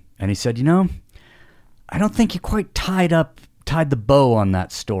he said, I don't think you quite tied the bow on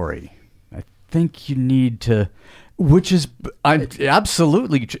that story. I think you need to, it's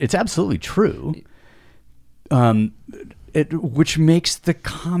absolutely true. Which makes the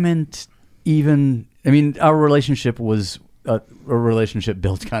comment even. I mean, our relationship was a relationship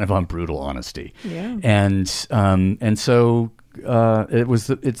built kind of on brutal honesty. Yeah. And so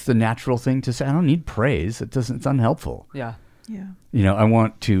it's the natural thing to say. I don't need praise. It's unhelpful. Yeah. You know, I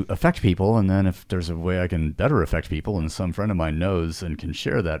want to affect people, and then if there's a way I can better affect people, and some friend of mine knows and can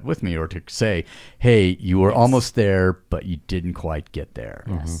share that with me, or to say, hey, you were almost there, but you didn't quite get there.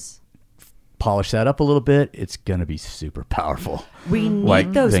 Yes. Polish that up a little bit, it's going to be super powerful. We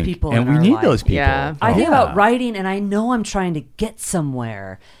need those people and in we our need life. those people. Yeah. I think about writing, and I know I'm trying to get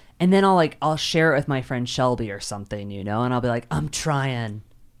somewhere, and then I'll share it with my friend Shelby or something, you know, and I'll be like, I'm trying,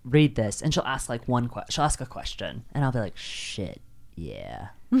 read this, and she'll ask like she'll ask a question, and I'll be like, shit, yeah,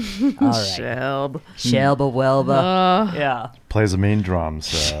 all right, Shelb. Shelba Welba, yeah, Plays a mean drum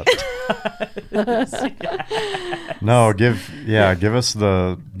set. No, give us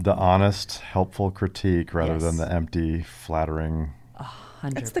the honest, helpful critique rather than the empty, flattering.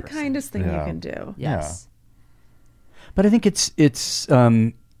 100%. That's the kindest thing you Yeah. can do. Yes. But I think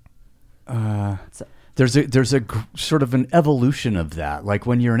there's a sort of an evolution of that. Like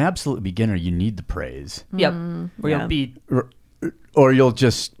when you're an absolute beginner, you need the praise. Yep. Or Yeah. you'll be. Or you'll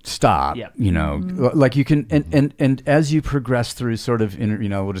just stop, Yep. you know, like you can, and as you progress through sort of, you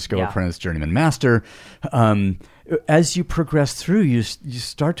know, we'll just go apprentice, journeyman, master. As you progress through, you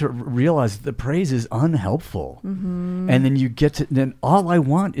start to realize that the praise is unhelpful. And then you get to, then all I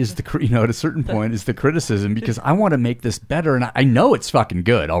want is at a certain point is the criticism, because I want to make this better. And I know it's fucking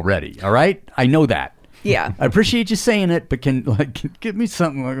good already. All right. I know that. Yeah. I appreciate you saying it, but can give me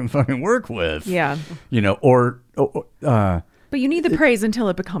something I can fucking work with. Yeah. You know, But you need the praise until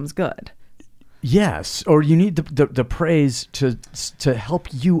it becomes good. yes, or you need the praise to help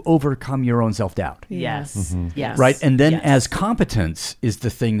you overcome your own self-doubt. Yes. Yes. Right? And then Yes. as competence is the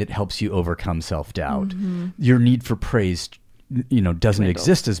thing that helps you overcome self-doubt, your need for praise, you know, doesn't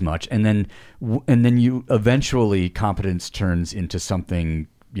exist as much. And then you eventually, competence turns into something,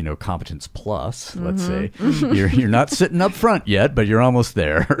 you know, competence plus, let's say. You're not sitting up front yet, but you're almost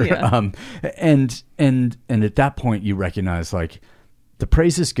there. Yeah. And at that point you recognize, like, the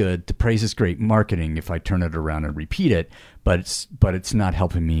praise is good, the praise is great marketing if I turn it around and repeat it, but it's not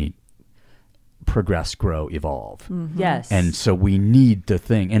helping me progress, grow, evolve. Yes. And so we need the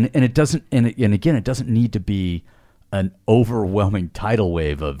thing, and it doesn't, and again, it doesn't need to be an overwhelming tidal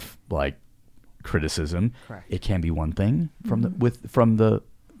wave of like criticism. Correct. It can be one thing from the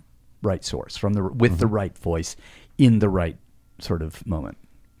right source, with the right voice in the right sort of moment.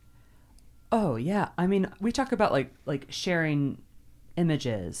 Oh yeah, I mean, we talk about like sharing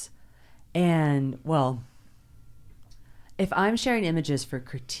images, and well, if I'm sharing images for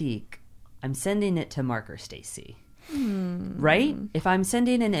critique, I'm sending it to Mark or Stacy, right? If I'm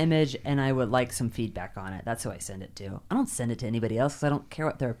sending an image and I would like some feedback on it, that's who I send it to. I don't send it to anybody else because I don't care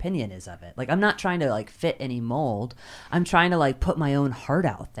what their opinion is of it. Like, I'm not trying to like fit any mold. I'm trying to like put my own heart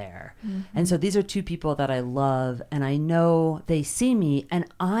out there. And so these are two people that I love, and I know they see me, and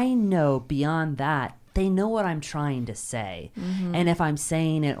I know beyond that, they know what I'm trying to say, and if I'm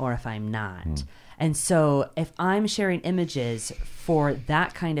saying it or if I'm not. And so if I'm sharing images for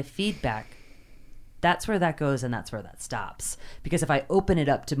that kind of feedback, that's where that goes and that's where that stops. Because if I open it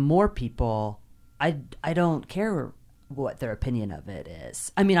up to more people, I don't care what their opinion of it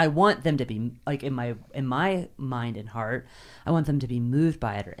is. I mean, I want them to be like in my mind and heart, I want them to be moved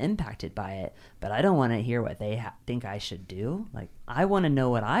by it or impacted by it, but I don't want to hear what they think I should do. Like, I want to know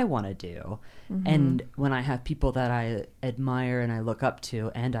what I want to do. And when I have people that I admire and I look up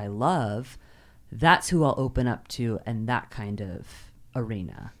to and I love, that's who I'll open up to in that kind of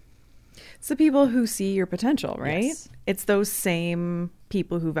arena. It's the people who see your potential, right? Yes. It's those same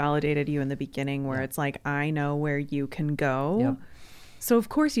people who validated you in the beginning where it's like, I know where you can go. Yep. So of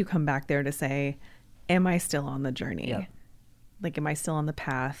course you come back there to say, am I still on the journey? Yep. Like, am I still on the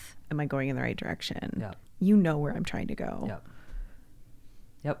path? Am I going in the right direction? Yep. You know where I'm trying to go.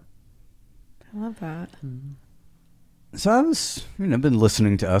 Yep. I love that. So I was, I've been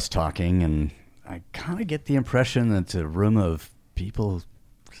listening to us talking, and I kind of get the impression that it's a room of people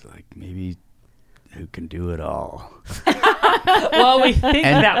like maybe who can do it all. Well, we think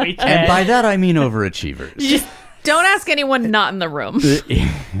that we can. And by that I mean overachievers. Don't ask anyone not in the room.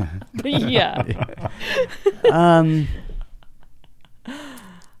 Yeah.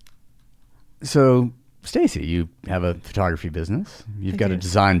 So, Stacy, you have a photography business. You've got a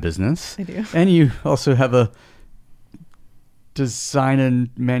design business. I do. And you also have a design and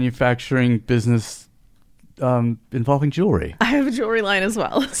manufacturing business involving jewelry. I have a jewelry line as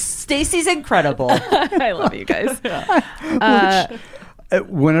well. Stacy's incredible. I love you guys.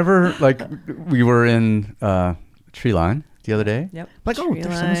 Whenever, like, we were in Tree Line the other day. Yep. Like, Tree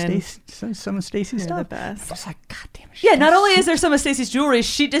there's some of Stacy's You're stuff. the best. I was like, God damn it. Yeah, not only is there some of Stacy's jewelry,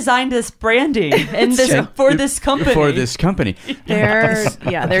 she designed this branding and this for this company. For this company. They're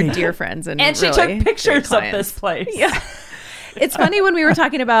dear friends, and And she really took pictures great of this clients. place. Yeah. It's funny when we were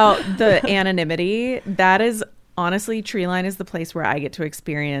talking about the anonymity. That is honestly, Treeline is the place where I get to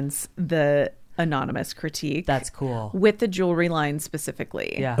experience the anonymous critique. That's cool. With the jewelry line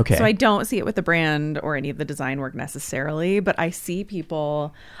specifically. Yeah. Okay. So I don't see it with the brand or any of the design work necessarily, but I see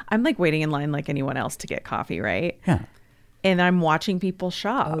people, I'm like waiting in line like anyone else to get coffee, right? Yeah. And I'm watching people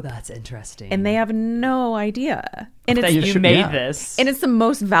shop. Oh, that's interesting. And they have no idea. And that it's you should- made yeah. this. and it's the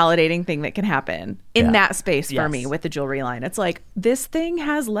most validating thing that can happen in Yeah. that space for Yes. me with the jewelry line. It's like, this thing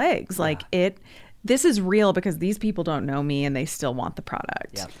has legs. Like this is real because these people don't know me and they still want the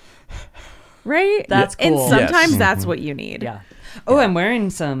product. Yep. Right? That's And cool. sometimes Yes. that's what you need. Yeah. Oh, I'm wearing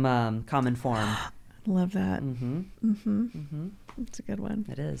some Common Form. Love that. It's a good one.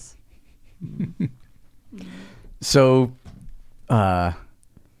 It is. So,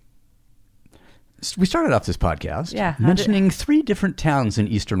 we started off this podcast Yeah, mentioning 3 different towns in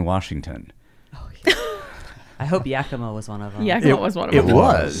eastern Washington. I hope Yakima was one of them. Yakima was one of It them.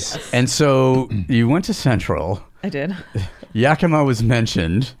 was. And so you went to Central. I did. Yakima was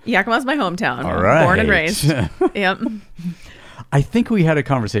mentioned. Yakima's my hometown. All right. Born and raised. Yep. I think we had a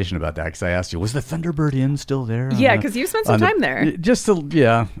conversation about that because I asked you, was the Thunderbird Inn still there? Yeah, because you spent some time there.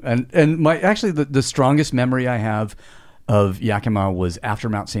 Yeah. And my actually the strongest memory I have of Yakima was after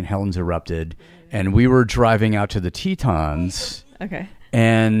Mount St. Helens erupted, and we were driving out to the Tetons, Okay.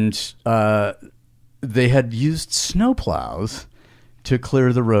 and they had used snowplows to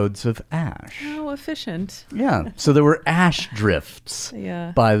clear the roads of ash. Oh, efficient. Yeah, so there were ash drifts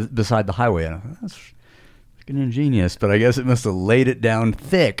Yeah. beside the highway. And I thought, that's freaking ingenious, but I guess it must have laid it down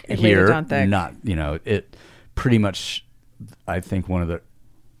thick It laid it here. down thick. Not, it pretty much, I think, one of the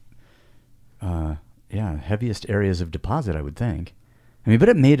heaviest areas of deposit, I would think. I mean, but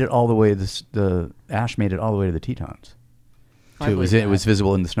it made it all the way. The ash made it all the way to the Tetons. I So it believe was that.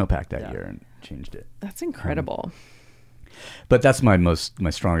 visible in the snowpack that Yeah. year and changed it. That's incredible. But that's my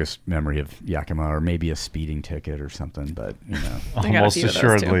strongest memory of Yakima, or maybe a speeding ticket or something. But I got a Almost few of those,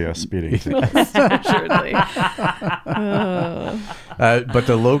 assuredly too. a speeding ticket. Assuredly.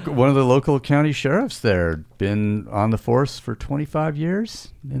 but one of the local county sheriffs there been on the force for 25 years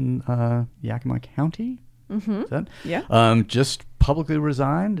in Yakima County. Mm-hmm. Is that? Yeah. Just publicly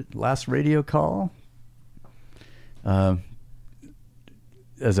resigned. Last radio call. As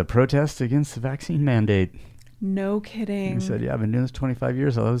a protest against the vaccine mandate. No kidding. He said, "Yeah, I've been doing this 25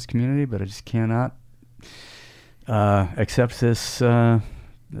 years. I love this community, but I just cannot accept this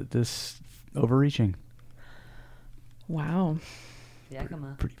overreaching." Wow.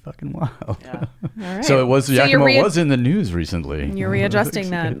 Yakima. Pretty fucking wild. Yeah. All right. So it was So you're Yakima was in the news recently. You're readjusting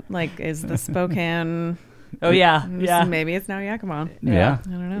that. Like, is the Spokane? Oh, yeah. Yeah. Maybe it's now Yakima. Yeah. I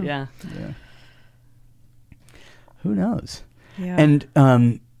don't know. Yeah. Who knows? Yeah.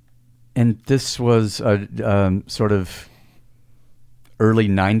 And this was sort of early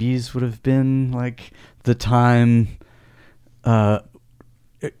 90s would have been like the time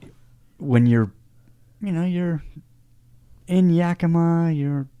when you're in Yakima,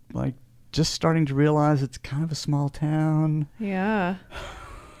 you're like just starting to realize it's kind of a small town. Yeah.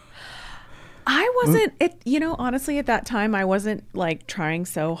 I wasn't, honestly, at that time, I wasn't like trying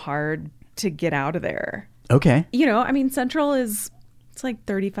so hard to get out of there. Okay. Central it's like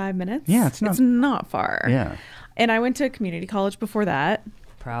 35 minutes. Yeah, it's not far. Yeah. And I went to community college before that,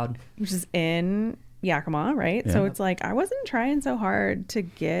 Proud. which is in Yakima, right? Yeah. So it's like I wasn't trying so hard to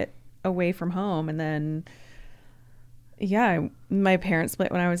get away from home. And then, my parents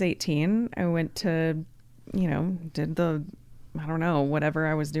split when I was 18. I went to, did whatever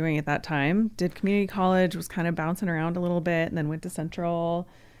I was doing at that time. Did community college, was kind of bouncing around a little bit, and then went to Central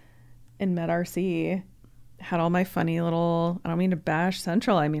and met RC. Had all my funny little, I don't mean to bash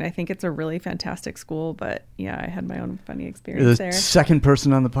Central. I mean, I think it's a really fantastic school, but yeah, I had my own funny experience The there. second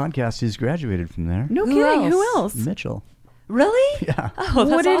person on the podcast who's graduated from there. No Who kidding. else? Who else? Mitchell. Really? Yeah. Oh, that's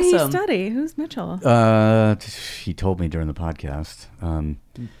What did he awesome. study? Who's Mitchell? He told me during the podcast.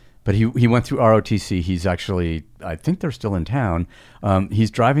 But he went through ROTC. He's actually, I think they're still in town. He's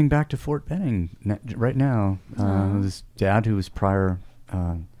driving back to Fort Benning right now. His dad, who was prior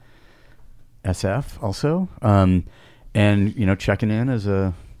SF also. And, checking in as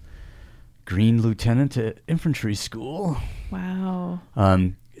a green lieutenant at infantry school. Wow.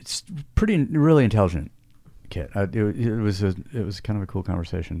 It's really intelligent kid. It was kind of a cool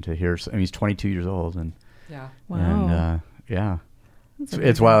conversation to hear. I mean, he's 22 years old, and Yeah. Wow. and yeah,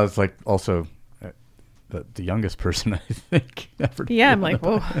 it's wild. It's like also the youngest person I think ever. Yeah, I'm like,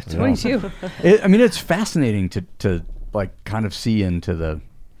 whoa, 22. It's fascinating to like kind of see into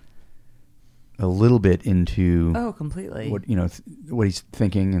a little bit into Oh, completely. what what he's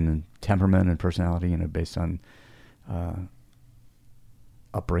thinking and the temperament and personality, based on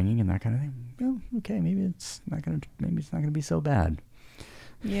upbringing and that kind of thing, well, okay, maybe it's not gonna be so bad.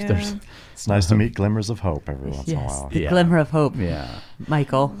 Yeah. It's nice to meet glimmers of hope every once in a while. The glimmer of hope. Yeah,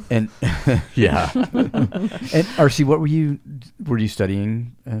 Michael. and yeah. And RC, what were you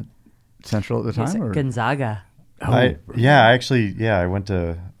studying at Central at the time? Or? Gonzaga. I went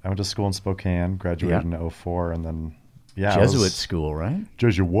to school in Spokane, graduated in 2004, and then Jesuit school, right?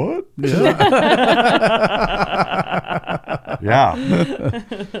 Jesuit what? Yeah. Yeah.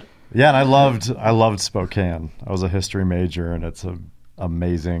 Yeah, and I loved Spokane. I was a history major, and it's an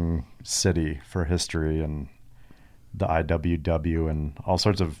amazing city for history and the IWW and all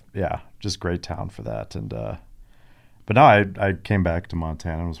sorts of, just great town for that. And but now I came back to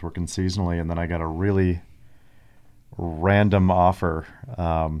Montana and was working seasonally, and then I got a really random offer,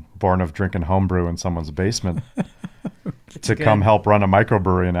 born of drinking homebrew in someone's basement, to come help run a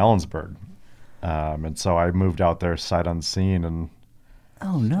microbrewery in Ellensburg. And so I moved out there sight unseen and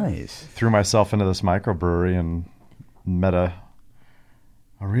nice. Threw myself into this microbrewery and met a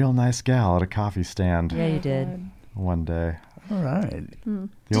real nice gal at a coffee stand. Yeah, you did. One day. All right.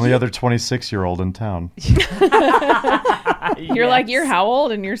 The only other 26-year-old in town. You're like, you're how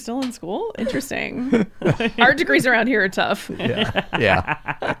old and you're still in school? Interesting. Art degrees around here are tough. Yeah.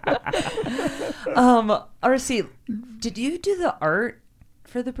 RC, did you do the art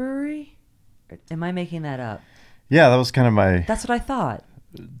for the brewery? Or am I making that up? Yeah, that was kind of That's what I thought.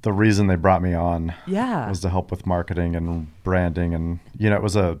 the reason they brought me on. Yeah. Was to help with marketing and branding. And, it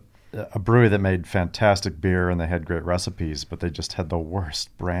was a brewery that made fantastic beer and they had great recipes, but they just had the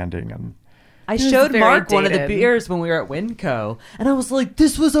worst branding. And I showed very Mark one of the dated. beers when we were at Winco, and I was like,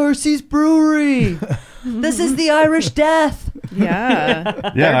 this was RC's brewery. This is the Irish Death.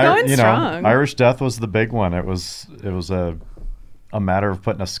 Yeah. yeah, They're going strong. Irish Death was the big one. It was a matter of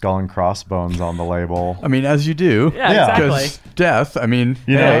putting a skull and crossbones on the label. I mean, as you do. Yeah, exactly. Because death, I mean,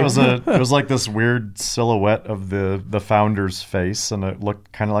 it was like this weird silhouette of the founder's face, and it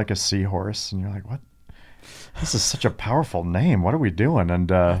looked kind of like a seahorse. And you're like, what? This is such a powerful name. What are we doing? And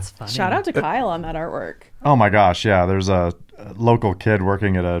That's funny. Shout out to Kyle on that artwork. oh my gosh, yeah. There's a local kid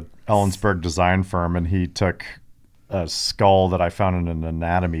working at a Ellensburg design firm, and he took a skull that I found in an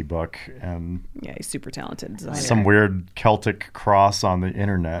anatomy book and Yeah, he's super talented designer. some weird Celtic cross on the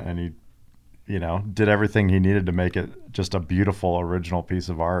internet, and he, did everything he needed to make it just a beautiful original piece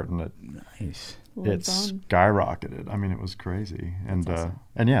of art, and it Nice. Lives on. skyrocketed. I mean, it was crazy, and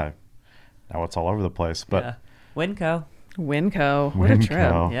now it's all over the place. But Yeah. Winco. Winco. What a trip.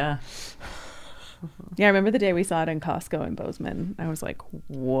 Winco. Yeah. Yeah, I remember the day we saw it in Costco in Bozeman. I was like,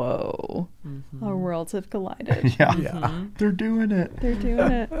 whoa, our worlds have collided. yeah, they're doing it. They're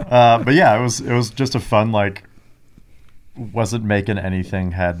doing it. But yeah, it was just a fun, wasn't making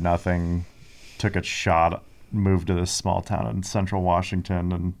anything, had nothing, took a shot, moved to this small town in central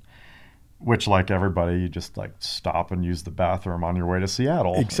Washington, and which, like everybody, you just stop and use the bathroom on your way to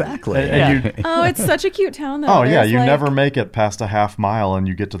Seattle. Exactly. And you, Oh, it's such a cute town, though. oh yeah, There's, you never make it past a half mile, and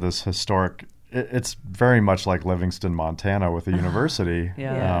you get to this historic. It's very much like Livingston, Montana, with a university.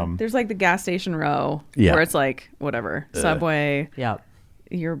 Yeah. Yeah. There's the gas station row Yeah. where it's whatever, Subway, Yeah.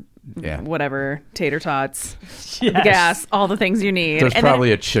 your Yeah. whatever, tater tots, Yes. gas, all the things you need. There's And then-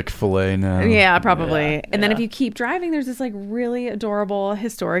 probably a Chick-fil-A now. Yeah, probably. And then yeah. if you keep driving, there's this really adorable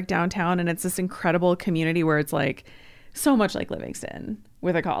historic downtown, and it's this incredible community where it's so much like Livingston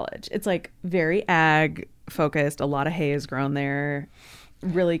with a college. It's very ag focused. A lot of hay is grown there.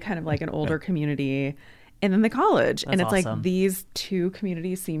 Really kind of an older community. And then the college. And That's it's awesome. these two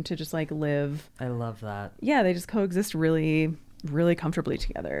communities seem to just live. I love that. Yeah, they just coexist really, really comfortably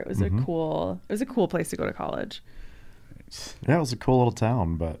together. It was a cool place to go to college. Yeah, it was a cool little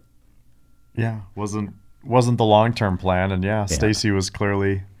town, but yeah, wasn't the long-term plan. And Stacy was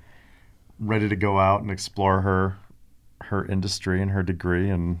clearly ready to go out and explore her industry and her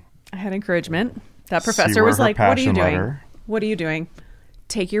degree, and I had encouragement. That See professor where was her like, what are you passion led doing? her. What are you doing?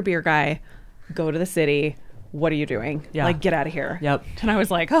 Take your beer guy, go to the city. What are you doing? Yeah. Get out of here. Yep. And I was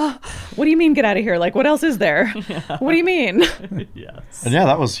like, oh, what do you mean get out of here? What else is there? What do you mean? Yes. and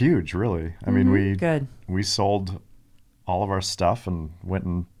that was huge, really. I mean, Good. we sold all of our stuff and went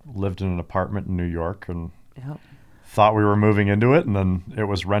and lived in an apartment in New York, and Yep. thought we were moving into it, and then it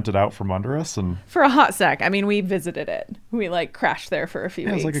was rented out from under us, and For a hot sec. I mean, we visited it. We crashed there for a few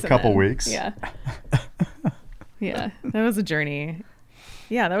it was weeks. like a and couple then- weeks. Yeah. Yeah. That was a journey.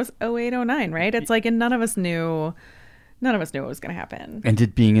 Yeah, that was 08, 09, right? It's and none of us knew what was going to happen. And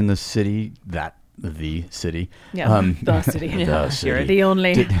did being in the city, the city, Yeah, the city. the city, The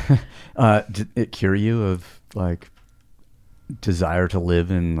only. did it cure you of desire to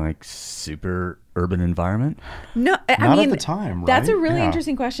live in like super urban environment? No, I Not mean, at the time, right? That's a really Yeah.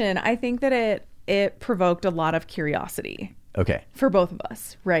 interesting question. I think that it provoked a lot of curiosity Okay. for both of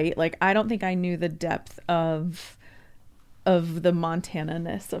us, right? Like, I don't think I knew the depth of the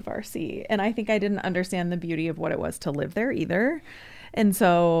Montana-ness of RC. And I think I didn't understand the beauty of what it was to live there either. And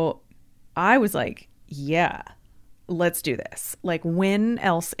so I was like, yeah, let's do this. Like, when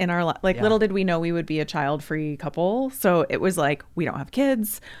else in our life, like, Yeah. little did we know we would be a child-free couple. So it was like, we don't have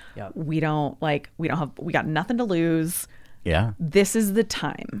kids. Yep. We got nothing to lose. Yeah. This is the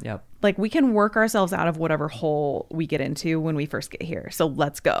time. Yep. Like, we can work ourselves out of whatever hole we get into when we first get here. So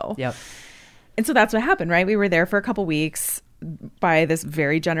let's go. Yep. And so that's what happened, right? We were there for a couple weeks by this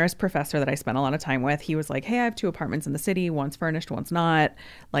very generous professor that I spent a lot of time with. He was like, hey, I have 2 apartments in the city. One's furnished, one's not.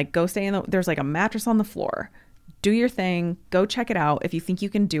 Like, go stay there's like a mattress on the floor. Do your thing. Go check it out. If you think you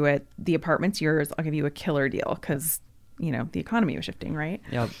can do it, the apartment's yours. I'll give you a killer deal because, you know, the economy was shifting, right?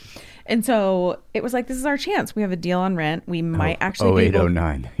 Yep. And so it was like, this is our chance. We have a deal on rent. We might actually be 08, able,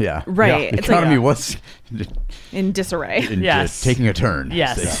 09. Yeah. Right. Yeah. The It's like- economy was in disarray. Yes. taking a turn.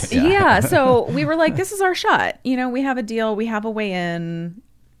 Yes. Yeah. So we were like, this is our shot. You know, we have a deal. We have a way in,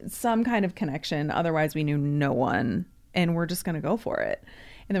 some kind of connection. Otherwise, we knew no one. And we're just going to go for it.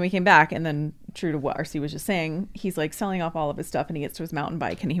 And then we came back. And then, true to what RC was just saying, he's like selling off all of his stuff. And he gets to his mountain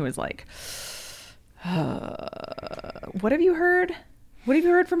bike. And he was like, what have you heard? What have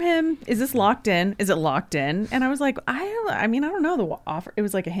you heard from him? Is this locked in? Is it locked in? And I was like, I don't know the offer. It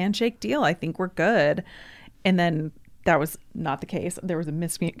was like a handshake deal. I think we're good. And then that was not the case. There was a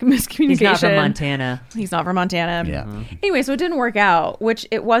miscommunication. He's not from Montana. He's not from Montana. Yeah. Anyway, so it didn't work out, which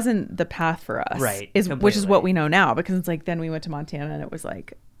it wasn't the path for us. Right, Which is completely. what we know now, because it's like, then we went to Montana and it was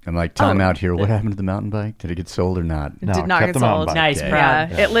like, I'm like, time Oh. out here. What happened to the mountain bike? Did it get sold or not? it did not kept get the mountain sold. bike. Nice, Okay.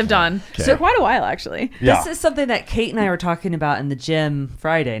 proud. Yeah, it lived on Okay. for quite a while, actually. Yeah. This is something that Kate and I were talking about in the gym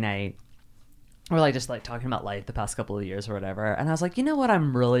Friday night. We're like just like talking about life the past couple of years or whatever. And I was like, you know what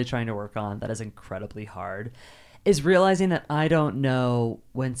I'm really trying to work on that is incredibly hard is realizing that I don't know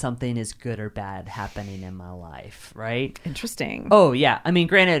when something is good or bad happening in my life, right? Interesting. Oh, yeah. I mean,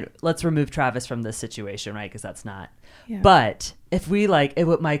 granted, let's remove Travis from this situation, right? Because that's not. Yeah. But if we like,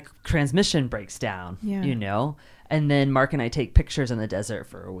 my transmission breaks down, Yeah. you know, and then Mark and I take pictures in the desert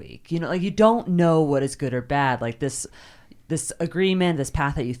for a week, you know, like you don't know what is good or bad. Like this agreement, this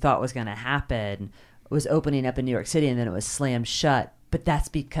path that you thought was going to happen was opening up in New York City and then it was slammed shut. But that's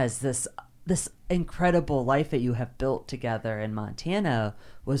because this incredible life that you have built together in Montana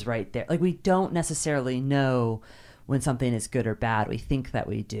was right there. Like we don't necessarily know when something is good or bad. We think that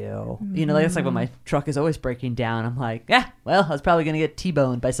we do. You know, like it's like when my truck is always breaking down. I'm like, yeah, well, I was probably going to get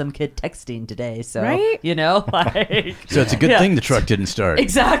T-boned by some kid texting today. So, Right? you know, like So it's a good Yeah. thing the truck didn't start.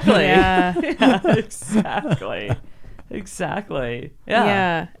 exactly. Yeah. Yeah, exactly. Exactly.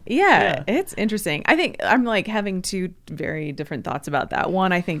 Yeah. Yeah. It's interesting. I think I'm like having 2 very different thoughts about that.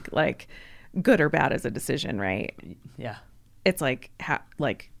 One, I think like good or bad is a decision, right? Yeah. It's like,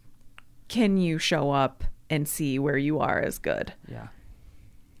 can you show up and see where you are as good? Yeah.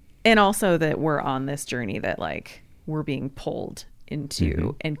 And also that we're on this journey that like we're being pulled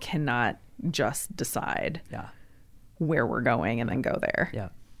into and cannot just decide Yeah. where we're going and then go there. Yeah.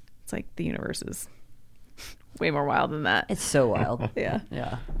 It's like the universe is way more wild than that. It's so wild. Yeah.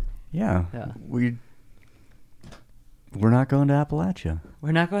 Yeah. Yeah. Yeah. We're not going to Appalachia.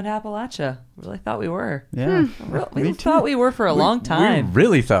 We're not going to Appalachia. We really thought we were. Yeah. We Me thought too. we were for a long time. We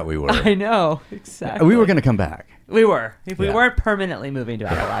really thought we were. I know. Exactly. We were going to come back. We were. If we Yeah. weren't permanently moving to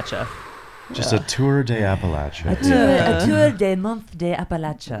Appalachia. Just a tour de Appalachia. A tour de month de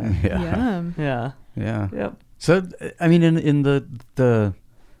Appalachia. Yeah. Yeah. Yeah. Yeah. Yep. So, I mean, in the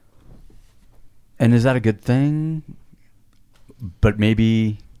and is that a good thing? But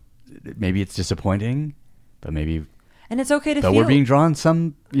maybe it's disappointing. But maybe And it's okay to but feel. we're being drawn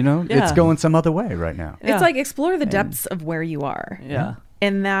some. You know, it's Yeah. going some other way right now. Yeah. It's like explore the depths of where you are. Yeah.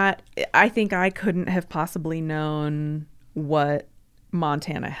 And that I think I couldn't have possibly known what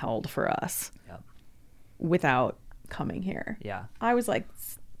Montana held for us Yep. without coming here. Yeah. I was like,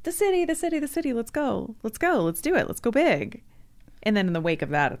 the city, let's go. Let's go. Let's do it. Let's go big. And then in the wake of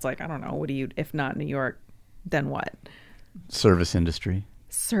that, it's like, I don't know, what do you, if not New York, then what? Service industry,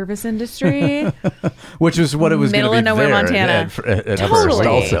 Service industry. which is what it was going to Middle be of nowhere, there Montana. at first Totally.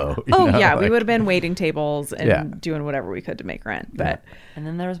 also. you Oh know, yeah, we like- would have been waiting tables and Yeah. doing whatever we could to make rent. But And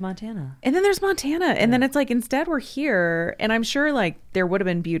then there was Montana. and then there's Montana, and then it's like instead we're here, and I'm sure like there would have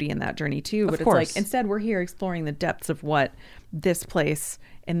been beauty in that journey too. But Of it's course. like instead we're here exploring the depths of what this place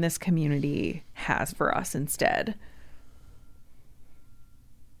and this community has for us instead.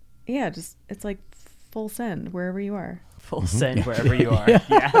 Yeah, just it's like full send wherever you are. Full send wherever you are.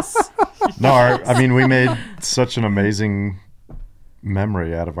 Yes. No, we made such an amazing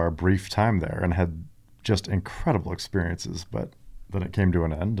memory out of our brief time there and had just incredible experiences, but then it came to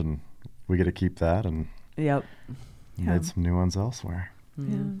an end and we get to keep that and Yep. made some new ones elsewhere.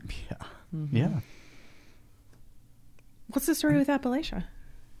 Mm-hmm. Yeah. Yeah. What's the story with Appalachia?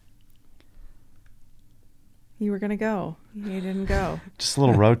 You were going to go. You didn't go. Just a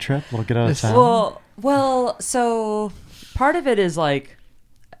little road trip, a little get out of town. Well, so part of it is like,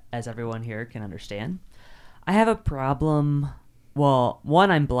 as everyone here can understand, I have a problem. Well,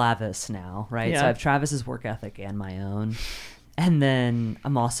 one, I'm Blavis now, right? Yeah. So I have Travis's work ethic and my own. And then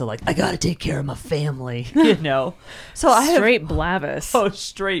I'm also like, I got to take care of my family, you know? So I have Straight Blavis. Oh,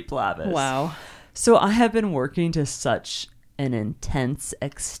 straight Blavis. Wow. So I have been working to such an intense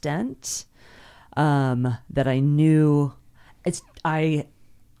extent that I knew I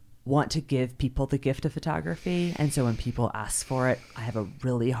want to give people the gift of photography. And so when people ask for it, I have a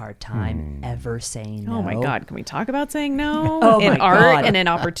really hard time ever saying no. Oh my God. Can we talk about saying no? Oh in my art God. and in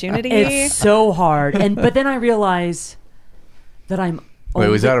opportunity? It's so hard. But then I realize that I'm Wait,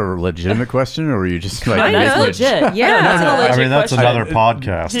 was that a legitimate question, or were you just like... Kinda. That's legit. Yeah. That's a legit That's question. another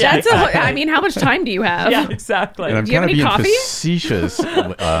podcast. Yeah, That's I mean, how much time do you have? Yeah, exactly. And I'm Do you have kind of any being coffee? facetious.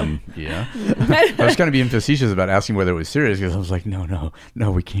 Yeah. I was kind of being facetious about asking whether it was serious because I was like, no,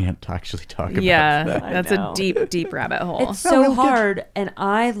 we can't actually talk about Yeah, that. that's know. a deep, deep rabbit hole. It's so hard, and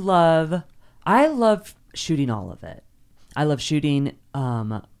I love shooting all of it. I love shooting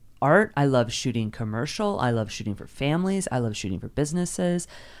art. I love shooting commercial. I love shooting for families. I love shooting for businesses.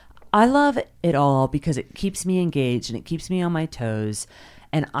 I love it all because it keeps me engaged and it keeps me on my toes.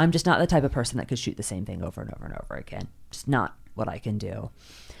 And I'm just not the type of person that could shoot the same thing over and over and over again. Just not what I can do.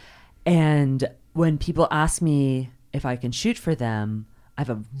 And when people ask me if I can shoot for them, I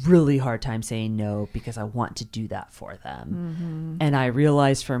have a really hard time saying no because I want to do that for them. And I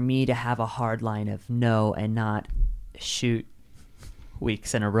realized for me to have a hard line of no and not shoot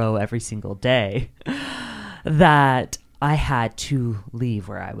weeks in a row every single day, that I had to leave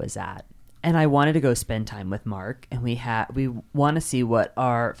where I was at. And I wanted to go spend time with Mark, and we want to see what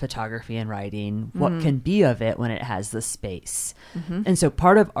our photography and writing, what can be of it when it has the space. And so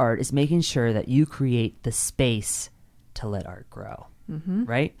part of art is making sure that you create the space to let art grow,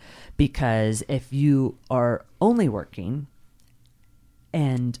 right? Because if you are only working,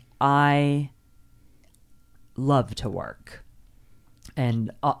 and I love to work,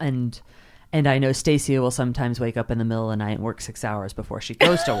 and I know Stacy will sometimes wake up in the middle of the night and work 6 hours before she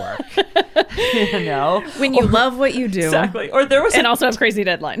goes to work. You know, when you love what you do. exactly. Or there was And also have crazy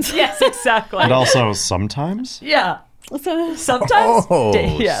deadlines. yes, exactly. And also sometimes. Yeah, So, sometimes. Oh,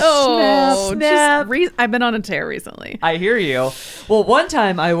 Yeah. oh, Snap. I've been on a tear recently. I hear you. Well, one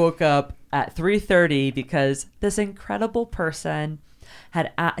time I woke up at 3:30 because this incredible person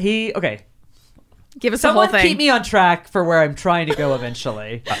had Give us Someone the whole thing. keep me on track for where I'm trying to go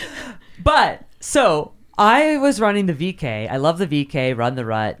eventually. But so I was running the VK. I love the VK, Run the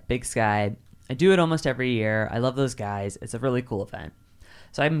Rut, Big Sky. I do it almost every year. I love those guys. It's a really cool event.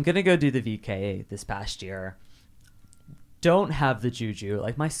 So I'm going to go do the VK this past year. Don't have the juju.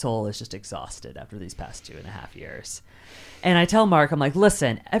 Like, my soul is just exhausted after these past 2.5 years. And I tell Mark, I'm like,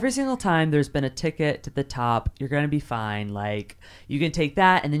 listen, every single time there's been a ticket to the top, you're going to be fine. Like, you can take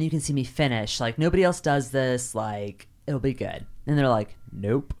that and then you can see me finish. Like, nobody else does this. Like, it'll be good. And they're like,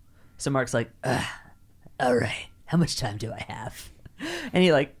 nope. So Mark's like, all right, how much time do I have? And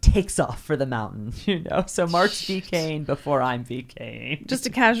he like takes off for the mountain, you know? So Mark's VKing before I'm VKing. Just a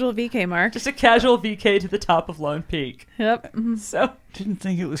casual VK, Mark. Just a casual VK to the top of Lone Peak. Yep. So didn't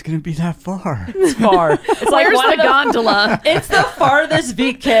think it was going to be that far. it's far. It's like Where's one the of gondola? It's the farthest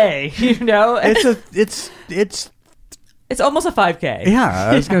VK, you know? It's almost a 5K. Yeah,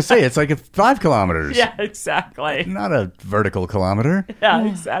 I was going to say, it's like 5 kilometers. Yeah, exactly. Not a vertical kilometer. Yeah,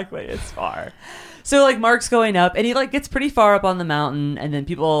 exactly. It's far. So like Mark's going up and he like gets pretty far up on the mountain, and then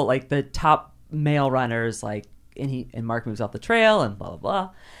people like the top male runners like and Mark moves off the trail and blah blah blah.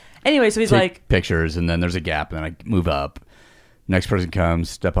 Anyway, so he's Take like pictures, and then there's a gap, and then I move up. Next person comes,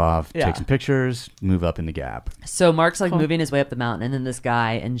 step off, Yeah. take some pictures, move up in the gap. So Mark's like moving his way up the mountain, and then this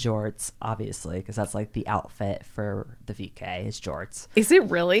guy in jorts, obviously, because that's like the outfit for the VK is jorts. Is it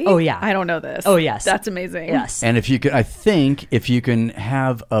really? Oh, yeah. I don't know this. Oh, yes. That's amazing. Yes. And if you can, I think if you can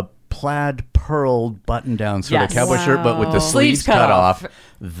have a plaid pearl button-down sort Yes. of cowboy shirt, but with the Sleeves sleeves cut cut off. off.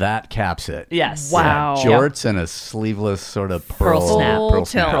 That caps it. Yes. Wow. Yeah, jorts and a sleeveless sort of Pearl snap. Pearl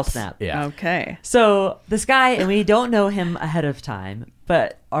snap. Pearl snap. Yeah. Okay. So this guy, and we don't know him ahead of time,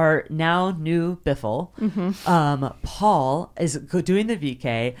 but our now new Biffle, Paul, is doing the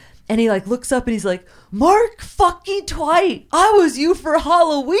VK, and he like looks up and he's like, "Mark fucking Twite, I was you for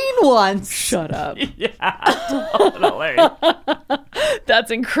Halloween once." Shut up. Yeah, totally. That's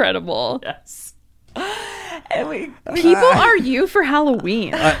incredible. Yes. And People are you for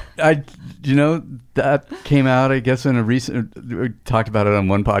Halloween. That came out, I guess, in a recent. We talked about it on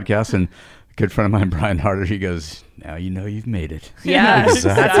one podcast, and a good friend of mine, Brian Harder, he goes, "Now you know you've made it." Yeah,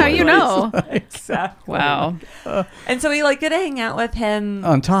 Exactly. that's how you know. exactly. Wow. And so we like get to hang out with him.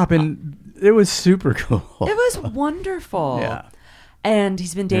 On top, and it was super cool. It was wonderful. Yeah. And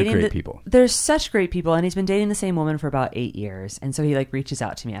he's been They're dating great people. There's such great people, and he's been dating the same woman for about 8 years. And so he like reaches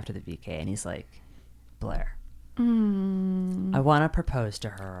out to me after the VK, and he's like, "Blair, I want to propose to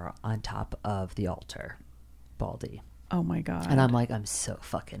her on top of the altar, Baldy." Oh my God. And I'm like, I'm so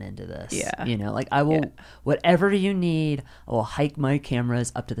fucking into this. Yeah. You know, like I will, Yeah. whatever you need, I will hike my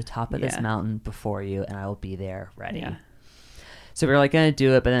cameras up to the top of this Yeah. mountain before you, and I will be there ready. Yeah. So we were like going to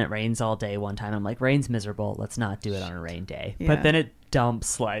do it, but then it rains all day one time. I'm like, rain's miserable. Let's not do it on a rain day. Yeah. But then it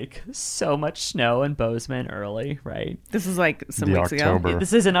dumps like so much snow in Bozeman early, right? This was like some The weeks October. ago.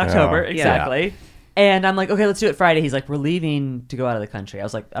 This is in October, Yeah. exactly. And I'm like, okay, let's do it Friday. He's like, we're leaving to go out of the country. I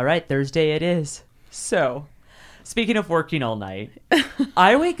was like, all right, Thursday it is. So, speaking of working all night,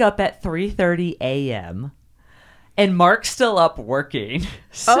 I wake up at 3:30 a.m. and Mark's still up working.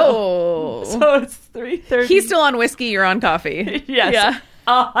 So it's 3:30. He's still on whiskey. You're on coffee. yes, Yeah.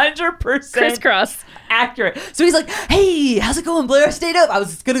 100% Crisscross. accurate. So he's like, "Hey, how's it going, Blair? I stayed up. I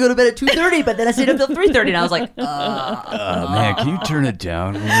was gonna go to bed at 2:30, but then I stayed up till 3:30." And I was like, Man, can you turn it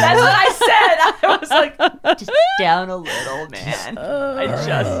down? "That's what I said." I was like, "Just down a little, man." I just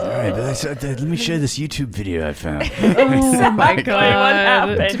All right, but let me show you this YouTube video I found. exactly what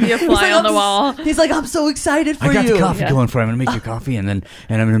happened. To be a He's fly like, on the wall. He's like, "I'm so excited for I got you." the coffee going for you. I'm gonna make you coffee, and I'm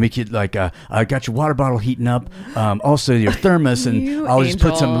gonna make you like I got your water bottle heating up. Also your thermos, and You I'll just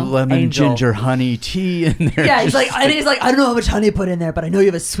put some angel. lemon Angel. ginger honey tea in there. Yeah, he's like, I don't know how much honey to put in there, but I know you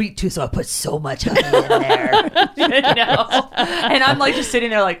have a sweet tooth, so I put so much honey in there. You know? And I'm like just sitting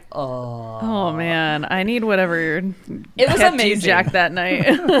there like, Oh man, I need whatever It was kept you amazing. Jack that night.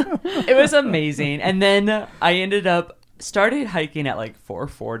 It was amazing. And then I ended up started hiking at like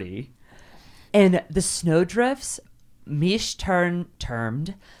 4:40, and the snow drifts. Mish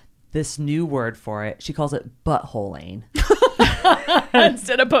termed this new word for it. She calls it buttholing.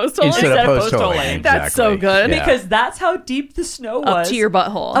 Instead of post hole. Instead of post post-holing. holing. That's so good. Yeah. Because that's how deep the snow was. Up to your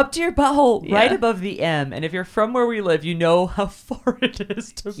butthole. Up to your butthole, Yeah. right above the M. And if you're from where we live, you know how far it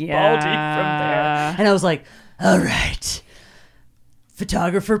is to Yeah. Baldy from there. And I was like, all right,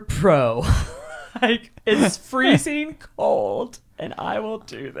 photographer pro. Like, it's freezing cold, and I will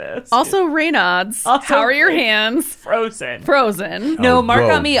do this. Also, rain odds. Also How are your rain- hands? frozen. Frozen. No, Mark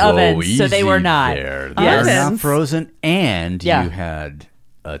got me ovens, so they were easy not. There. Yes. They're not Ovens. frozen, and Yeah. you had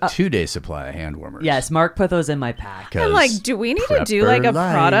a 2-day supply of hand warmers. Yes, Mark put those in my pack. I'm like, do we need to do like a Prepper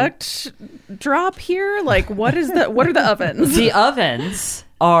Light. product drop here? Like, what are the ovens? The ovens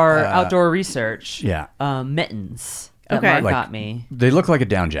are outdoor research. Yeah. Mittens that Okay. Mark Like- got me. They look like a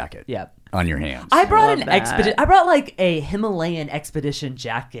down jacket. Yep. On your hands. I brought Love an that. expedition. I brought like a Himalayan expedition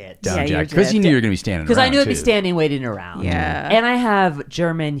jacket down Yeah, you jacket because did. you knew you were going to be standing. because I around, knew I'd be too. standing waiting around. Yeah. and I have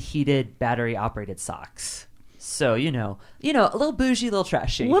German heated battery operated socks. So you know, a little bougie, little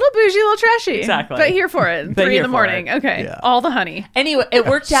trashy. Little bougie, little trashy. Exactly. But here for it. But 3 here in the for morning. it. Okay. Yeah. All the honey. Anyway, it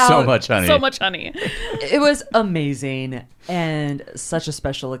worked out So much honey. So much honey. It was amazing and such a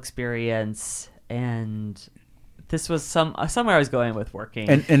special experience. And this was somewhere I was going with working.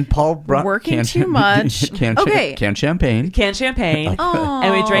 And Paul brought Working too much. Okay. Can champagne. canned champagne. Aw.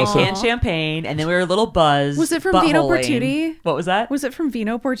 And we drank Also- canned champagne, and then we were a little buzzed. Was it from Vino buttholing. Portuti? What was that? Was it from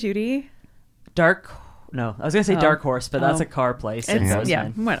Vino Portuti? No, I was gonna say Dark Horse, but that's a car place. in It's,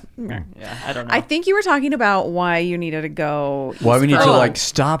 Bozeman. yeah. Yeah, I don't know. I think you were talking about why you needed to go. Why we need to Oh. like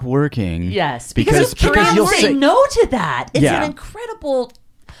stop working? Yes, because you cannot you'll say say no to that. It's Yeah. an incredible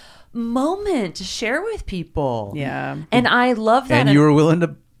moment to share with people. Yeah. and I love that. and you were willing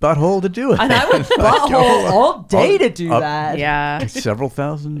to butthole to do it. and I would butthole all day to do up- that. Yeah. Several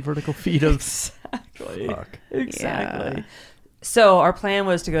thousand vertical feet of exactly. fuck. Exactly. Yeah. So our plan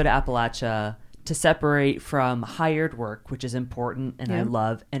was to go to Appalachia to separate from hired work, which is important and I Yeah.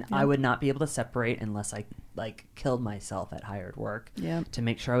 love, and I would not be able to separate unless I like killed myself at hired work Yeah. to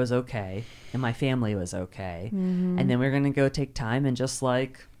make sure I was okay and my family was okay. Mm-hmm. And then we are going to go take time and just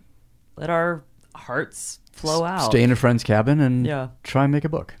like let our hearts flow out. Stay in a friend's cabin and Yeah. try and make a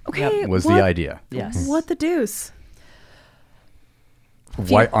book. Okay, was what- the idea. Yes. What the deuce?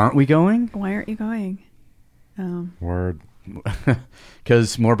 Why aren't we going? Why aren't you going? Word.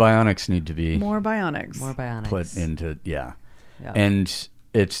 Because more bionics need to be More bionics. More bionics. put into Yeah. And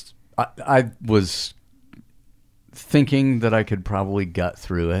it's I was thinking that I could probably gut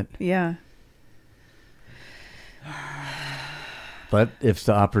through it, Yeah. but if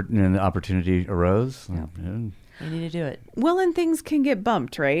the opportunity arose, We need to do it. Well, and things can get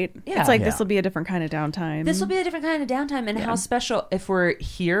bumped, right? Yeah. It's like Yeah. this will be a different kind of downtime. This will be a different kind of downtime, and how special if we're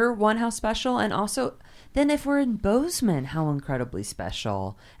here. One, how special, and also then if we're in Bozeman, how incredibly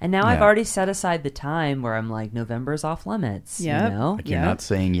special. And now I've Yeah. already set aside the time where I'm like, November's off limits. Yep. You know? like you're not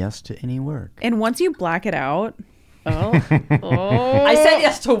saying yes to any work. And once you black it out, I said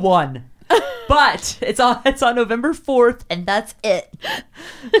yes to one, but it's on November 4th, and that's it.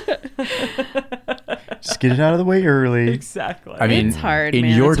 Just get it out of the way early. Exactly. I mean, It's hard, in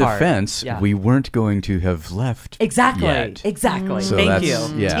man. your It's hard. defense, Yeah. we weren't going to have left Exactly. yet. Exactly. So Thank that's,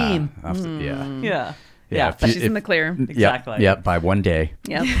 you, yeah, team. Yeah. Yeah. Yeah, Yeah. if you- she's in the clear. Exactly. Yep, by one day.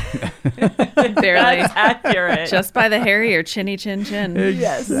 Yep. Barely. That's accurate. Just by the hair of your chinny chin chin.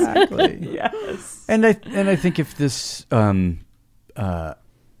 Exactly. yes. And I think if this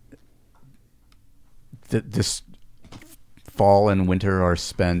this fall and winter are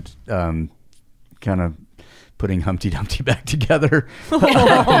spent kind of putting Humpty Dumpty back together,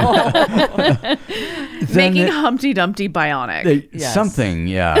 Making Humpty Dumpty bionic. Yes. something,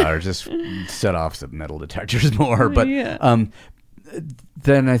 yeah, or just set off some metal detectors more. But Yeah.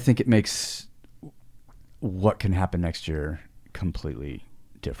 then I think it makes what can happen next year completely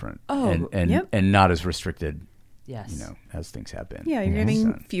different, Oh, and not as restricted, Yes. as things have been. Yeah, you're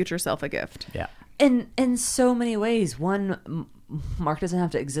giving So, future self a gift. yeah. In so many ways. One, Mark doesn't have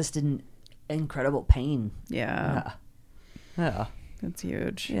to exist in incredible pain. Yeah. Yeah. That's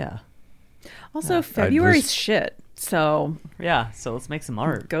huge. Yeah. Also, February's was- shit. So Yeah. So let's make some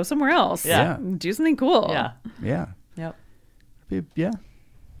art. go somewhere else. Yeah. Do something cool. Yeah. Yeah. Yep. Yeah.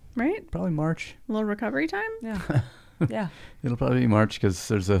 Right? Probably March. A little recovery time? Yeah. Yeah. It'll probably be March because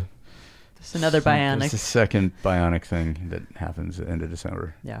there's Just another bionic. There's a second bionic thing that happens at the end of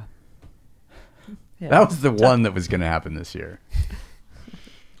December. Yeah. Yeah. That was the one that was going to happen this year.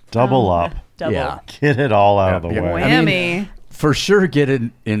 Double up. Double. Yeah. Get it all out of the Yeah. way. I mean, Whammy. For sure, get it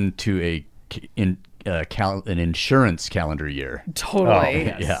into an insurance calendar year.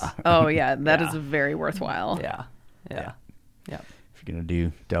 Totally. Oh, yeah. Oh, yeah. That is Yeah. very worthwhile. Yeah. Yeah. Yeah. If you're going to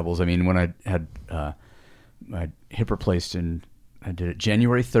do doubles, I mean, when I had my hip replaced I did it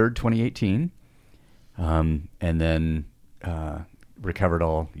January 3rd, 2018, and then recovered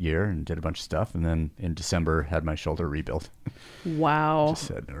all year and did a bunch of stuff, and then in December had my shoulder rebuilt. Wow. Just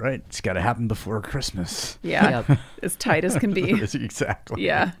said, all right, it's got to happen before Christmas. Yeah. Yep. As tight as can be. Exactly.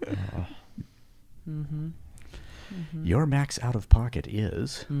 Yeah. Your max out of pocket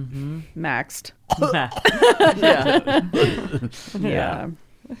is Maxed. yeah. Yeah.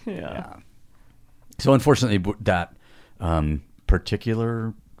 Yeah. so. Unfortunately, that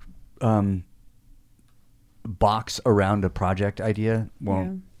particular box around a project idea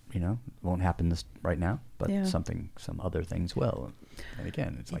won't happen this right now. But Yeah. some other things will. And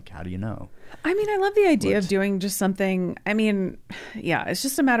again, it's like, how do you know? I mean, I love the idea What? of doing just something. I mean, yeah, it's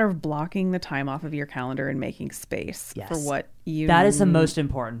just a matter of blocking the time off of your calendar and making space Yes. for what you That is the most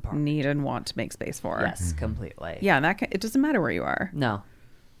important part. need and want to make space for. Yes, completely. Yeah, and it doesn't matter where you are. No.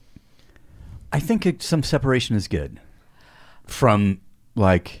 I think some separation is good from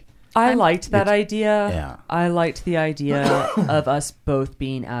like I liked that idea. Yeah. I liked the idea of us both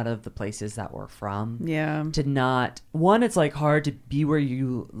being out of the places that we're from. Yeah. To not, one, it's like hard to be where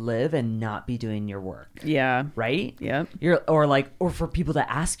you live and not be doing your work, Yeah. right? Yep. Or for people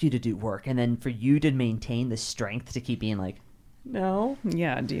to ask you to do work and then for you to maintain the strength to keep being like, no.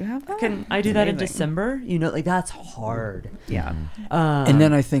 Yeah. Do you have that? Can I do that in Amazing. December? Like that's hard. Yeah. and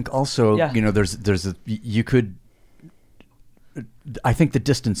then I think also, yeah. you could, I think the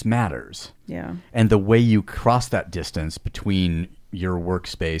distance matters. Yeah. And the way you cross that distance between your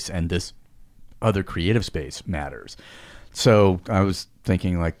workspace and this other creative space matters. So I was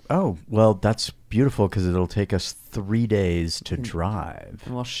thinking like, oh, well, that's beautiful because it'll take us 3 days to drive.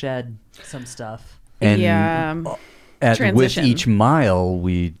 And we'll shed some stuff. And Yeah. with Transition. each mile,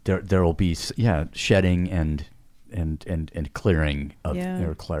 there will be shedding and clearing of Yeah.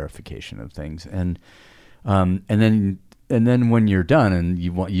 or clarification of things, and then and then when you're done and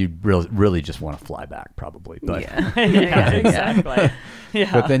you really just want to fly back probably, but Yeah, exactly.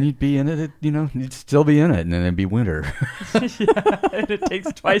 Yeah. but then you'd be in it, you'd still be in it, and then it'd be winter. And it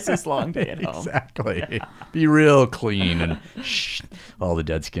takes twice as long to get home. Exactly. Be real clean and all the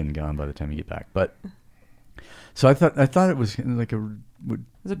dead skin gone by the time you get back. But so I thought it was like It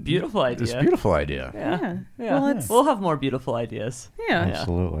was a beautiful idea. It's a beautiful idea. Yeah. Yeah. Well, We'll have more beautiful ideas. yeah.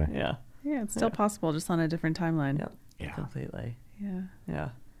 Absolutely. Yeah. Yeah, it's still possible, just on a different timeline. Yep. Yeah. Completely. Yeah. Yeah.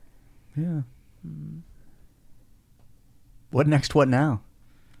 Yeah. What next? What now?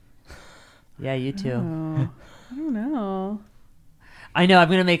 Yeah, you too. Oh, I don't know. I know. I'm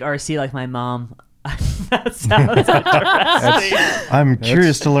gonna make RC like my mom. That sounds interesting. I'm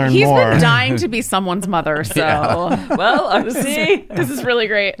curious to learn He's more. been dying to be someone's mother, so Well, RC, this is really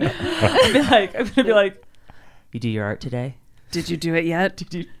great. I'm gonna be like, you do your art today? Did you do it yet?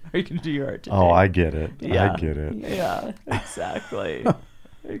 Are you gonna do your art today? Oh, I get it. Yeah. I get it. Yeah, exactly.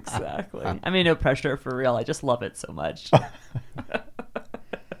 Exactly. I mean, no pressure for real. I just love it so much.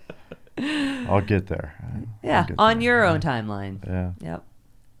 I'll get there. Yeah, I'll get on there. your own timeline. Yeah. Yep.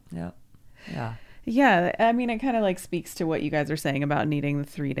 Yep. Yeah. Yeah, I mean, it kind of like speaks to what you guys are saying about needing the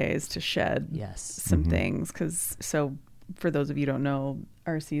 3 days to shed Yes. some things. Because, so for those of you who don't know,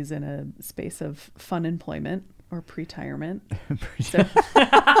 RC's in a space of fun employment or pre-tirement. So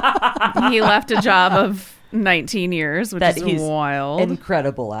he left a job of 19 years, which That is he's wild.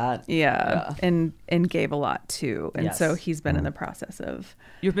 Incredible at. Yeah, and gave a lot too, and Yes. so he's been in the process of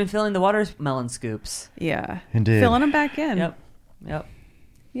You've been filling the watermelon scoops. Indeed. filling them back in. Yep. Yep.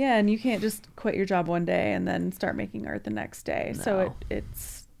 Yeah, and you can't just quit your job one day and then start making art the next day. No. So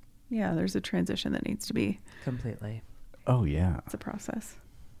it's there's a transition that needs to be. Completely. Oh yeah. It's a process.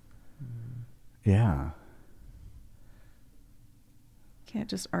 Yeah. Can't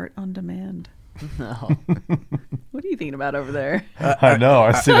just art on demand. No. What are you thinking about over there? I know.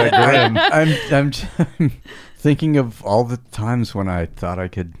 I see that grin. I'm thinking of all the times when I thought I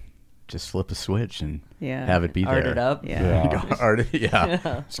could just flip a switch and Yeah. have it be Art there. it up. Yeah.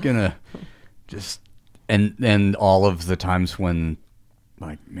 Yeah. It's gonna just and all of the times when,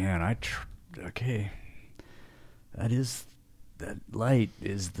 like, man, okay, that light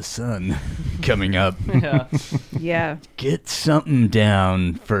is the sun coming up. Yeah. Yeah. Get something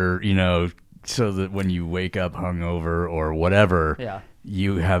down for so that when you wake up hungover or whatever, Yeah.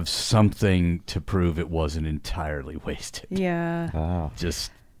 you have something to prove it wasn't entirely wasted. Yeah. Oh.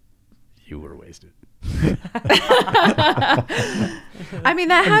 Just you were wasted. I mean,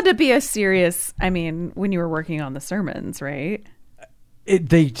 that had to be a serious, when you were working on the sermons, right?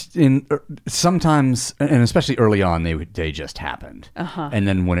 Sometimes, and especially early on, they just happened. Uh-huh. And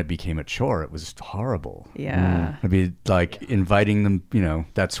then when it became a chore, it was horrible. Yeah. It'd be like inviting them.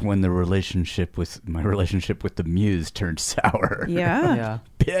 That's when my relationship with the muse turned sour. Yeah. Yeah.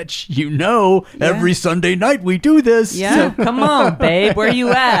 Bitch, every Sunday night we do this. Yeah. So come on, babe. Where you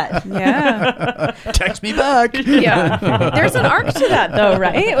at? Yeah. Text me back. Yeah. There's an arc to that, though,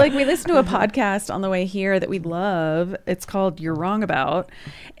 right? Like, we listened to a podcast on the way here that we love. It's called You're Wrong About.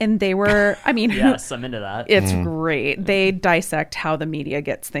 And they were, Yes, I'm into that. it's great. They dissect how the media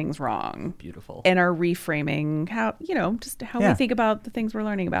gets things wrong Beautiful. and are reframing how, just how Yeah. we think about the things we're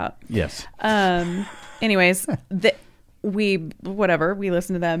learning about. Yes. Anyways, we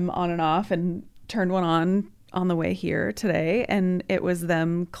listened to them on and off and turned one on the way here today, and it was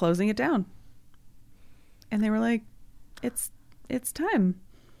them closing it down. And they were like, it's time.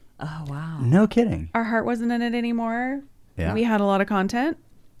 Oh wow. No kidding. Our heart wasn't in it anymore. Yeah. We had a lot of content,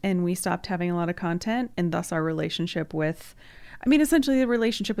 and we stopped having a lot of content, and thus our relationship with, essentially the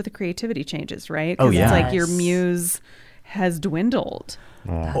relationship with the creativity changes, right? Oh, yeah. It's like your Yes. muse has dwindled.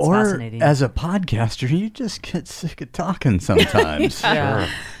 That's Or fascinating. as a podcaster, you just get sick of talking sometimes. Yeah.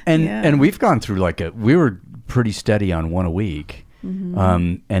 And Yeah. and we've gone through we were pretty steady on one a week.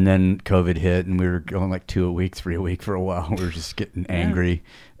 And then COVID hit, and we were going like 2 a week, 3 a week for a while. We were just getting angry.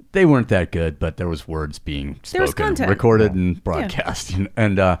 They weren't that good, but there was words being There was spoken, content. recorded, and broadcast.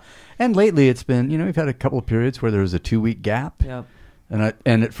 And lately it's been, we've had a couple of periods where there was a 2-week gap. Yep.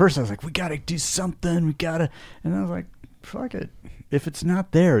 And at first I was like, we got to do something. And I was like, fuck it. If it's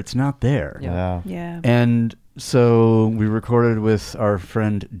not there, it's not there. Yeah. Yeah. And so we recorded with our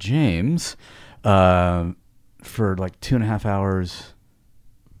friend James for like 2.5 hours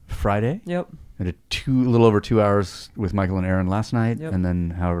Friday. Yep. And a little over 2 hours with Michael and Aaron last night. Yep. And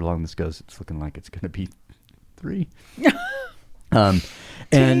then however long this goes, it's looking like it's going to be 3.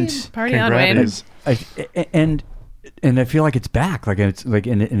 And Party on, Wayne. Congrats. and and I feel like it's back. Like it's like,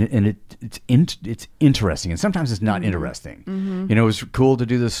 it's interesting, and sometimes it's not interesting. You know, it was cool to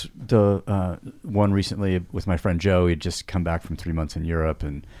do the one recently with my friend Joe. He'd just come back from 3 months in Europe,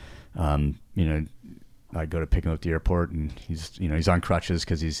 and you know, I go to pick him up at the airport, and he's on crutches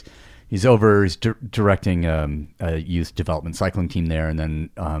because he's directing a youth development cycling team there, and then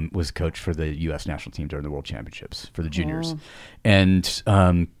was coach for the U.S. national team during the World Championships for the juniors,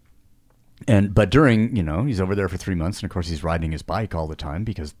 but during, you know, he's over there for 3 months, and of course he's riding his bike all the time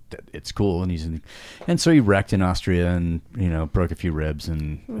because it's cool, and so he wrecked in Austria and, you know, broke a few ribs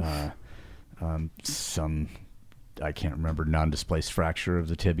and some, I can't remember, non-displaced fracture of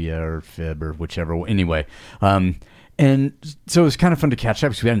the tibia or fib or whichever. Anyway, and so it was kind of fun to catch up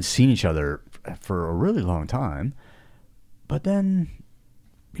because we hadn't seen each other for a really long time. But then,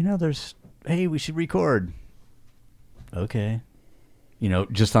 you know, hey, we should record. Okay. You know,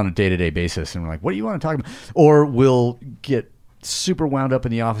 just on a day-to-day basis. And we're like, what do you want to talk about? Or we'll get super wound up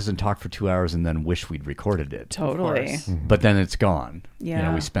in the office and talk for 2 hours and then wish we'd recorded it. Totally. But then it's gone. Yeah. You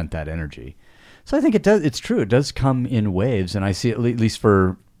know, we spent that energy. So I think it does. It's true. It does come in waves. And I see it, at least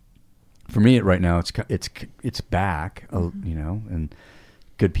for me right now, it's back, you know, and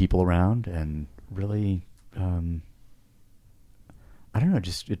good people around and really, I don't know,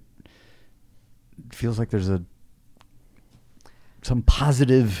 just it feels like there's some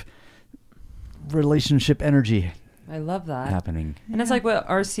positive relationship energy I love that happening. And it's like what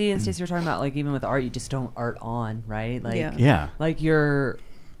RC and Stacy were talking about, like even with art, you just don't art on, right? Like, yeah. Like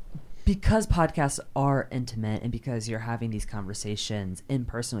because podcasts are intimate and because you're having these conversations in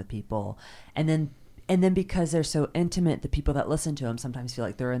person with people, and then because they're so intimate, the people that listen to them sometimes feel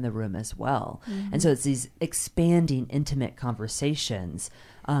like they're in the room as well. And so it's these expanding, intimate conversations.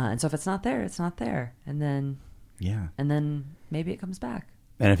 And so if it's not there, it's not there. And then maybe it comes back.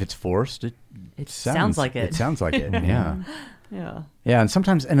 And if it's forced, it sounds like it. It sounds like it. Yeah. Yeah. Yeah. And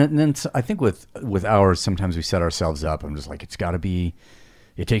sometimes, and then I think with ours, sometimes we set ourselves up. I'm just like,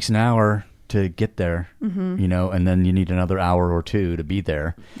 it takes an hour to get there, you know, and then you need another hour or two to be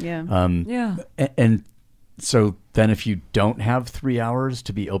there. Yeah. And so then if you don't have 3 hours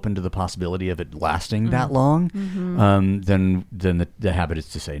to be open to the possibility of it lasting that long, then the habit is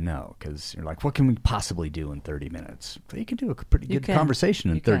to say no, because you're like, what can we possibly do in 30 minutes? Well, you can do a pretty good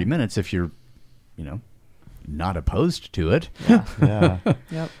conversation in 30 minutes if you're, you know, not opposed to it. Yeah. Yep.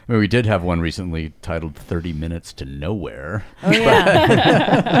 I mean, we did have one recently titled 30 Minutes to Nowhere. Oh,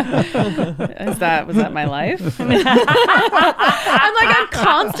 yeah. Was that my life? I'm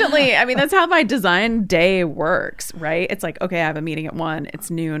constantly, I mean, that's how my design day works, right? It's like, okay, I have a meeting at 1:00,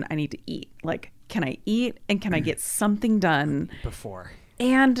 it's noon, I need to eat. Like, can I eat and can I get something done Before.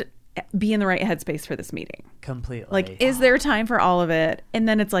 and be in the right headspace for this meeting? Completely. Like, is there time for all of it? And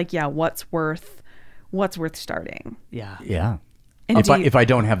then it's like, yeah, what's worth starting? Yeah. Yeah. And if I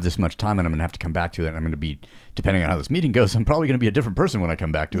don't have this much time and I'm going to have to come back to it, and I'm going to be, depending on how this meeting goes, I'm probably going to be a different person when I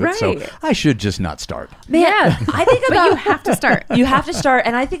come back to it. Right. So I should just not start. Man, I think about... But you have to start. You have to start,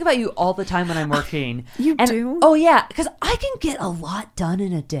 and I think about you all the time when I'm working. You and, do? Oh, yeah, because I can get a lot done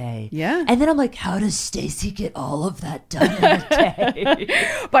in a day. Yeah. And then I'm like, how does Stacy get all of that done in a day?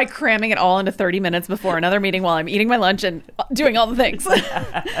 By cramming it all into 30 minutes before another meeting while I'm eating my lunch and doing all the things.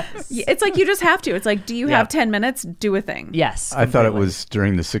 It's like you just have to. It's like, do you have 10 minutes? Do a thing. Yes. I thought it was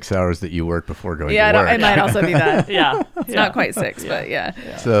during the 6 hours that you work before going to Yeah, work. it might also be that. Yeah. It's not quite 6, but yeah.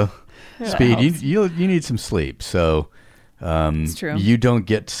 So, Speed, you need some sleep. So, It's true. You don't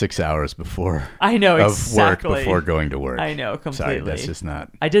get 6 hours before I know of exactly. work before going to work. I know completely. Sorry, that's just not.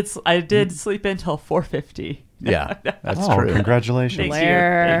 I did sleep until 4:50. Yeah, that's Oh, true. congratulations. Thank you.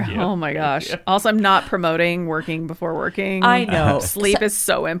 Blair. Thank you. Oh my gosh. Also, I'm not promoting working before working. I know. Sleep is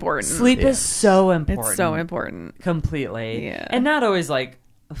so important. Sleep is so important. It's so important. Completely. Yeah. And not always like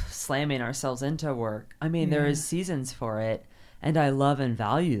slamming ourselves into work. I mean, there is seasons for it, and I love and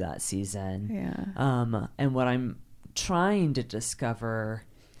value that season. Yeah. And what I'm trying to discover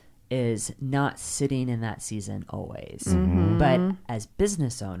is not sitting in that season always. But as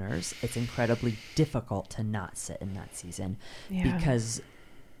business owners, it's incredibly difficult to not sit in that season because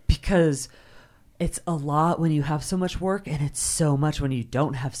it's a lot when you have so much work, and it's so much when you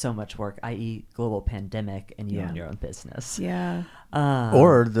don't have so much work, i.e. global pandemic and you own your own business. Yeah.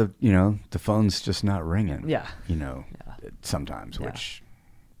 Or the phone's just not ringing. Yeah. Sometimes, which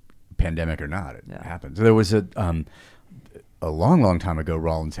pandemic or not, it happens. There was a long time ago,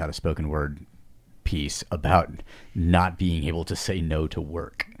 Rollins had a spoken word piece about not being able to say no to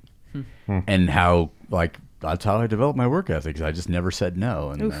work, and how that's how I developed my work ethics. I just never said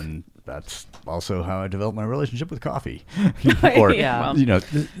no, and then that's also how I developed my relationship with coffee, or Yeah.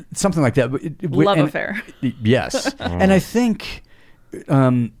 something like that. Love affair. Yes, and I think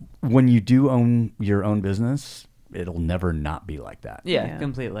when you do own your own business, it'll never not be like that. Yeah,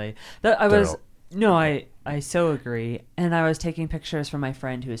 completely. I so agree. And I was taking pictures from my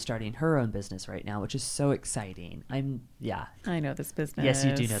friend who is starting her own business right now, which is so exciting. I know this business. Yes,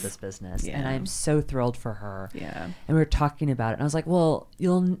 you do know this business. Yeah. And I'm so thrilled for her. Yeah. And we were talking about it. And I was like,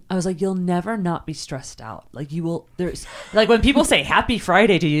 you'll never not be stressed out. Like you will, there's like when people say happy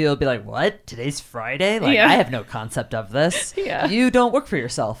Friday to you, you'll be like, what? Today's Friday? Like Yeah. I have no concept of this. Yeah. You don't work for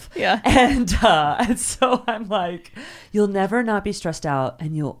yourself. Yeah. And so I'm like, you'll never not be stressed out.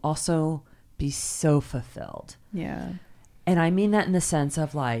 And you'll also be so fulfilled. Yeah. And I mean that in the sense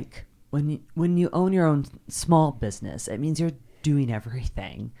of like when you own your own small business, it means you're doing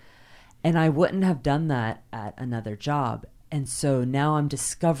everything. And I wouldn't have done that at another job. And so now I'm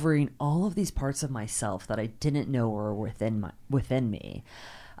discovering all of these parts of myself that I didn't know were within me.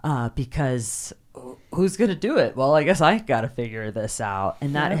 Because who's going to do it? Well, I guess I got to figure this out.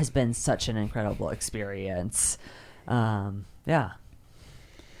 And that has been such an incredible experience. Yeah.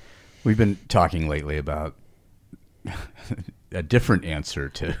 We've been talking lately about a different answer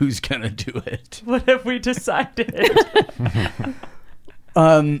to who's going to do it. What have we decided?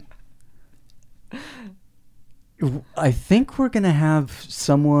 I think we're going to have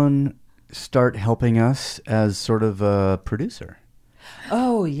someone start helping us as sort of a producer.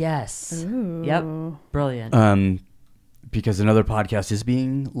 Oh, yes. Ooh. Yep. Brilliant. Because another podcast is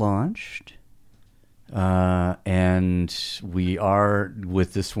being launched. And we are,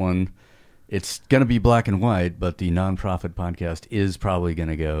 with this one, it's going to be black and white, but the nonprofit podcast is probably going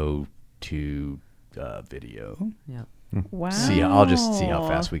to go to video. Yep. Wow. I'll just see how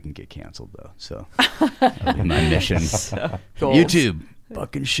fast we can get canceled, though. So that'll be my mission. YouTube,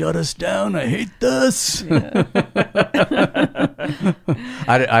 fucking shut us down. I hate this.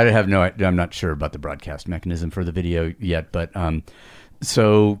 I have no idea. I'm not sure about the broadcast mechanism for the video yet, but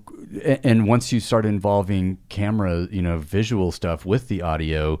so, and once you start involving camera, visual stuff with the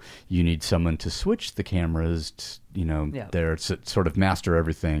audio, you need someone to switch the cameras, there to sort of master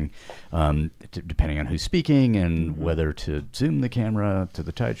everything, depending on who's speaking and whether to zoom the camera to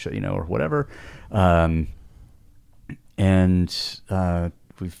the tight shot, or whatever. And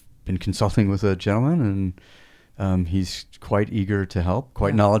we've been consulting with a gentleman, and he's quite eager to help,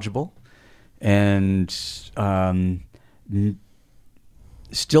 quite knowledgeable, and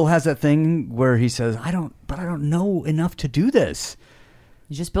still has that thing where he says, I don't know enough to do this.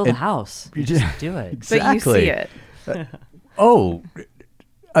 You just build a house. You just do it. Exactly. But you see it.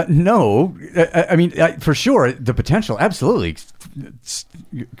 No. I mean, for sure, the potential, absolutely.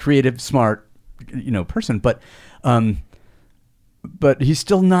 Creative, smart, person. But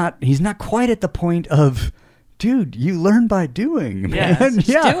he's not quite at the point of, dude, you learn by doing, man. Just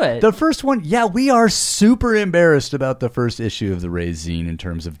do it. The first one, we are super embarrassed about the first issue of the Raise zine in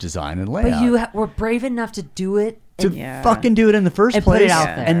terms of design and layout. But you were brave enough to do it. To fucking do it in the first and place. Put it out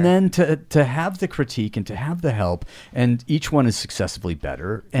there. And then to have the critique and to have the help. And each one is successively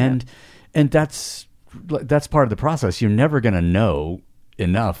better. And that's part of the process. You're never going to know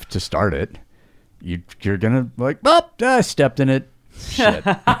enough to start it. You're going to I stepped in it. Shit.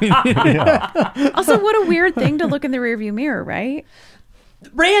 Also, what a weird thing to look in the rearview mirror, right?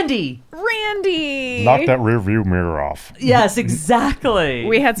 Randy. Knock that rear view mirror off. Yes, exactly.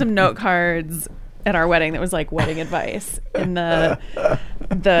 We had some note cards at our wedding that was like wedding advice. And the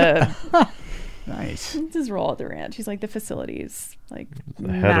Nice. It's his role at the ranch. He's like the facilities, like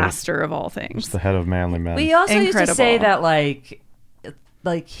The head master of all things. Just the head of manly men. We also used to say Incredible. that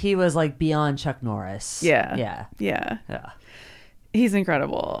like he was like beyond Chuck Norris. Yeah. He's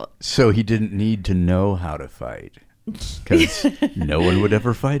incredible. So he didn't need to know how to fight. Because no one would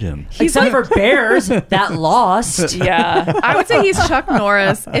ever fight him. Except for bears that lost. Yeah. I would say he's Chuck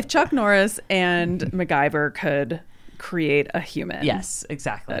Norris. If Chuck Norris and MacGyver could create a human. Yes,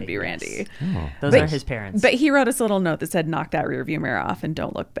 exactly. That'd be Randy. Yes. Those are his parents. But he wrote us a little note that said, knock that rearview mirror off and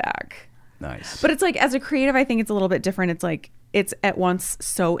don't look back. Nice. But it's like, as a creative, I think it's a little bit different. It's like, it's at once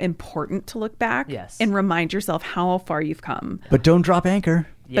so important to look back and remind yourself how far you've come. But don't drop anchor.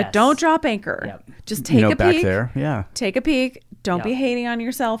 But don't drop anchor. Yep. Just take a peek. Back there. Yeah. Take a peek. Don't be hating on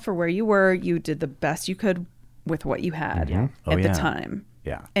yourself for where you were. You did the best you could with what you had at the time.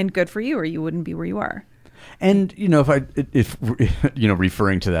 Yeah. And good for you, or you wouldn't be where you are. And, if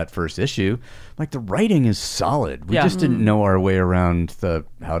referring to that first issue, like the writing is solid. We just didn't know our way around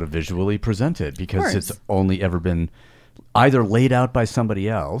how to visually present it because it's only ever been either laid out by somebody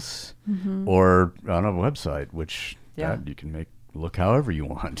else or on a website, which that you can make look however you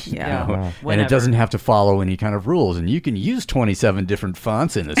want. Yeah. You know? And Whenever. it doesn't have to follow any kind of rules. And you can use 27 different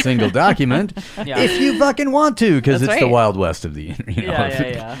fonts in a single document Yeah. if you fucking want to, because That's it's the right. Wild West of the internet. You know?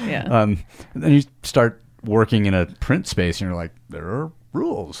 Yeah. Yeah. And then you start working in a print space, and you're like, there are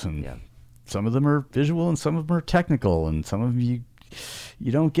rules, and some of them are visual, and some of them are technical, and some of them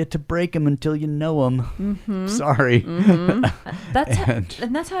you don't get to break them until you know them. Mm-hmm. Sorry.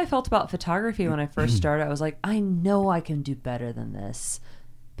 That's how I felt about photography when I first started. I was like, I know I can do better than this,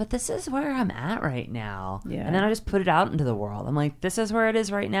 but this is where I'm at right now. Yeah. And then I just put it out into the world. I'm like, this is where it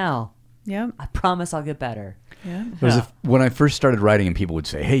is right now. Yeah. I promise I'll get better. Yeah. When I first started writing, and people would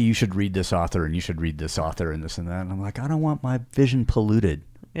say, hey, you should read this author, and you should read this author, and this and that. And I'm like, I don't want my vision polluted.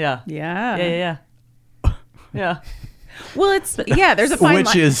 Yeah. Yeah. Yeah. Well, there's a fine Which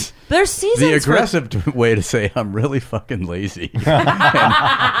line. is There's seasons. the aggressive way to say I'm really fucking lazy, and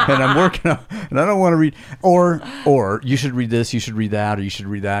I'm working on, and I don't want to read. Or you should read this, you should read that, or you should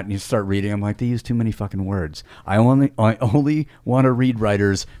read that, and you start reading. I'm like, they use too many fucking words. I only want to read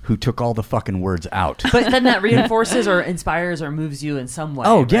writers who took all the fucking words out. But then that reinforces or inspires or moves you in some way.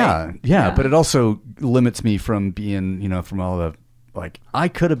 Oh right? yeah. But it also limits me from being, from all the, like, I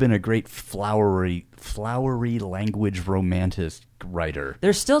could have been a great flowery language romantic writer.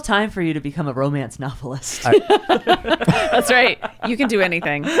 There's still time for you to become a romance novelist. That's right. You can do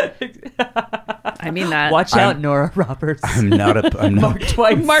anything. I mean that. Watch out, Nora Roberts. I'm not. Mark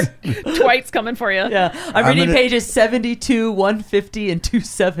Twain. Mark Twite's coming for you. Yeah, I'm reading pages 72, 150, and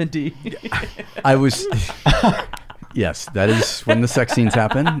 270. I was. Yes, that is when the sex scenes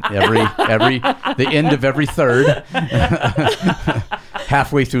happen. The end of every third,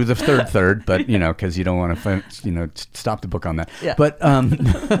 halfway through the third, but because you don't want to, stop the book on that. Yeah. But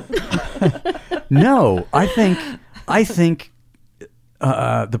no, I think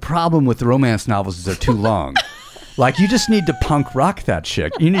the problem with the romance novels is they're too long. Like, you just need to punk rock that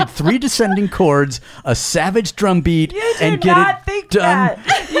shit. You need 3 descending chords, a savage drum beat, and get it done.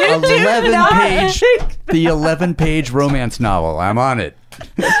 The 11-page romance novel. I'm on it.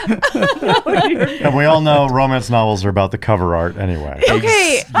 And we all know romance novels are about the cover art anyway.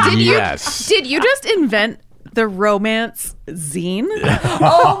 Okay. Yes. Did you just invent the romance zine?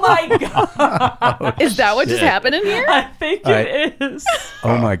 Oh my god! Is that what just happened in here? I think it is.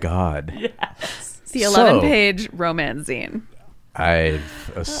 Oh my God. Yes. The 11-page romance zine.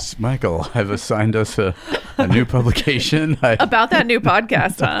 Michael, I've assigned us a new publication. About that new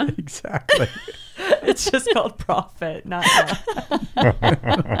podcast, huh? Exactly. It's just called Profit, not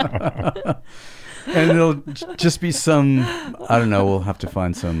And it'll just be some, I don't know, we'll have to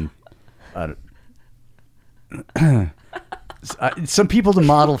find some, some people to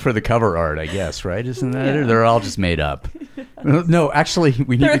model for the cover art, I guess, right? Isn't that it? They're all just made up. No, actually,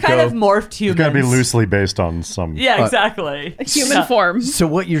 we need They're to kind go. of morphed humans. It's got to be loosely based on some. Yeah, exactly. Human form. So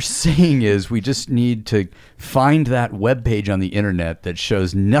what you're saying is we just need to find that webpage on the internet that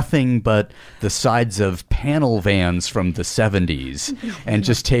shows nothing but the sides of panel vans from the 70s and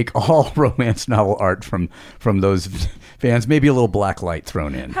just take all romance novel art from those vans, maybe a little black light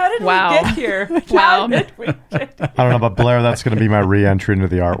thrown in. How did Wow. we get here? Wow. How did we get here? I don't know, but Blair, that's going to be my re-entry into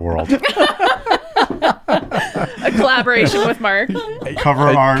the art world. A collaboration with Mark. Cover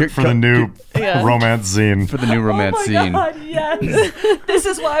art for the new Yeah. romance zine. For the new romance Oh my scene. god, yes. This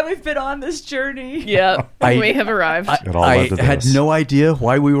is why we've been on this journey. Yep. We have arrived. It all I led to had this. no idea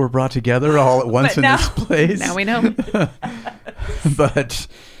why we were brought together all at once But in now- this place. Now we know. But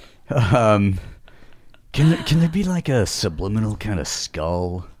can there be like a subliminal kind of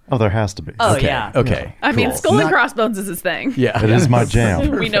skull? Oh, there has to be. Oh, Okay, yeah. okay. I mean, cool. Skull and Not- Crossbones is his thing. Yeah, It is my jam.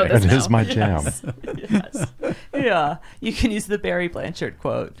 We know this It is now. my jam. Yes. Yeah. You can use the Barry Blanchard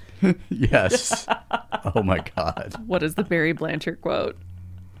quote. Yes. Oh my God. What is the Barry Blanchard quote?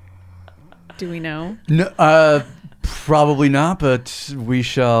 Do we know? No, probably not, but we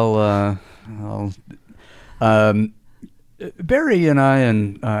shall. Barry and I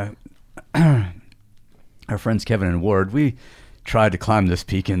and our friends Kevin and Ward, we tried to climb this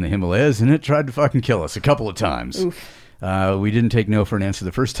peak in the Himalayas, and it tried to fucking kill us a couple of times. We didn't take no for an answer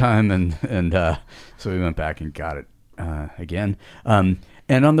the first time, and so we went back and got it again.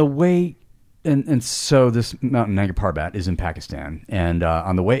 And on the way, and so this mountain Nanga Parbat is in Pakistan, and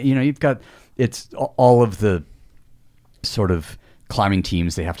on the way, you've got it's all of the sort of climbing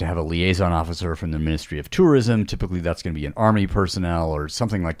teams. They have to have a liaison officer from the Ministry of Tourism. Typically, that's going to be an army personnel or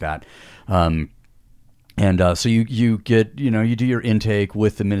something like that. And so you get, you do your intake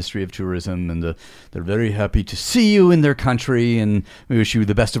with the Ministry of Tourism, and they're very happy to see you in their country, and we wish you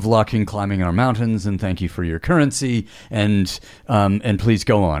the best of luck in climbing our mountains, and thank you for your currency, and please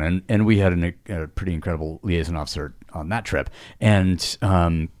go on. And we had a pretty incredible liaison officer on that trip, and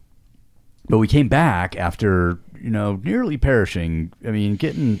but we came back after nearly perishing. I mean,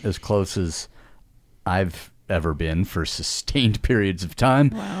 getting as close as I've ever been for sustained periods of time.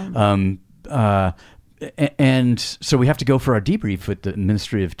 Wow. And so we have to go for our debrief with the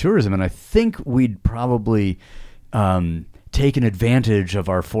Ministry of Tourism, and I think we'd probably taken advantage of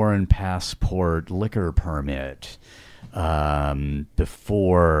our foreign passport liquor permit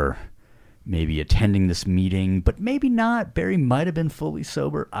before maybe attending this meeting, but maybe not. Barry might have been fully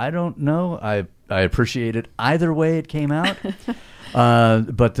sober. I don't know. I appreciate it either way it came out.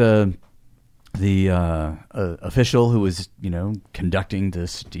 But the official who was, conducting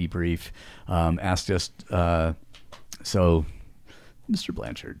this debrief asked us, so, Mr.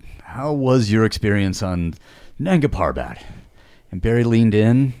 Blanchard, how was your experience on Nanga Parbat? And Barry leaned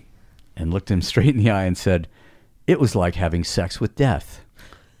in and looked him straight in the eye and said, it was like having sex with death.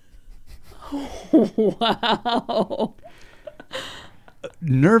 Wow.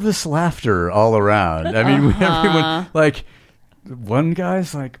 Nervous laughter all around. I mean, everyone, like, one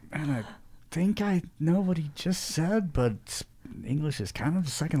guy's like, man, I think I know what he just said, but English is kind of a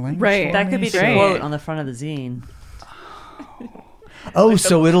second language. Right. for That me, could be the so- quote on the front of the zine. Oh,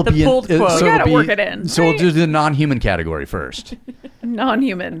 so it'll the be pulled quote. so We gotta it'll work be- it in, So right? we'll do the non-human category first.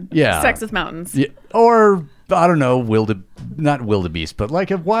 Non-human. Yeah. Sex with mountains. Yeah, or I don't know, not wildebeest, but like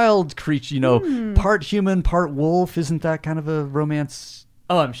a wild creature, part human, part wolf. Isn't that kind of a romance?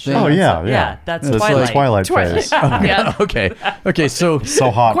 Oh, I'm sure. Oh, yeah. Yeah, that's It's Twilight. the Twilight phase. Yeah. Okay. So So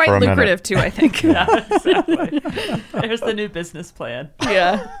hot Quite for a lucrative too, I think. Yeah, exactly. There's the new business plan.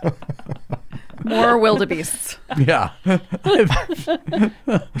 Yeah. More wildebeests. yeah,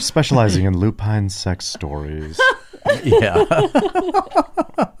 We're specializing in lupine sex stories. yeah,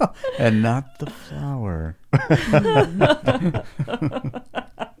 and not the flower.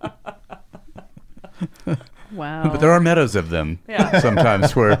 Wow. But there are meadows of them. Yeah.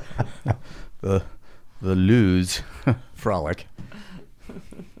 Sometimes where the loos frolic.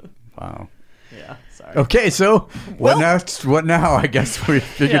 Wow. Yeah, sorry. Okay, so what next? What now? I guess we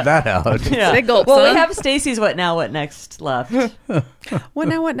figured that out. Yeah. Big gulp, well, son. we have Stacy's what now, what next left. What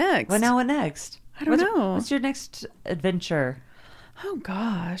now? What next? What now, what next? I don't know. What's your next adventure? Oh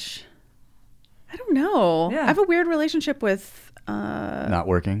gosh. I don't know. Yeah. I have a weird relationship with Not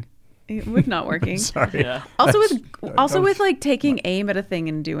working. not working. Sorry. Yeah. Also with like taking aim at a thing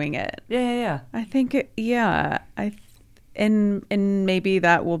and doing it. Yeah. I think and maybe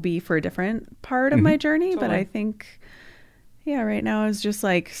that will be for a different part of my journey, but Totally. I think right now is just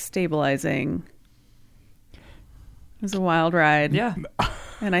like stabilizing. It was a wild ride. Yeah.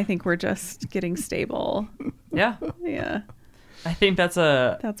 And I think we're just getting stable. Yeah. Yeah. I think that's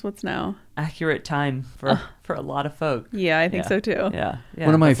a That's what's now. accurate time for a lot of folk. Yeah, I think so too. Yeah.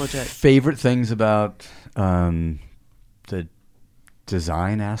 One of my that's legit. favorite things about the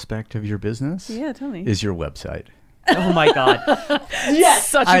design aspect of your business Yeah, tell me. is your website. Oh my god. Yes,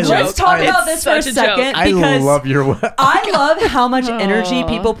 such a I joke. Let's talk I- about this for a Such a joke. second I because love your web. I love how much energy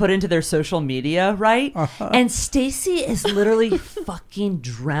people put into their social media, right? And Stacy is literally fucking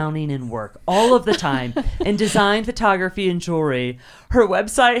drowning in work all of the time in design, photography, and jewelry. Her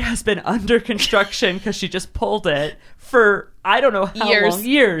website has been under construction because she just pulled it for I don't know how Years. long.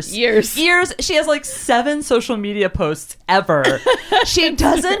 Years. She has like 7 social media posts ever. She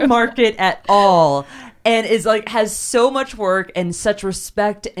doesn't market at all. And is like has so much work and such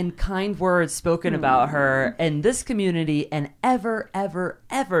respect and kind words spoken about her and this community and ever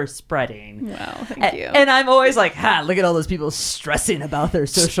spreading. Wow, thank you. And I'm always like, look at all those people stressing about their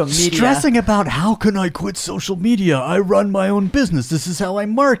social media. Stressing about how can I quit social media? I run my own business. This is how I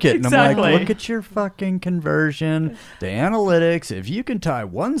market. And I'm Exactly. like, look at your fucking conversion, the analytics. If you can tie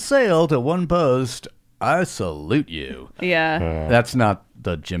one sale to one post, I salute you. Yeah. That's not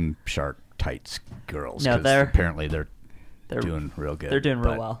the Gymshark tights girls. No, 'cause they're- apparently they're doing real good. They're doing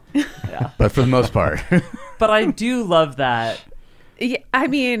real but- well. Yeah. But for the most part. But I do love that. Yeah, I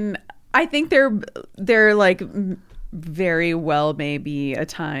mean, I think they're like very well maybe a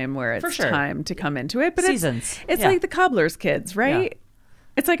time where it's For sure. time to come into it, but Seasons. it's Yeah. like the cobbler's kids, right?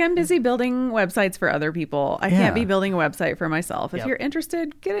 It's like I'm busy building websites for other people. I Yeah. can't be building a website for myself. If Yep. you're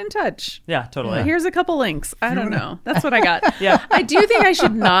interested, get in touch. Yeah, totally. Here's a couple links. I don't know. That's what I got. Yeah. I do think I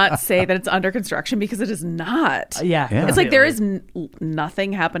should not say that it's under construction because it is not. Yeah. Yeah. It's like there is completely.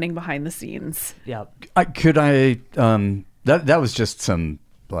 nothing happening behind the scenes. Yeah. That was just some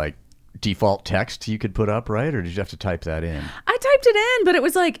like default text you could put up, right? Or did you have to type that in? I typed it in, but it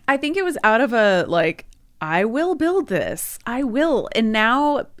was like, I think it was out of a like, I will build this. I will. And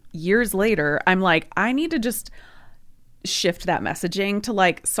now years later, I'm like, I need to just shift that messaging to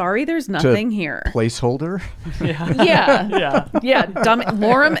like, sorry, there's nothing here. Placeholder? Yeah.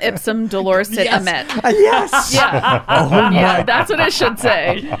 Lorem ipsum doloris amet. Yes. Yeah. Oh my. Yeah, that's what it should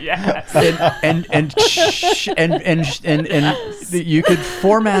say. Yes. And you could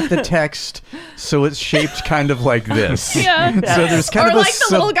format the text so it's shaped kind of like this. Yeah. So there's kind Or of a like the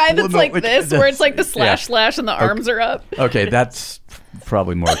little guy that's like subliminal- this, where it's like the slash and the arms are up. Okay, that's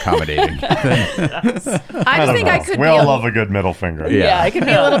probably more accommodating. I just don't think know. I could We be all a- love a good middle finger. Yeah, I could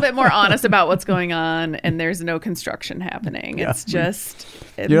be a little bit more honest about what's going on, and there's no construction happening. It's just,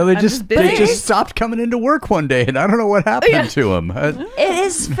 You know, they I'm just busy. stopped coming into work one day, and I don't know what happened to them. It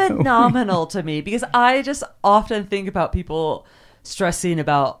is phenomenal to me because I just often think about people stressing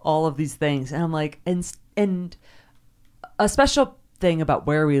about all of these things, and I'm like, and a special thing about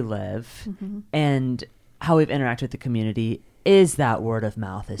where we live and how we've interacted with the community is that word of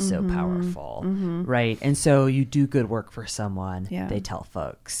mouth is so powerful, right? And so you do good work for someone, Yeah. they tell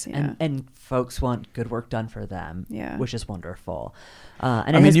folks, Yeah. and folks want good work done for them, Yeah. which is wonderful.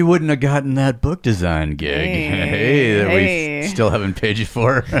 And I mean, you wouldn't have gotten that book design gig. Hey, That hey. we still haven't paid you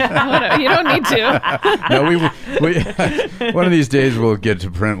for. You don't need to. No, we one of these days we'll get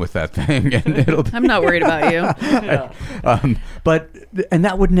to print with that thing, and it'll. I'm not worried about you. But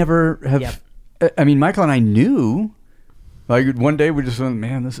that would never have. Yep. I mean, Michael and I knew. Like one day we just went,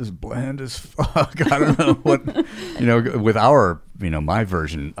 man, this is bland as fuck. I don't know what, with our, my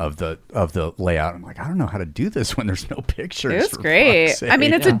version of the layout. I'm like, I don't know how to do this when there's no pictures. It was for great. fuck's sake. I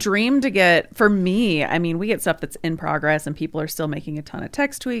mean, it's a dream to get, for me, I mean, we get stuff that's in progress and people are still making a ton of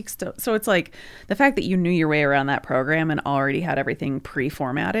text tweaks. So it's like the fact that you knew your way around that program and already had everything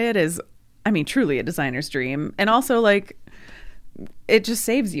pre-formatted is, I mean, truly a designer's dream. And also like, it just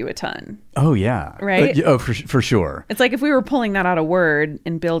saves you a ton. Oh yeah, Right? For sure. It's like if we were pulling that out of Word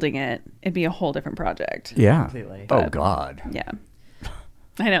and building it, it'd be a whole different project. Yeah. Completely. Oh God. Yeah.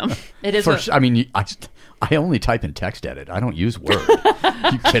 I know. It is. I mean, I only type in text edit. I don't use Word.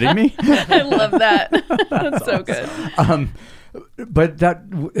 You kidding me? I love that. That's so good. But that,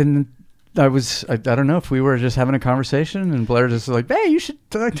 and I don't know if we were just having a conversation and Blair just like, hey, you should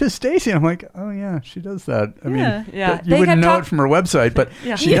talk to Stacy. And I'm like, oh yeah, she does that. I mean, yeah. you wouldn't know it from her website, but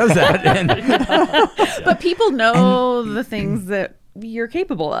she does that. And But people know the things that you're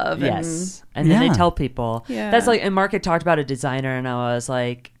capable of. Yes. And then they tell people. Yeah. That's like, and Mark had talked about a designer, and I was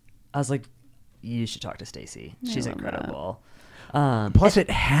like, you should talk to Stacy. She's love incredible. plus, it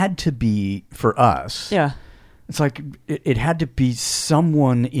had to be for us. Yeah. It's like it had to be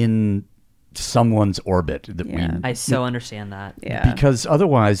someone in someone's orbit that Yeah. I so understand that. Yeah. because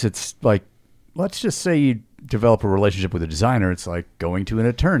otherwise it's like, let's just say you develop a relationship with a designer. It's like going to an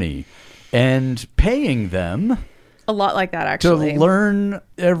attorney and paying them A lot like that, to actually. learn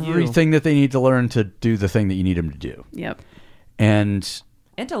everything that they need to learn to do the thing that you need them to do. Yep. And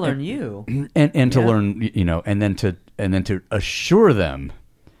To learn you. and to learn, and then to assure them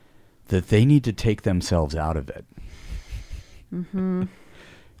that they need to take themselves out of it.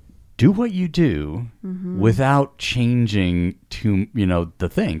 Do what you do without changing to the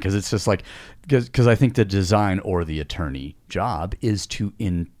thing, because it's just like because I think the design or the attorney job is to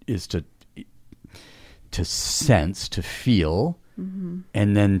sense, to feel,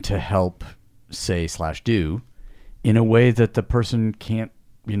 and then to help say/do in a way that the person can't.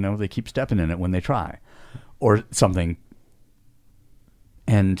 They keep stepping in it when they try, or something.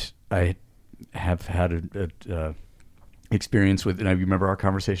 And I have had a experience with, and I remember our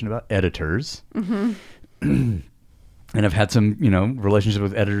conversation about editors. And I've had some, relationships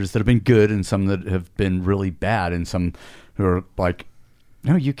with editors that have been good and some that have been really bad, and some who are like,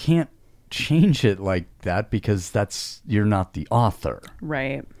 no, you can't change it like that because you're not the author.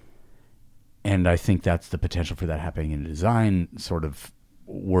 Right. And I think that's the potential for that happening in a design sort of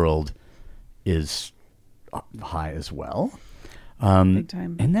world is high as well. Big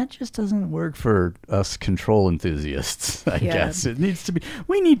time. And that just doesn't work for us control enthusiasts, I Yeah. guess. It needs to be,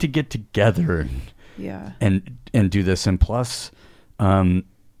 we need to get together Yeah. and do this. And plus,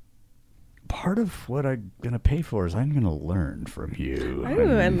 part of what I'm going to pay for is I'm going to learn from you. Ooh,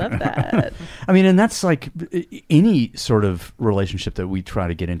 I love that. I mean, and that's like any sort of relationship that we try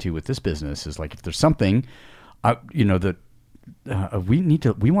to get into with this business is like, if there's something, that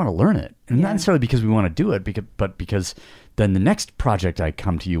we want to learn it, and not necessarily because we want to do it, but because then the next project I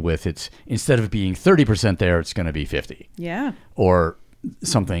come to you with, it's instead of being 30% there, it's going to be 50. Yeah. Or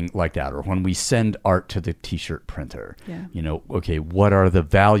something like that, or when we send art to the t-shirt printer, Yeah. you know, okay, what are the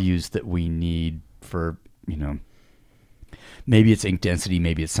values that we need for, you know, maybe it's ink density,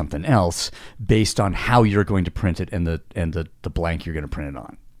 maybe it's something else based on how you're going to print it and the blank you're going to print it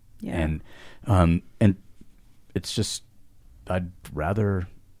on. Yeah. And it's just, I'd rather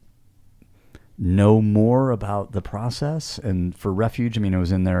know more about the process. And for Refuge, I mean, I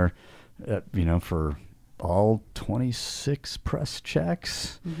was in there, you know, for all 26 press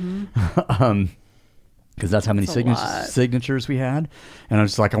checks. Because that's how many That's a lot. signatures we had. And I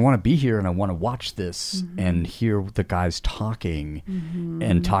was like, I want to be here and I want to watch this and hear the guys talking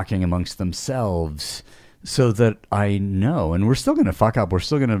and talking amongst themselves so that I know. And we're still going to fuck up. We're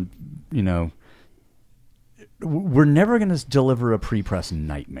still going to, you know, we're never going to deliver a pre-press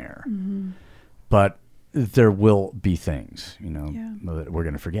nightmare. But there will be things, you know, that we're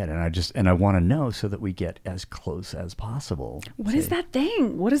going to forget. And I want to know so that we get as close as possible. What is that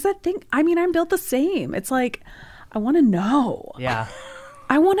thing? What is that thing? I mean, I'm built the same. It's like, I want to know. Yeah.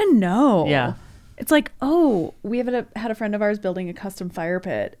 I want to know. Yeah. It's like, oh, we had a friend of ours building a custom fire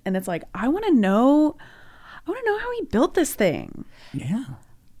pit. And it's like, I want to know how he built this thing. Yeah.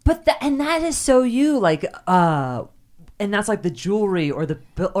 But and that is so you, like, and that's like the jewelry or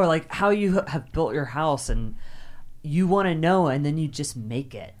or like how you have built your house, and you want to know, and then you just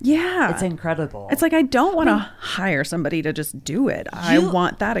make it. Yeah. It's incredible. It's like, I don't want to hire somebody to just do it. I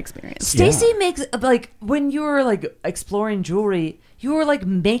want that experience. Stacy makes, like, when you were like exploring jewelry, you were like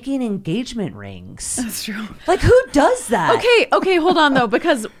making engagement rings. That's true. Like, who does that? Okay, hold on though,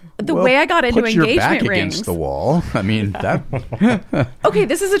 because the way I got into put your engagement back rings. against the wall. I mean, that. Okay,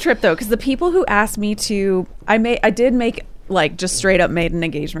 this is a trip though, because the people who asked me to, I did make, like, just straight up made an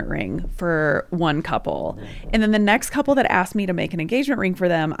engagement ring for one couple, and then the next couple that asked me to make an engagement ring for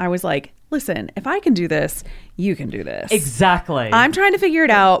them, I was like, listen, if I can do this, you can do this. Exactly. I'm trying to figure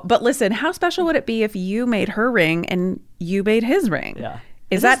it out, but listen, how special would it be if you made her ring and you made his ring? Yeah.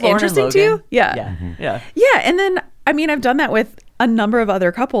 Is this that Lauren and interesting to you? Logan? Yeah. Yeah. Yeah, and then, I mean, I've done that with a number of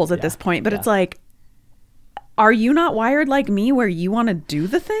other couples at this point, but it's like, are you not wired like me where you want to do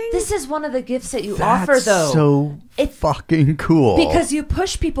the thing? This is one of the gifts that you That's offer, though. so It's fucking cool. because you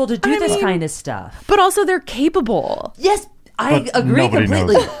push people to do I this mean- kind of stuff. But also they're capable. Yes, I But agree nobody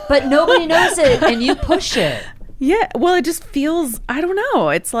completely. knows. But nobody knows it, and you push it. Yeah, well, it just feels, I don't know.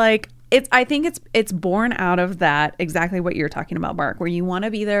 It's like, I think it's born out of that, exactly what you're talking about, Mark, where you want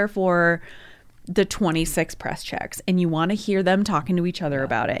to be there for the 26 press checks and you want to hear them talking to each other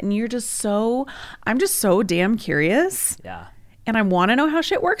about it. And I'm just so damn curious. Yeah. And I want to know how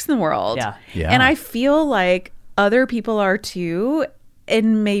shit works in the world. Yeah. Yeah. And I feel like other people are too.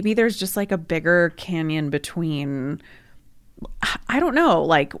 And maybe there's just like a bigger canyon between, I don't know,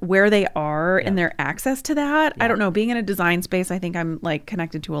 like where they are and their access to that. I don't know. Being in a design space, I think I'm like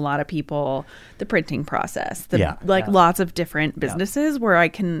connected to a lot of people, the printing process, lots of different businesses where I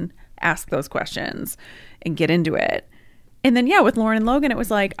can ask those questions and get into it. And then, with Lauren and Logan, it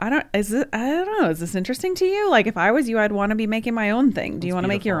was like, I don't know. Is this interesting to you? Like, if I was you, I'd want to be making my own thing. Do you want to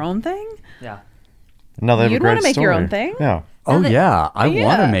make your own thing? Yeah. No, they have You'd a great wanna make your story. own thing? Yeah. Oh, yeah. I want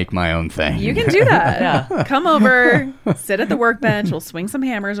Yeah. to make my own thing. You can do that. Come over, sit at the workbench. We'll swing some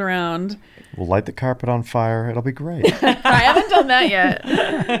hammers around. We'll light the carpet on fire. It'll be great. I haven't done that yet.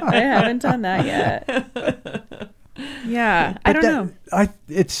 I haven't done that yet. Yeah, I don't know.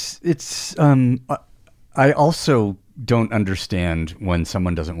 I also don't understand when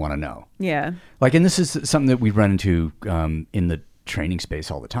someone doesn't want to know. Yeah. Like, and this is something that we run into in the training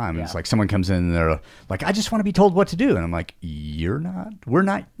space all the time. And it's like someone comes in and they're like, I just want to be told what to do. And I'm like, we're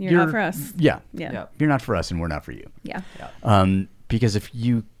not You're not for us. Yeah. Yeah. You're not for us and we're not for you. Yeah. Because if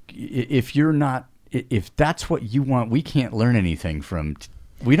that's what you want, we can't learn anything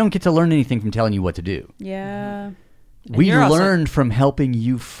we don't get to learn anything from telling you what to do. Yeah. We you're also- learn from helping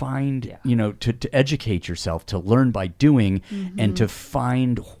you find, to educate yourself, to learn by doing, and to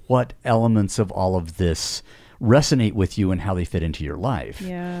find what elements of all of this resonate with you and how they fit into your life.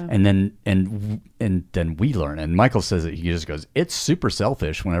 Yeah. And then we learn. And Michael says that he just goes, it's super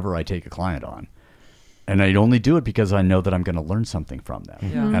selfish whenever I take a client on. And I only do it because I know that I'm going to learn something from them.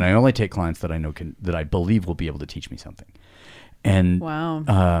 Yeah. And I only take clients that I know that I believe will be able to teach me something. And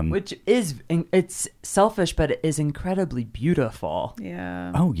Wow. Which is, it's selfish, but it is incredibly beautiful.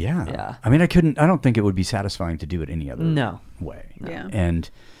 Yeah. oh yeah. Yeah. I mean, I don't think it would be satisfying to do it any other way. Yeah. And,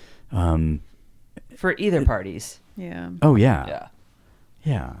 For either parties. Yeah. oh yeah. Yeah.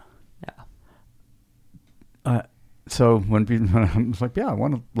 Yeah. Yeah. So when I'm like, I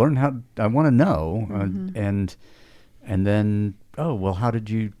want to learn I want to know. And then, oh, well, how did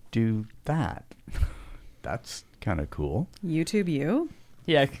you do that? that's kind of cool. YouTube you?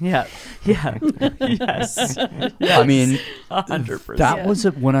 Yeah. Yes. I mean, 100%. that was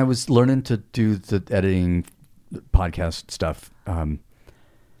when I was learning to do the editing podcast stuff.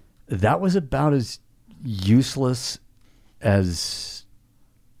 That was about as useless as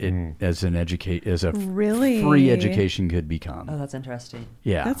as a Really? free education could become. Oh, that's interesting.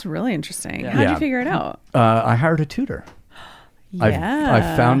 Yeah, That's really interesting. Yeah. How'd Yeah. you figure it out? I hired a tutor. Yeah.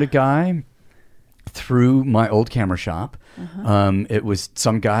 I found a guy through my old camera shop. It was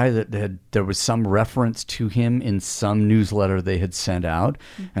some guy there was some reference to him in some newsletter they had sent out,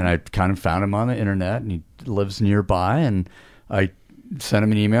 and I kind of found him on the internet, and he lives nearby, and I sent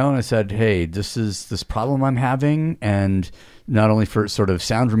him an email and I said, hey, this is this problem I'm having, and not only for sort of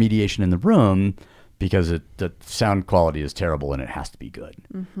sound remediation in the room, because the sound quality is terrible and it has to be good,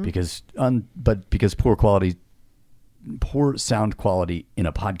 because poor sound quality in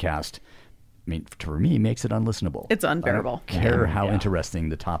a podcast, I mean, for me, makes it unlistenable. It's unbearable. I don't care how interesting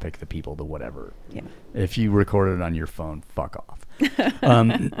the topic, the people, the whatever. Yeah. If you record it on your phone, fuck off.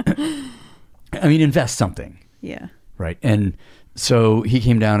 I mean, invest something. Yeah. Right. And so he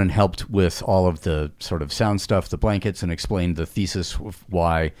came down and helped with all of the sort of sound stuff, the blankets, and explained the thesis of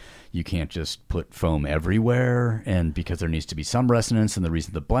why you can't just put foam everywhere, and because there needs to be some resonance. And the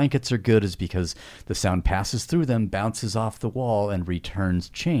reason the blankets are good is because the sound passes through them, bounces off the wall, and returns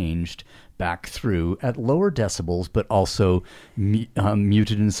changed back through at lower decibels, but also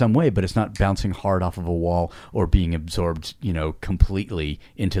muted in some way. But it's not bouncing hard off of a wall or being absorbed, completely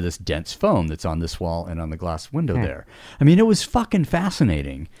into this dense foam that's on this wall and on the glass window there. I mean, it was fucking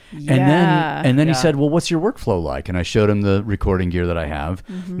fascinating. Yeah. And then he said, well, what's your workflow like? And I showed him the recording gear that I have.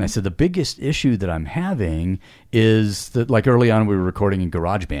 And I said, the biggest issue that I'm having is that, like, early on we were recording in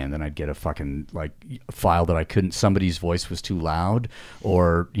GarageBand, and I'd get a fucking file that somebody's voice was too loud,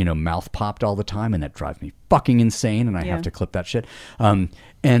 or mouth popped all the time, and that drives me fucking insane, and I have to clip that shit.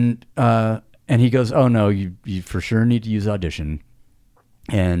 And he goes, oh no, you for sure need to use Audition,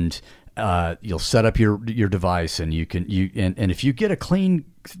 and you'll set up your device, and and if you get a clean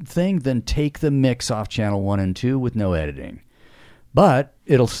thing, then take the mix off channel 1 and 2 with no editing. But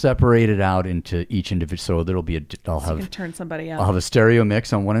it'll separate it out into each individual. So there'll be You can turn somebody out. I'll have a stereo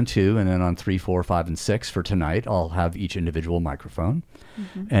mix on 1 and 2, and then on 3, 4, 5, and 6 for tonight, I'll have each individual microphone.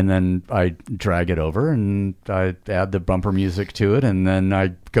 And then I drag it over, and I add the bumper music to it, and then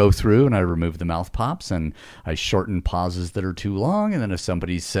I go through and I remove the mouth pops, and I shorten pauses that are too long. And then if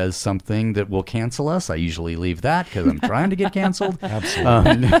somebody says something that will cancel us, I usually leave that because I'm trying to get canceled.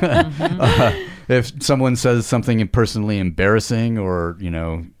 Absolutely. If someone says something personally embarrassing, or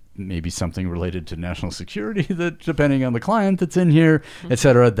maybe something related to national security, that depending on the client that's in here,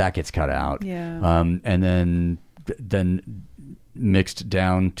 etc., that gets cut out. Yeah. And then mixed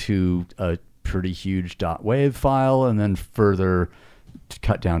down to a pretty huge .wav file, and then further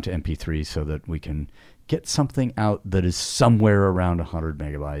cut down to MP3, so that we can get something out that is somewhere around 100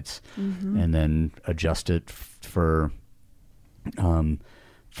 megabytes, and then adjust it for the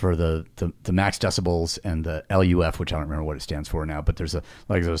max decibels and the LUF, which I don't remember what it stands for now, but there's a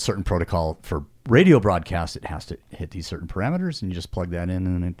certain protocol for radio broadcast. It has to hit these certain parameters, and you just plug that in,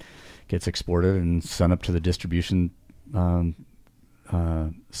 and it gets exported and sent up to the distribution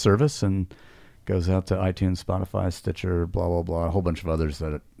service, and goes out to iTunes, Spotify, Stitcher, blah, blah, blah, a whole bunch of others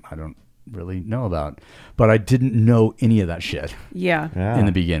that I don't really know about. But I didn't know any of that shit Yeah. in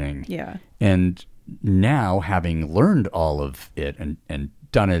the beginning. Yeah. And now, having learned all of it and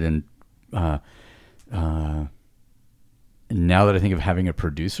done it, and now that I think of having a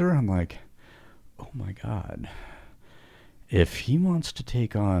producer, I'm like, oh my God, if he wants to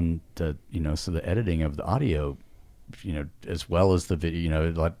take on the editing of the audio, as well as the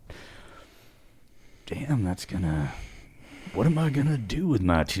video, damn, what am I gonna do with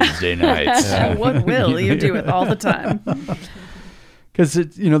my Tuesday nights? What will you do with all the time? Because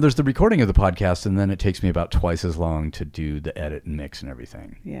there's the recording of the podcast, and then it takes me about twice as long to do the edit and mix and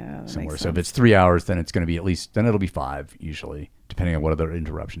everything. Yeah. Somewhere. So if it's 3 hours, then it's going to be it'll be 5 usually, depending on what other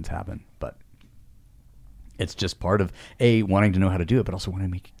interruptions happen. But it's just part of wanting to know how to do it, but also wanting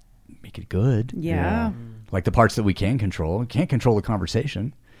to make it good. Yeah. Like the parts that we can control. We can't control the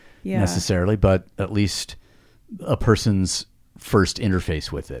conversation necessarily, but at least a person's first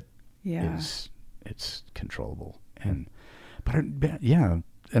interface with it it's controllable. And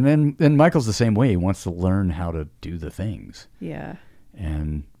then Michael's the same way. He wants to learn how to do the things. Yeah.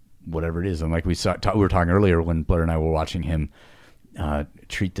 And whatever it is. And like we were talking earlier when Blair and I were watching him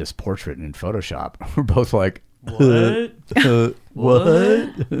treat this portrait in Photoshop. We're both like, what?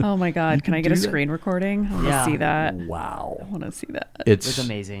 What? Oh my God. Can I get a screen recording? I want to see that. Wow. I want to see that. It's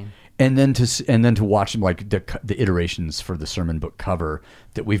amazing. and then to watch like the iterations for the sermon book cover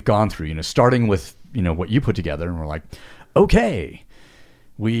that we've gone through, starting with, what you put together, and we're like, okay,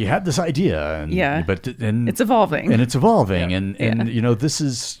 we had this idea, and but it's evolving, and this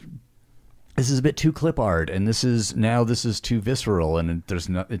is a bit too clip art, and this is too visceral, and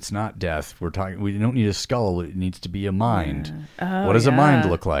it's not death. We don't need a skull. It needs to be a mind. Oh, what does a mind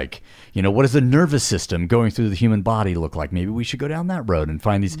look like? What does the nervous system going through the human body look like? Maybe we should go down that road and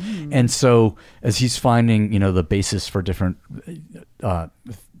find these. And so as he's finding, the basis for different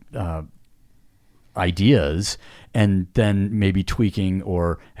ideas, and then maybe tweaking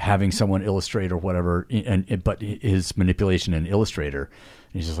or having someone illustrate or whatever, but his manipulation in Illustrator.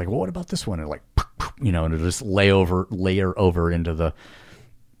 And he's just like, well, what about this one? And like, and it'll just layer over into the,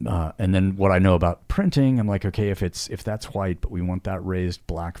 and then what I know about printing, I'm like, okay, if that's white, but we want that raised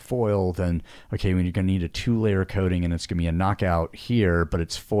black foil, then okay, you're going to need a 2-layer coating, and it's going to be a knockout here, but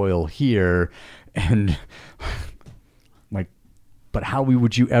it's foil here. And like, but how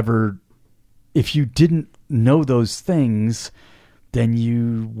would you ever, if you didn't know those things, then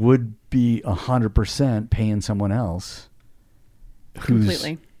you would be 100% paying someone else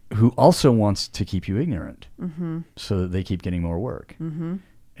who also wants to keep you ignorant, so that they keep getting more work.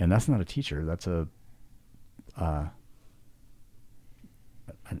 And that's not a teacher. That's a, I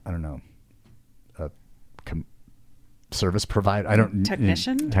don't know, a service provider.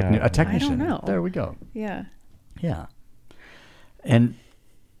 Technician? A technician. I don't know. There we go. Yeah. Yeah. And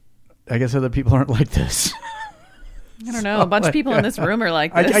I guess other people aren't like this. I don't know. A bunch of people in this room are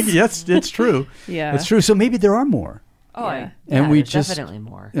like this. Yes, it's true. Yeah. It's true. So maybe there are more. Oh, Yeah. And we there's just definitely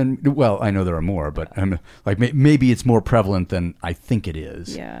more. And well, I know there are more, but I'm like, maybe it's more prevalent than I think it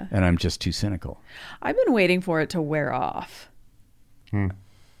is. Yeah. And I'm just too cynical. I've been waiting for it to wear off.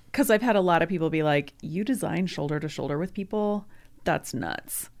 Because I've had a lot of people be like, you design shoulder to shoulder with people? That's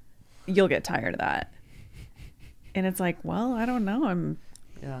nuts. You'll get tired of that. And it's like, well, I don't know. I'm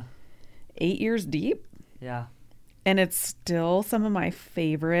 8 years deep. Yeah. And it's still some of my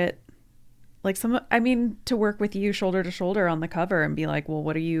favorite, to work with you shoulder to shoulder on the cover and be like, well,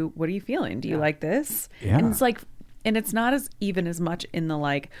 what are you feeling? Do you like this? Yeah. And it's like, and it's not as much in the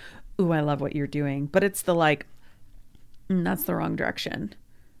like, ooh, I love what you're doing, but it's the like, that's the wrong direction.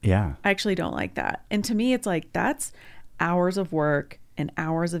 Yeah. I actually don't like that. And to me, it's like, that's hours of work and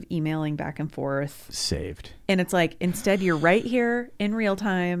hours of emailing back and forth. Saved. And it's like, instead you're right here in real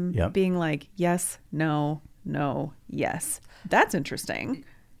time, Yep. being like, yes, no, yes. That's interesting.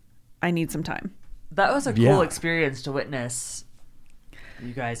 I need some time. That was a cool Yeah. experience to witness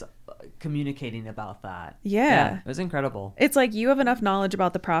you guys communicating about that. Yeah. It was incredible. It's like you have enough knowledge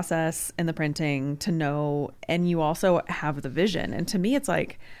about the process and the printing to know, and you also have the vision. And to me, it's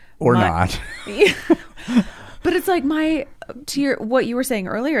like, Or not. but it's like what you were saying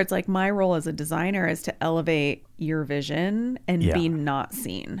earlier, it's like my role as a designer is to elevate your vision and Yeah. be not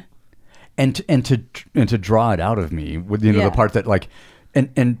seen. And to draw it out of me with the part that like,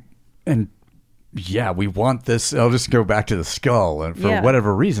 and yeah, we want this. I'll just go back to the skull, and for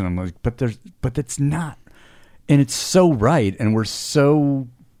whatever reason, I'm like, but it's not, and it's so right, and we're so,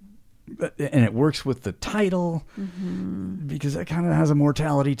 and it works with the title because it kind of has a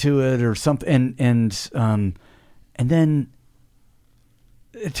mortality to it or something, and then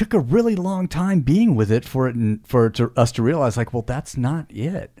it took a really long time being with it for us to realize like, well, that's not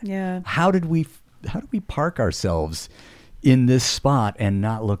it. Yeah. How do we park ourselves in this spot and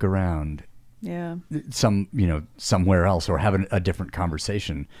not look around somewhere else or have a different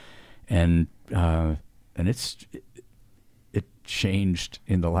conversation? And it changed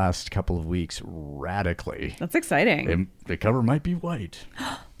in the last couple of weeks radically. That's exciting. The cover might be white.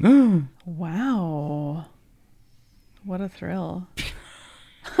 Wow. What a thrill.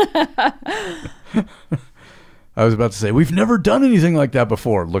 I was about to say, we've never done anything like that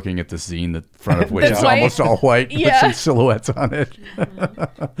before, looking at the zine, the front of which That's is white. almost all white with some silhouettes on it.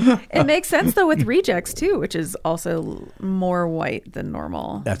 It makes sense though with Rejects too, which is also more white than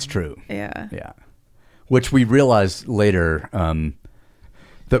normal. That's true. Yeah. Yeah. Which we realized later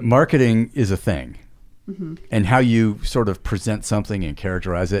that marketing is a thing. And how you sort of present something and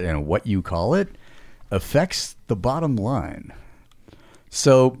characterize it and what you call it affects the bottom line.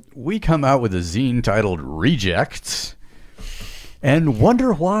 So we come out with a zine titled Rejects and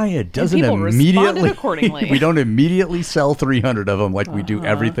wonder why it doesn't people immediately responded accordingly. We don't immediately sell 300 of them like we do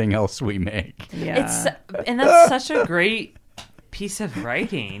everything else we make. Yeah. And that's such a great piece of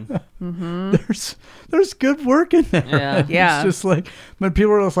writing. There's good work in there. Yeah. Yeah. It's just like when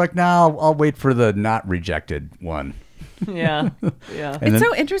people are just like, "Nah, I'll wait for the not rejected one." Yeah. And It's then,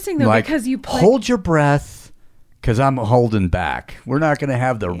 so interesting though like, because you play hold your breath because I'm holding back. We're not going to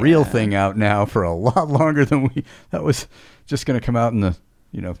have the real thing out now for a lot longer than that was just going to come out in the,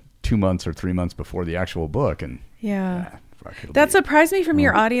 2 months or 3 months before the actual book. And that surprised me from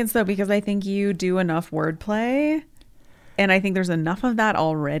your audience, though, because I think you do enough wordplay, and I think there's enough of that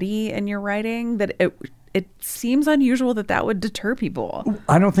already in your writing that it seems unusual that would deter people.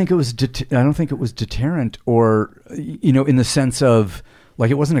 I don't think it was. I don't think it was deterrent, or in the sense of like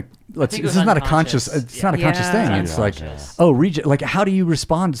it wasn't a. This is not a conscious. It's not a conscious thing. It's like, like how do you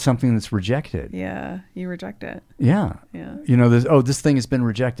respond to something that's rejected? Yeah, you reject it. Yeah. Yeah. This thing has been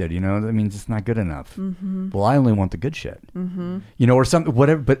rejected. That means it's not good enough. Mm-hmm. Well, I only want the good shit. Mm-hmm. Or something,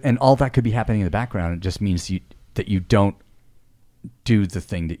 whatever. But and all that could be happening in the background. It just means that you don't do the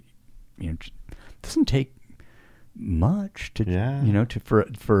thing that It doesn't take much to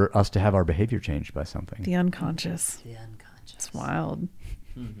for us to have our behavior changed by something. The unconscious. It's wild.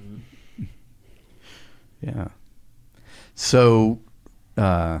 Mm-hmm. Yeah. So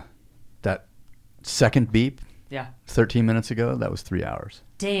that second beep, 13 minutes ago, that was 3 hours.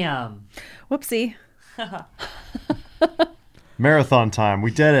 Damn. Whoopsie. Marathon time. We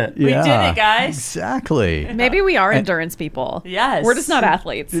did it. We did it, guys. Exactly. Maybe we are endurance people. Yes. We're just not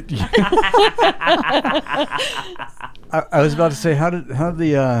athletes. I was about to say, how's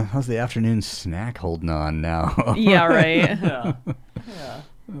the afternoon snack holding on now? Yeah, right. Yeah.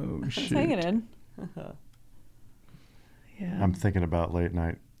 Oh shit. It's hanging in. Yeah. I'm thinking about late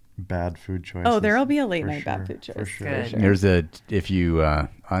night bad food choices. Oh, there'll be a late for night bad sure, food choice. For sure. Good. There's if you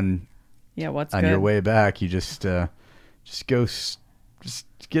what's on good? your way back, you just go, just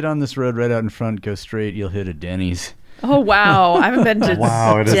get on this road right out in front, go straight. You'll hit a Denny's. Oh, wow. I haven't been to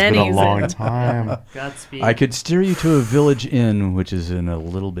Wow, it has been a Denny's long time. Godspeed. I could steer you to a Village Inn, which is in a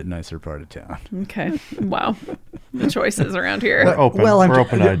little bit nicer part of town. Okay. Wow. The choices around here. We're open. Well, We're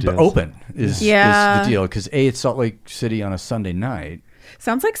open to ideas. Open is Yeah. the deal, because it's Salt Lake City on a Sunday night,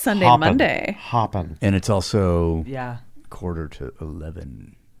 Sounds like Sunday, Hoppin'. Monday. Hopping. and it's also Yeah.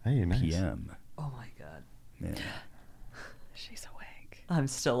 11:15 Hey, nice. p.m. Oh my god. Yeah. She's awake. I'm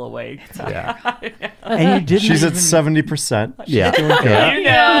still awake. Yeah. And you didn't. She's at even- 70%. Yeah. You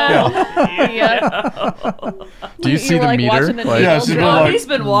know. Yeah. Do you see were, the like, meter? watching the Yeah, she's been Oh, like, he's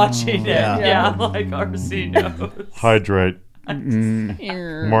been watching it. Yeah. Yeah, like RC knows. hydrate.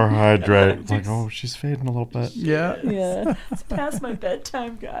 More hydrate. Like, oh, she's fading a little bit. Yeah. Yeah. It's past my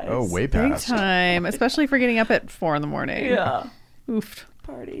bedtime, guys. Oh, way Big past. time. Especially for getting up at 4 a.m. Yeah. Oof.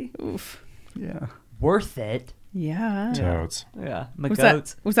 Party. Oof. Yeah. Worth it. Yeah. Toads. Yeah. My Was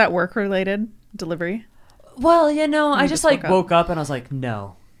goats. that work related delivery? Well, I just like woke up and I was like,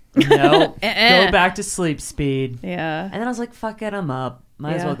 no. Go back to sleep speed. Yeah. And then I was like, fuck it, I'm up.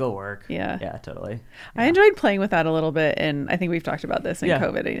 Might as Yeah. well go work. Yeah. Yeah, totally. I enjoyed playing with that a little bit, and I think we've talked about this in Yeah.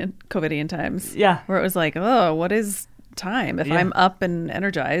 COVIDian times. Yeah. Where it was like, oh, what is time? If Yeah. I'm up and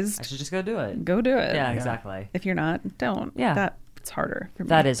energized, I should just go do it. go do it. Yeah, exactly. If you're not, don't. Yeah. It's harder for me.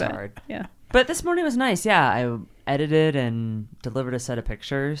 That is but, hard. Yeah. But this morning was nice. Yeah, I edited and delivered a set of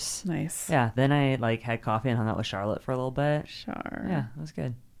pictures. Nice. Yeah, then I had coffee and hung out with Charlotte for a little bit. Sure. Yeah, it was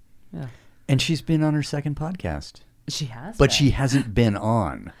good. Yeah. And she's been on her second podcast, She has but been. she hasn't been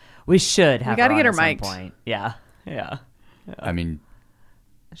on. We should have gotta her get on her at some mic'd. point. Yeah. Yeah. I mean,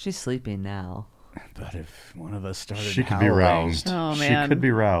 She's sleeping now. but if one of us started She could be howling, roused. Oh, man. She could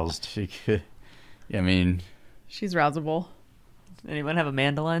be roused. She could. I mean, She's rousable. Anyone have a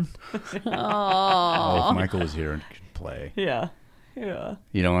mandolin? oh, if Michael was here and could play. Yeah. Yeah.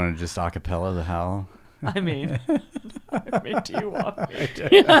 You don't want to just a cappella the howl? I mean, do you want me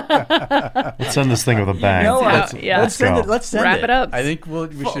to? Let's end this thing with a bang. know what? Let's, Yeah. let's send go. it. Let's send Wrap it up. I think we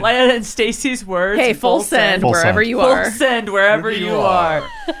should. In Stacy's words. Hey, full send Full wherever send. you Full are. send wherever you are.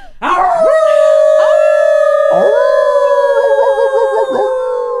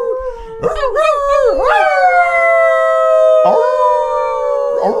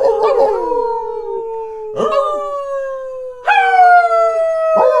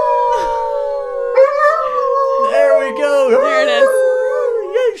 There we go. There it is.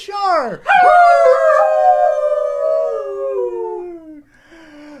 Yeah, sure.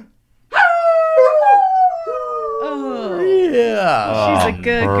 Oh, Yeah. she's a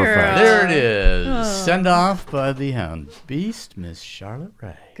good perfect. girl. There it is. Send off by the hound beast, Miss Charlotte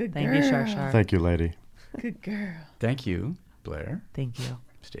Ray. Good girl. Thank you, Shar. Thank you, lady. Good girl. Thank you, Blair, Thank you.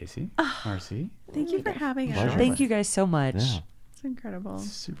 Stacy, RC. Thank you for having us. Pleasure. Thank you guys so much. Yeah. It's incredible.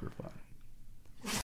 Super fun.